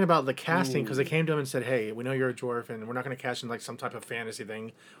was just thinking about the casting because they came to him and said, "Hey, we know you're a dwarf, and we're not going to cast you in like some type of fantasy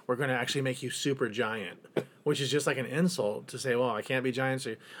thing. We're going to actually make you super giant," which is just like an insult to say, "Well, I can't be giant."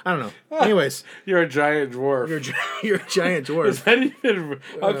 So I don't know. Anyways, you're a giant dwarf. You're a giant dwarf. Is that even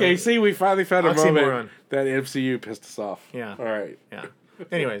okay? See, we finally found a oxymoron. moment that MCU pissed us off. Yeah. All right. Yeah.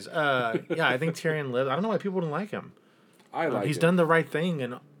 Anyways, yeah, I think Tyrion lives. I don't know why people wouldn't like him. I like. He's done the right thing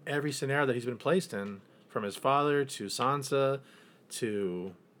in every scenario that he's been placed in, from his father to Sansa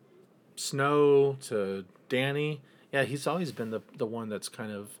to Snow to Dany. Yeah, he's always been the one that's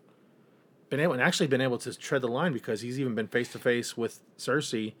kind of been able to tread the line, because he's even been face to face with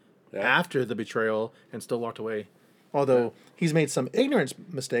Cersei after the betrayal and still walked away. Although he's made some ignorance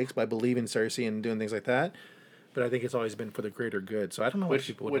mistakes by believing Cersei and doing things like that. But I think it's always been for the greater good. So I don't know why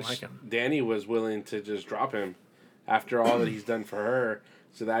people wouldn't like him. Dany was willing to just drop him after all that he's done for her.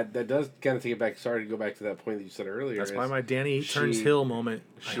 So that does kind of take it back. Sorry to go back to that point that you said earlier. That's why my Dany turns heel moment.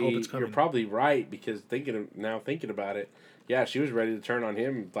 I hope it's coming. You're probably right, because thinking about it, yeah, she was ready to turn on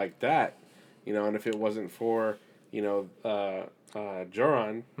him like that, And if it wasn't for Joran,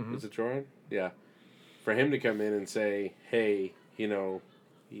 is it Joran? Yeah, for him to come in and say, hey, he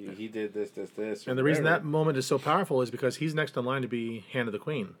did this. And the reason that moment is so powerful is because he's next in line to be Hand of the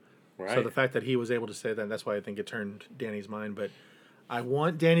Queen. Right. So the fact that he was able to say that, that's why I think it turned Dany's mind. But I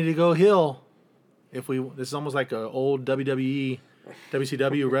want Dany to go heel. This is almost like an old WWE,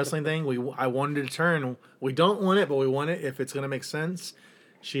 WCW wrestling thing. I wanted to turn. We don't want it, but we want it if it's going to make sense.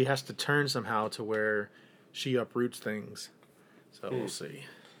 She has to turn somehow to where she uproots things. So we'll see.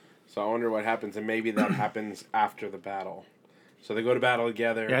 So I wonder what happens, and maybe that happens after the battle. So they go to battle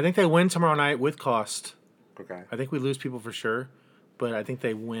together. Yeah, I think they win tomorrow night with cost. Okay. I think we lose people for sure, but I think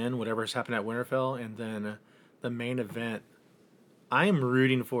they win whatever's happened at Winterfell, and then the main event I'm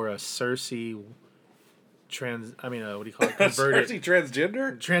rooting for a Cersei what do you call it? Converted. Cersei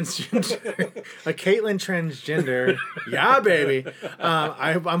transgender? Transgender. A Caitlyn transgender. Yeah, baby.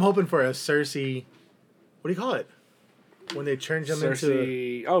 I'm hoping for a Cersei. What do you call it? When they change them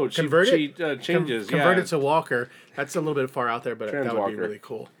Cersei, into she changes. Converted to Walker. That's a little bit far out there, but that would be Walker. really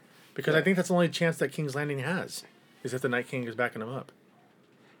cool. Because I think that's the only chance that King's Landing has, is if the Night King is backing him up.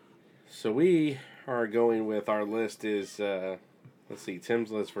 So we are going with our list is, let's see,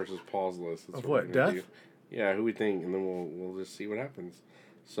 Tim's list versus Paul's list. That's of what, death? Do. Yeah, who we think, and then we'll just see what happens.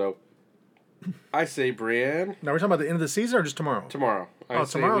 So, I say Brienne. Now we're talking about the end of the season or just tomorrow? Tomorrow. I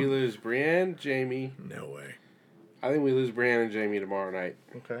say tomorrow? we lose Brienne, Jaime. No way. I think we lose Brienne and Jaime tomorrow night.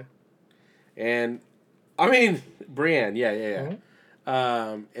 Okay. And, I mean, Brienne, yeah.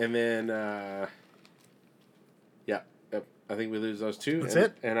 Mm-hmm. And then, I think we lose those two. That's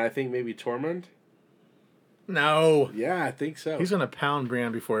it? And I think maybe Tormund. No. Yeah, I think so. He's going to pound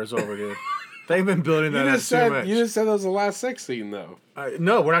Brienne before it's over, dude. They've been building that up too much. You just said that was the last sex scene, though.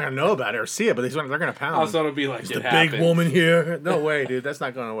 No, we're not going to know about it or see it, but they're going to pound. I thought it'd be like the big woman here. No way, dude. That's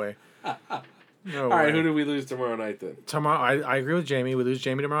not going away. No All way. right, who do we lose tomorrow night then? Tomorrow, I agree with Jamie. We lose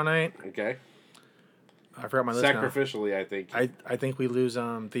Jamie tomorrow night. Okay. I forgot my list now. Sacrificially, I think. I think we lose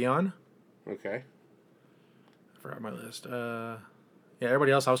Theon. Okay. I forgot my list.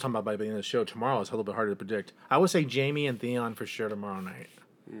 Everybody else I was talking about by the end of the show. Tomorrow is a little bit harder to predict. I would say Jamie and Theon for sure tomorrow night.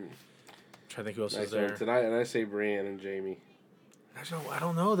 Trying to think who else is there. Tonight, and I say Brienne and Jaime. I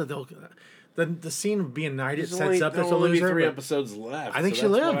don't know that they'll. The scene being knighted sets up there's as a only loser. 3 episodes left. I think she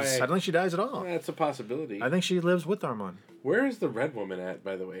lives. I don't think she dies at all. That's a possibility. I think she lives with Armand. Where is the red woman at,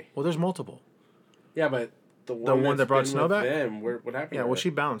 by the way? Well, there's multiple. Yeah, but the one that brought Snow back. What happened? Yeah, well, she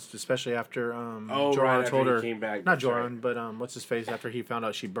bounced, especially after Joran told her. Came back. Not Joran, but what's his face? After he found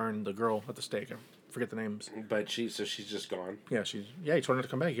out she burned the girl at the stake. I forget the names. But she's just gone. Yeah, he told her not to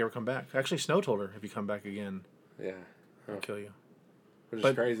come back. He ever come back? Actually, Snow told her, if you come back again, I'll kill you.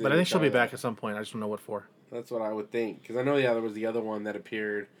 But I think she'll be back at some point. I just don't know what for. That's what I would think. Because I know, there was the other one that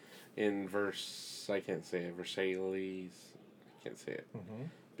appeared in I can't say it, Versailles. I can't say it. Mm-hmm.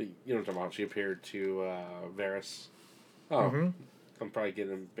 But you know what I'm talking about. She appeared to Varys. Oh, I'm probably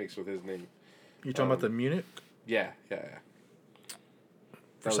getting him mixed with his name. You talking about the Munich? Yeah.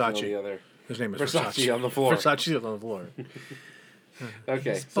 Versace. His name is Versace on the floor. Versace on the floor. Okay.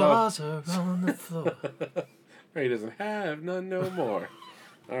 His bars are on the floor. He doesn't have none no more.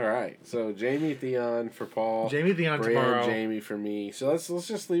 All right, so Jaime Theon for Paul. Jaime Theon tomorrow. Jaime for me. So let's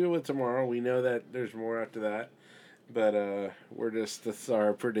just leave it with tomorrow. We know that there's more after that, but that's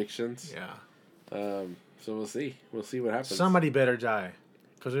our predictions. Yeah. So we'll see. We'll see what happens. Somebody better die,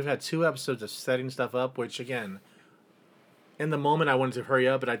 because we've had 2 episodes of setting stuff up. Which again, in the moment, I wanted to hurry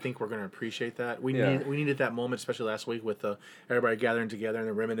up, but I think we're going to appreciate that. We needed that moment, especially last week with everybody gathering together and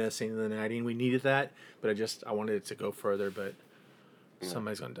the reminiscing and the nighting. We needed that, but I wanted it to go further, but.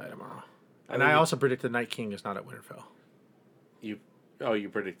 Somebody's going to die tomorrow. And I also predict the Night King is not at Winterfell. You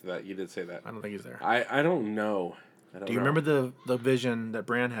predicted that. You did say that. I don't think he's there. I don't know. Do you remember the vision that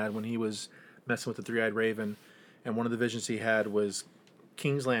Bran had when he was messing with the three-eyed raven? And one of the visions he had was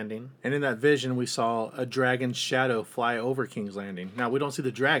King's Landing. And in that vision, we saw a dragon's shadow fly over King's Landing. Now, we don't see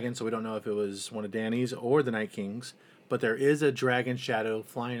the dragon, so we don't know if it was one of Dany's or the Night King's. But there is a dragon shadow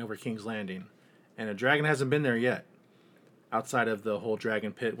flying over King's Landing. And a dragon hasn't been there yet, outside of the whole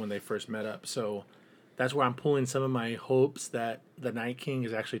dragon pit when they first met up. So that's where I'm pulling some of my hopes that the Night King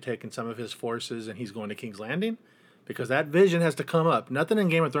is actually taking some of his forces and he's going to King's Landing, because that vision has to come up. Nothing in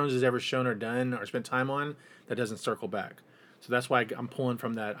Game of Thrones is ever shown or done or spent time on that doesn't circle back. So that's why I'm pulling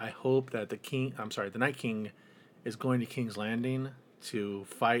from that. I hope that the Night King is going to King's Landing to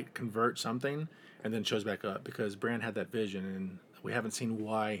fight, convert something, and then shows back up, because Bran had that vision and we haven't seen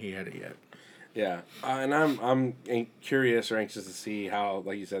why he had it yet. Yeah, and I'm curious or anxious to see how,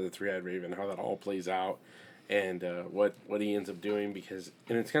 like you said, the three-eyed raven, how that all plays out, and what he ends up doing, because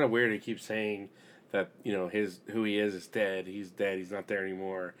it's kind of weird. He keeps saying that who he is dead. He's dead. He's not there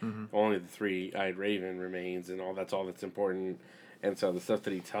anymore. Mm-hmm. Only the three-eyed raven remains, and that's all that's important. And so the stuff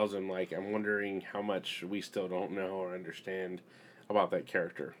that he tells him, like, I'm wondering how much we still don't know or understand about that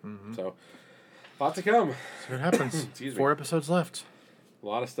character. Mm-hmm. So, lots to come. So what happens? 4 episodes left. A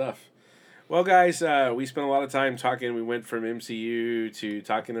lot of stuff. Well, guys, we spent a lot of time talking. We went from MCU to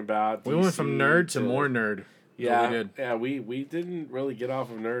talking about DC. We went from nerd to more nerd. Yeah, we didn't really get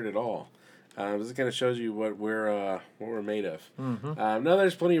off of nerd at all. This kind of shows you what we're made of. Mm-hmm. No,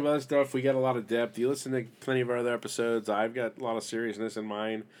 there's plenty of other stuff. We got a lot of depth. You listen to plenty of our other episodes. I've got a lot of seriousness in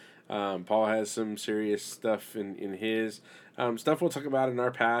mine. Paul has some serious stuff in his stuff we'll talk about in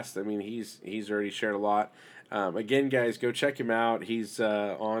our past. I mean, he's already shared a lot. Again, guys, go check him out. He's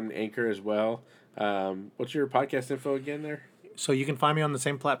on Anchor as well. What's your podcast info again there? So you can find me on the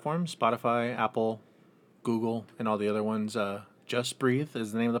same platform, Spotify, Apple, Google, and all the other ones. Just Breathe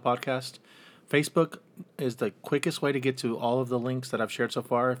is the name of the podcast. Facebook is the quickest way to get to all of the links that I've shared so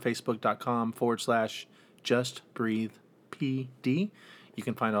far. Facebook.com/JustBreathePD. You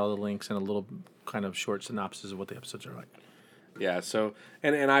can find all the links and a little kind of short synopsis of what the episodes are like. Yeah, so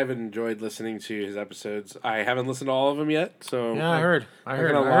and I've enjoyed listening to his episodes. I haven't listened to all of them yet, so yeah, I heard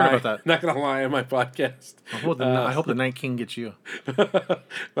about that. Not gonna lie on my podcast. I hope the Night King gets you.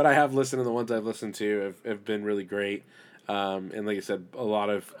 But I have listened to the ones I've listened to have been really great. And like I said,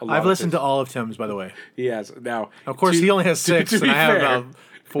 I've listened to all of Tim's, by the way. He has. Now, of course, he only has 6, and I have about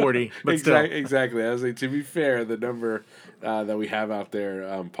 40. But exactly. I was like, to be fair, the number that we have out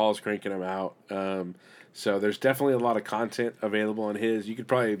there, Paul's cranking them out. So there's definitely a lot of content available on his. You could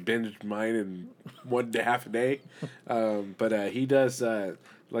probably binge mine in 1.5 a day. But he does,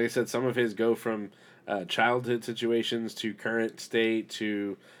 like I said, some of his go from childhood situations to current state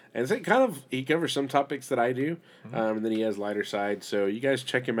to... And it's he covers some topics that I do, and then he has lighter side. So you guys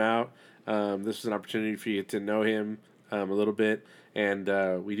check him out. This is an opportunity for you to know him a little bit. And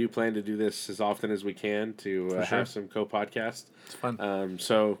we do plan to do this as often as we can to have some co-podcasts. It's fun.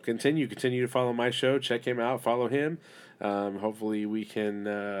 So continue to follow my show. Check him out. Follow him. Hopefully we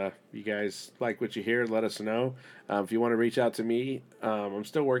can, you guys like what you hear, let us know. If you want to reach out to me, I'm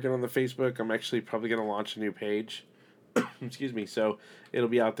still working on the Facebook. I'm actually probably going to launch a new page. Excuse me. So it'll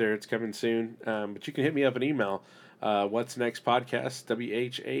be out there. It's coming soon. But you can hit me up an email. What's Next Podcast,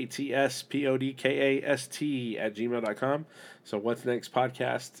 WHATSPODCAST @gmail.com. So What's Next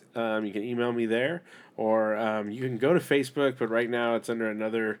Podcast. You can email me there, or you can go to Facebook. But right now it's under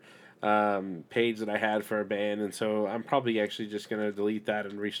another page that I had for a band, and so I'm probably actually just gonna delete that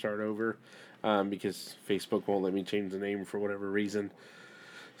and restart over because Facebook won't let me change the name for whatever reason.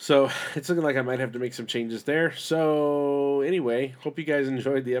 So it's looking like I might have to make some changes there. So anyway, hope you guys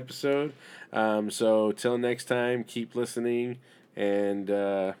enjoyed the episode. So till next time, keep listening, and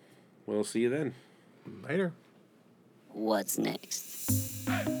we'll see you then. Later. What's next?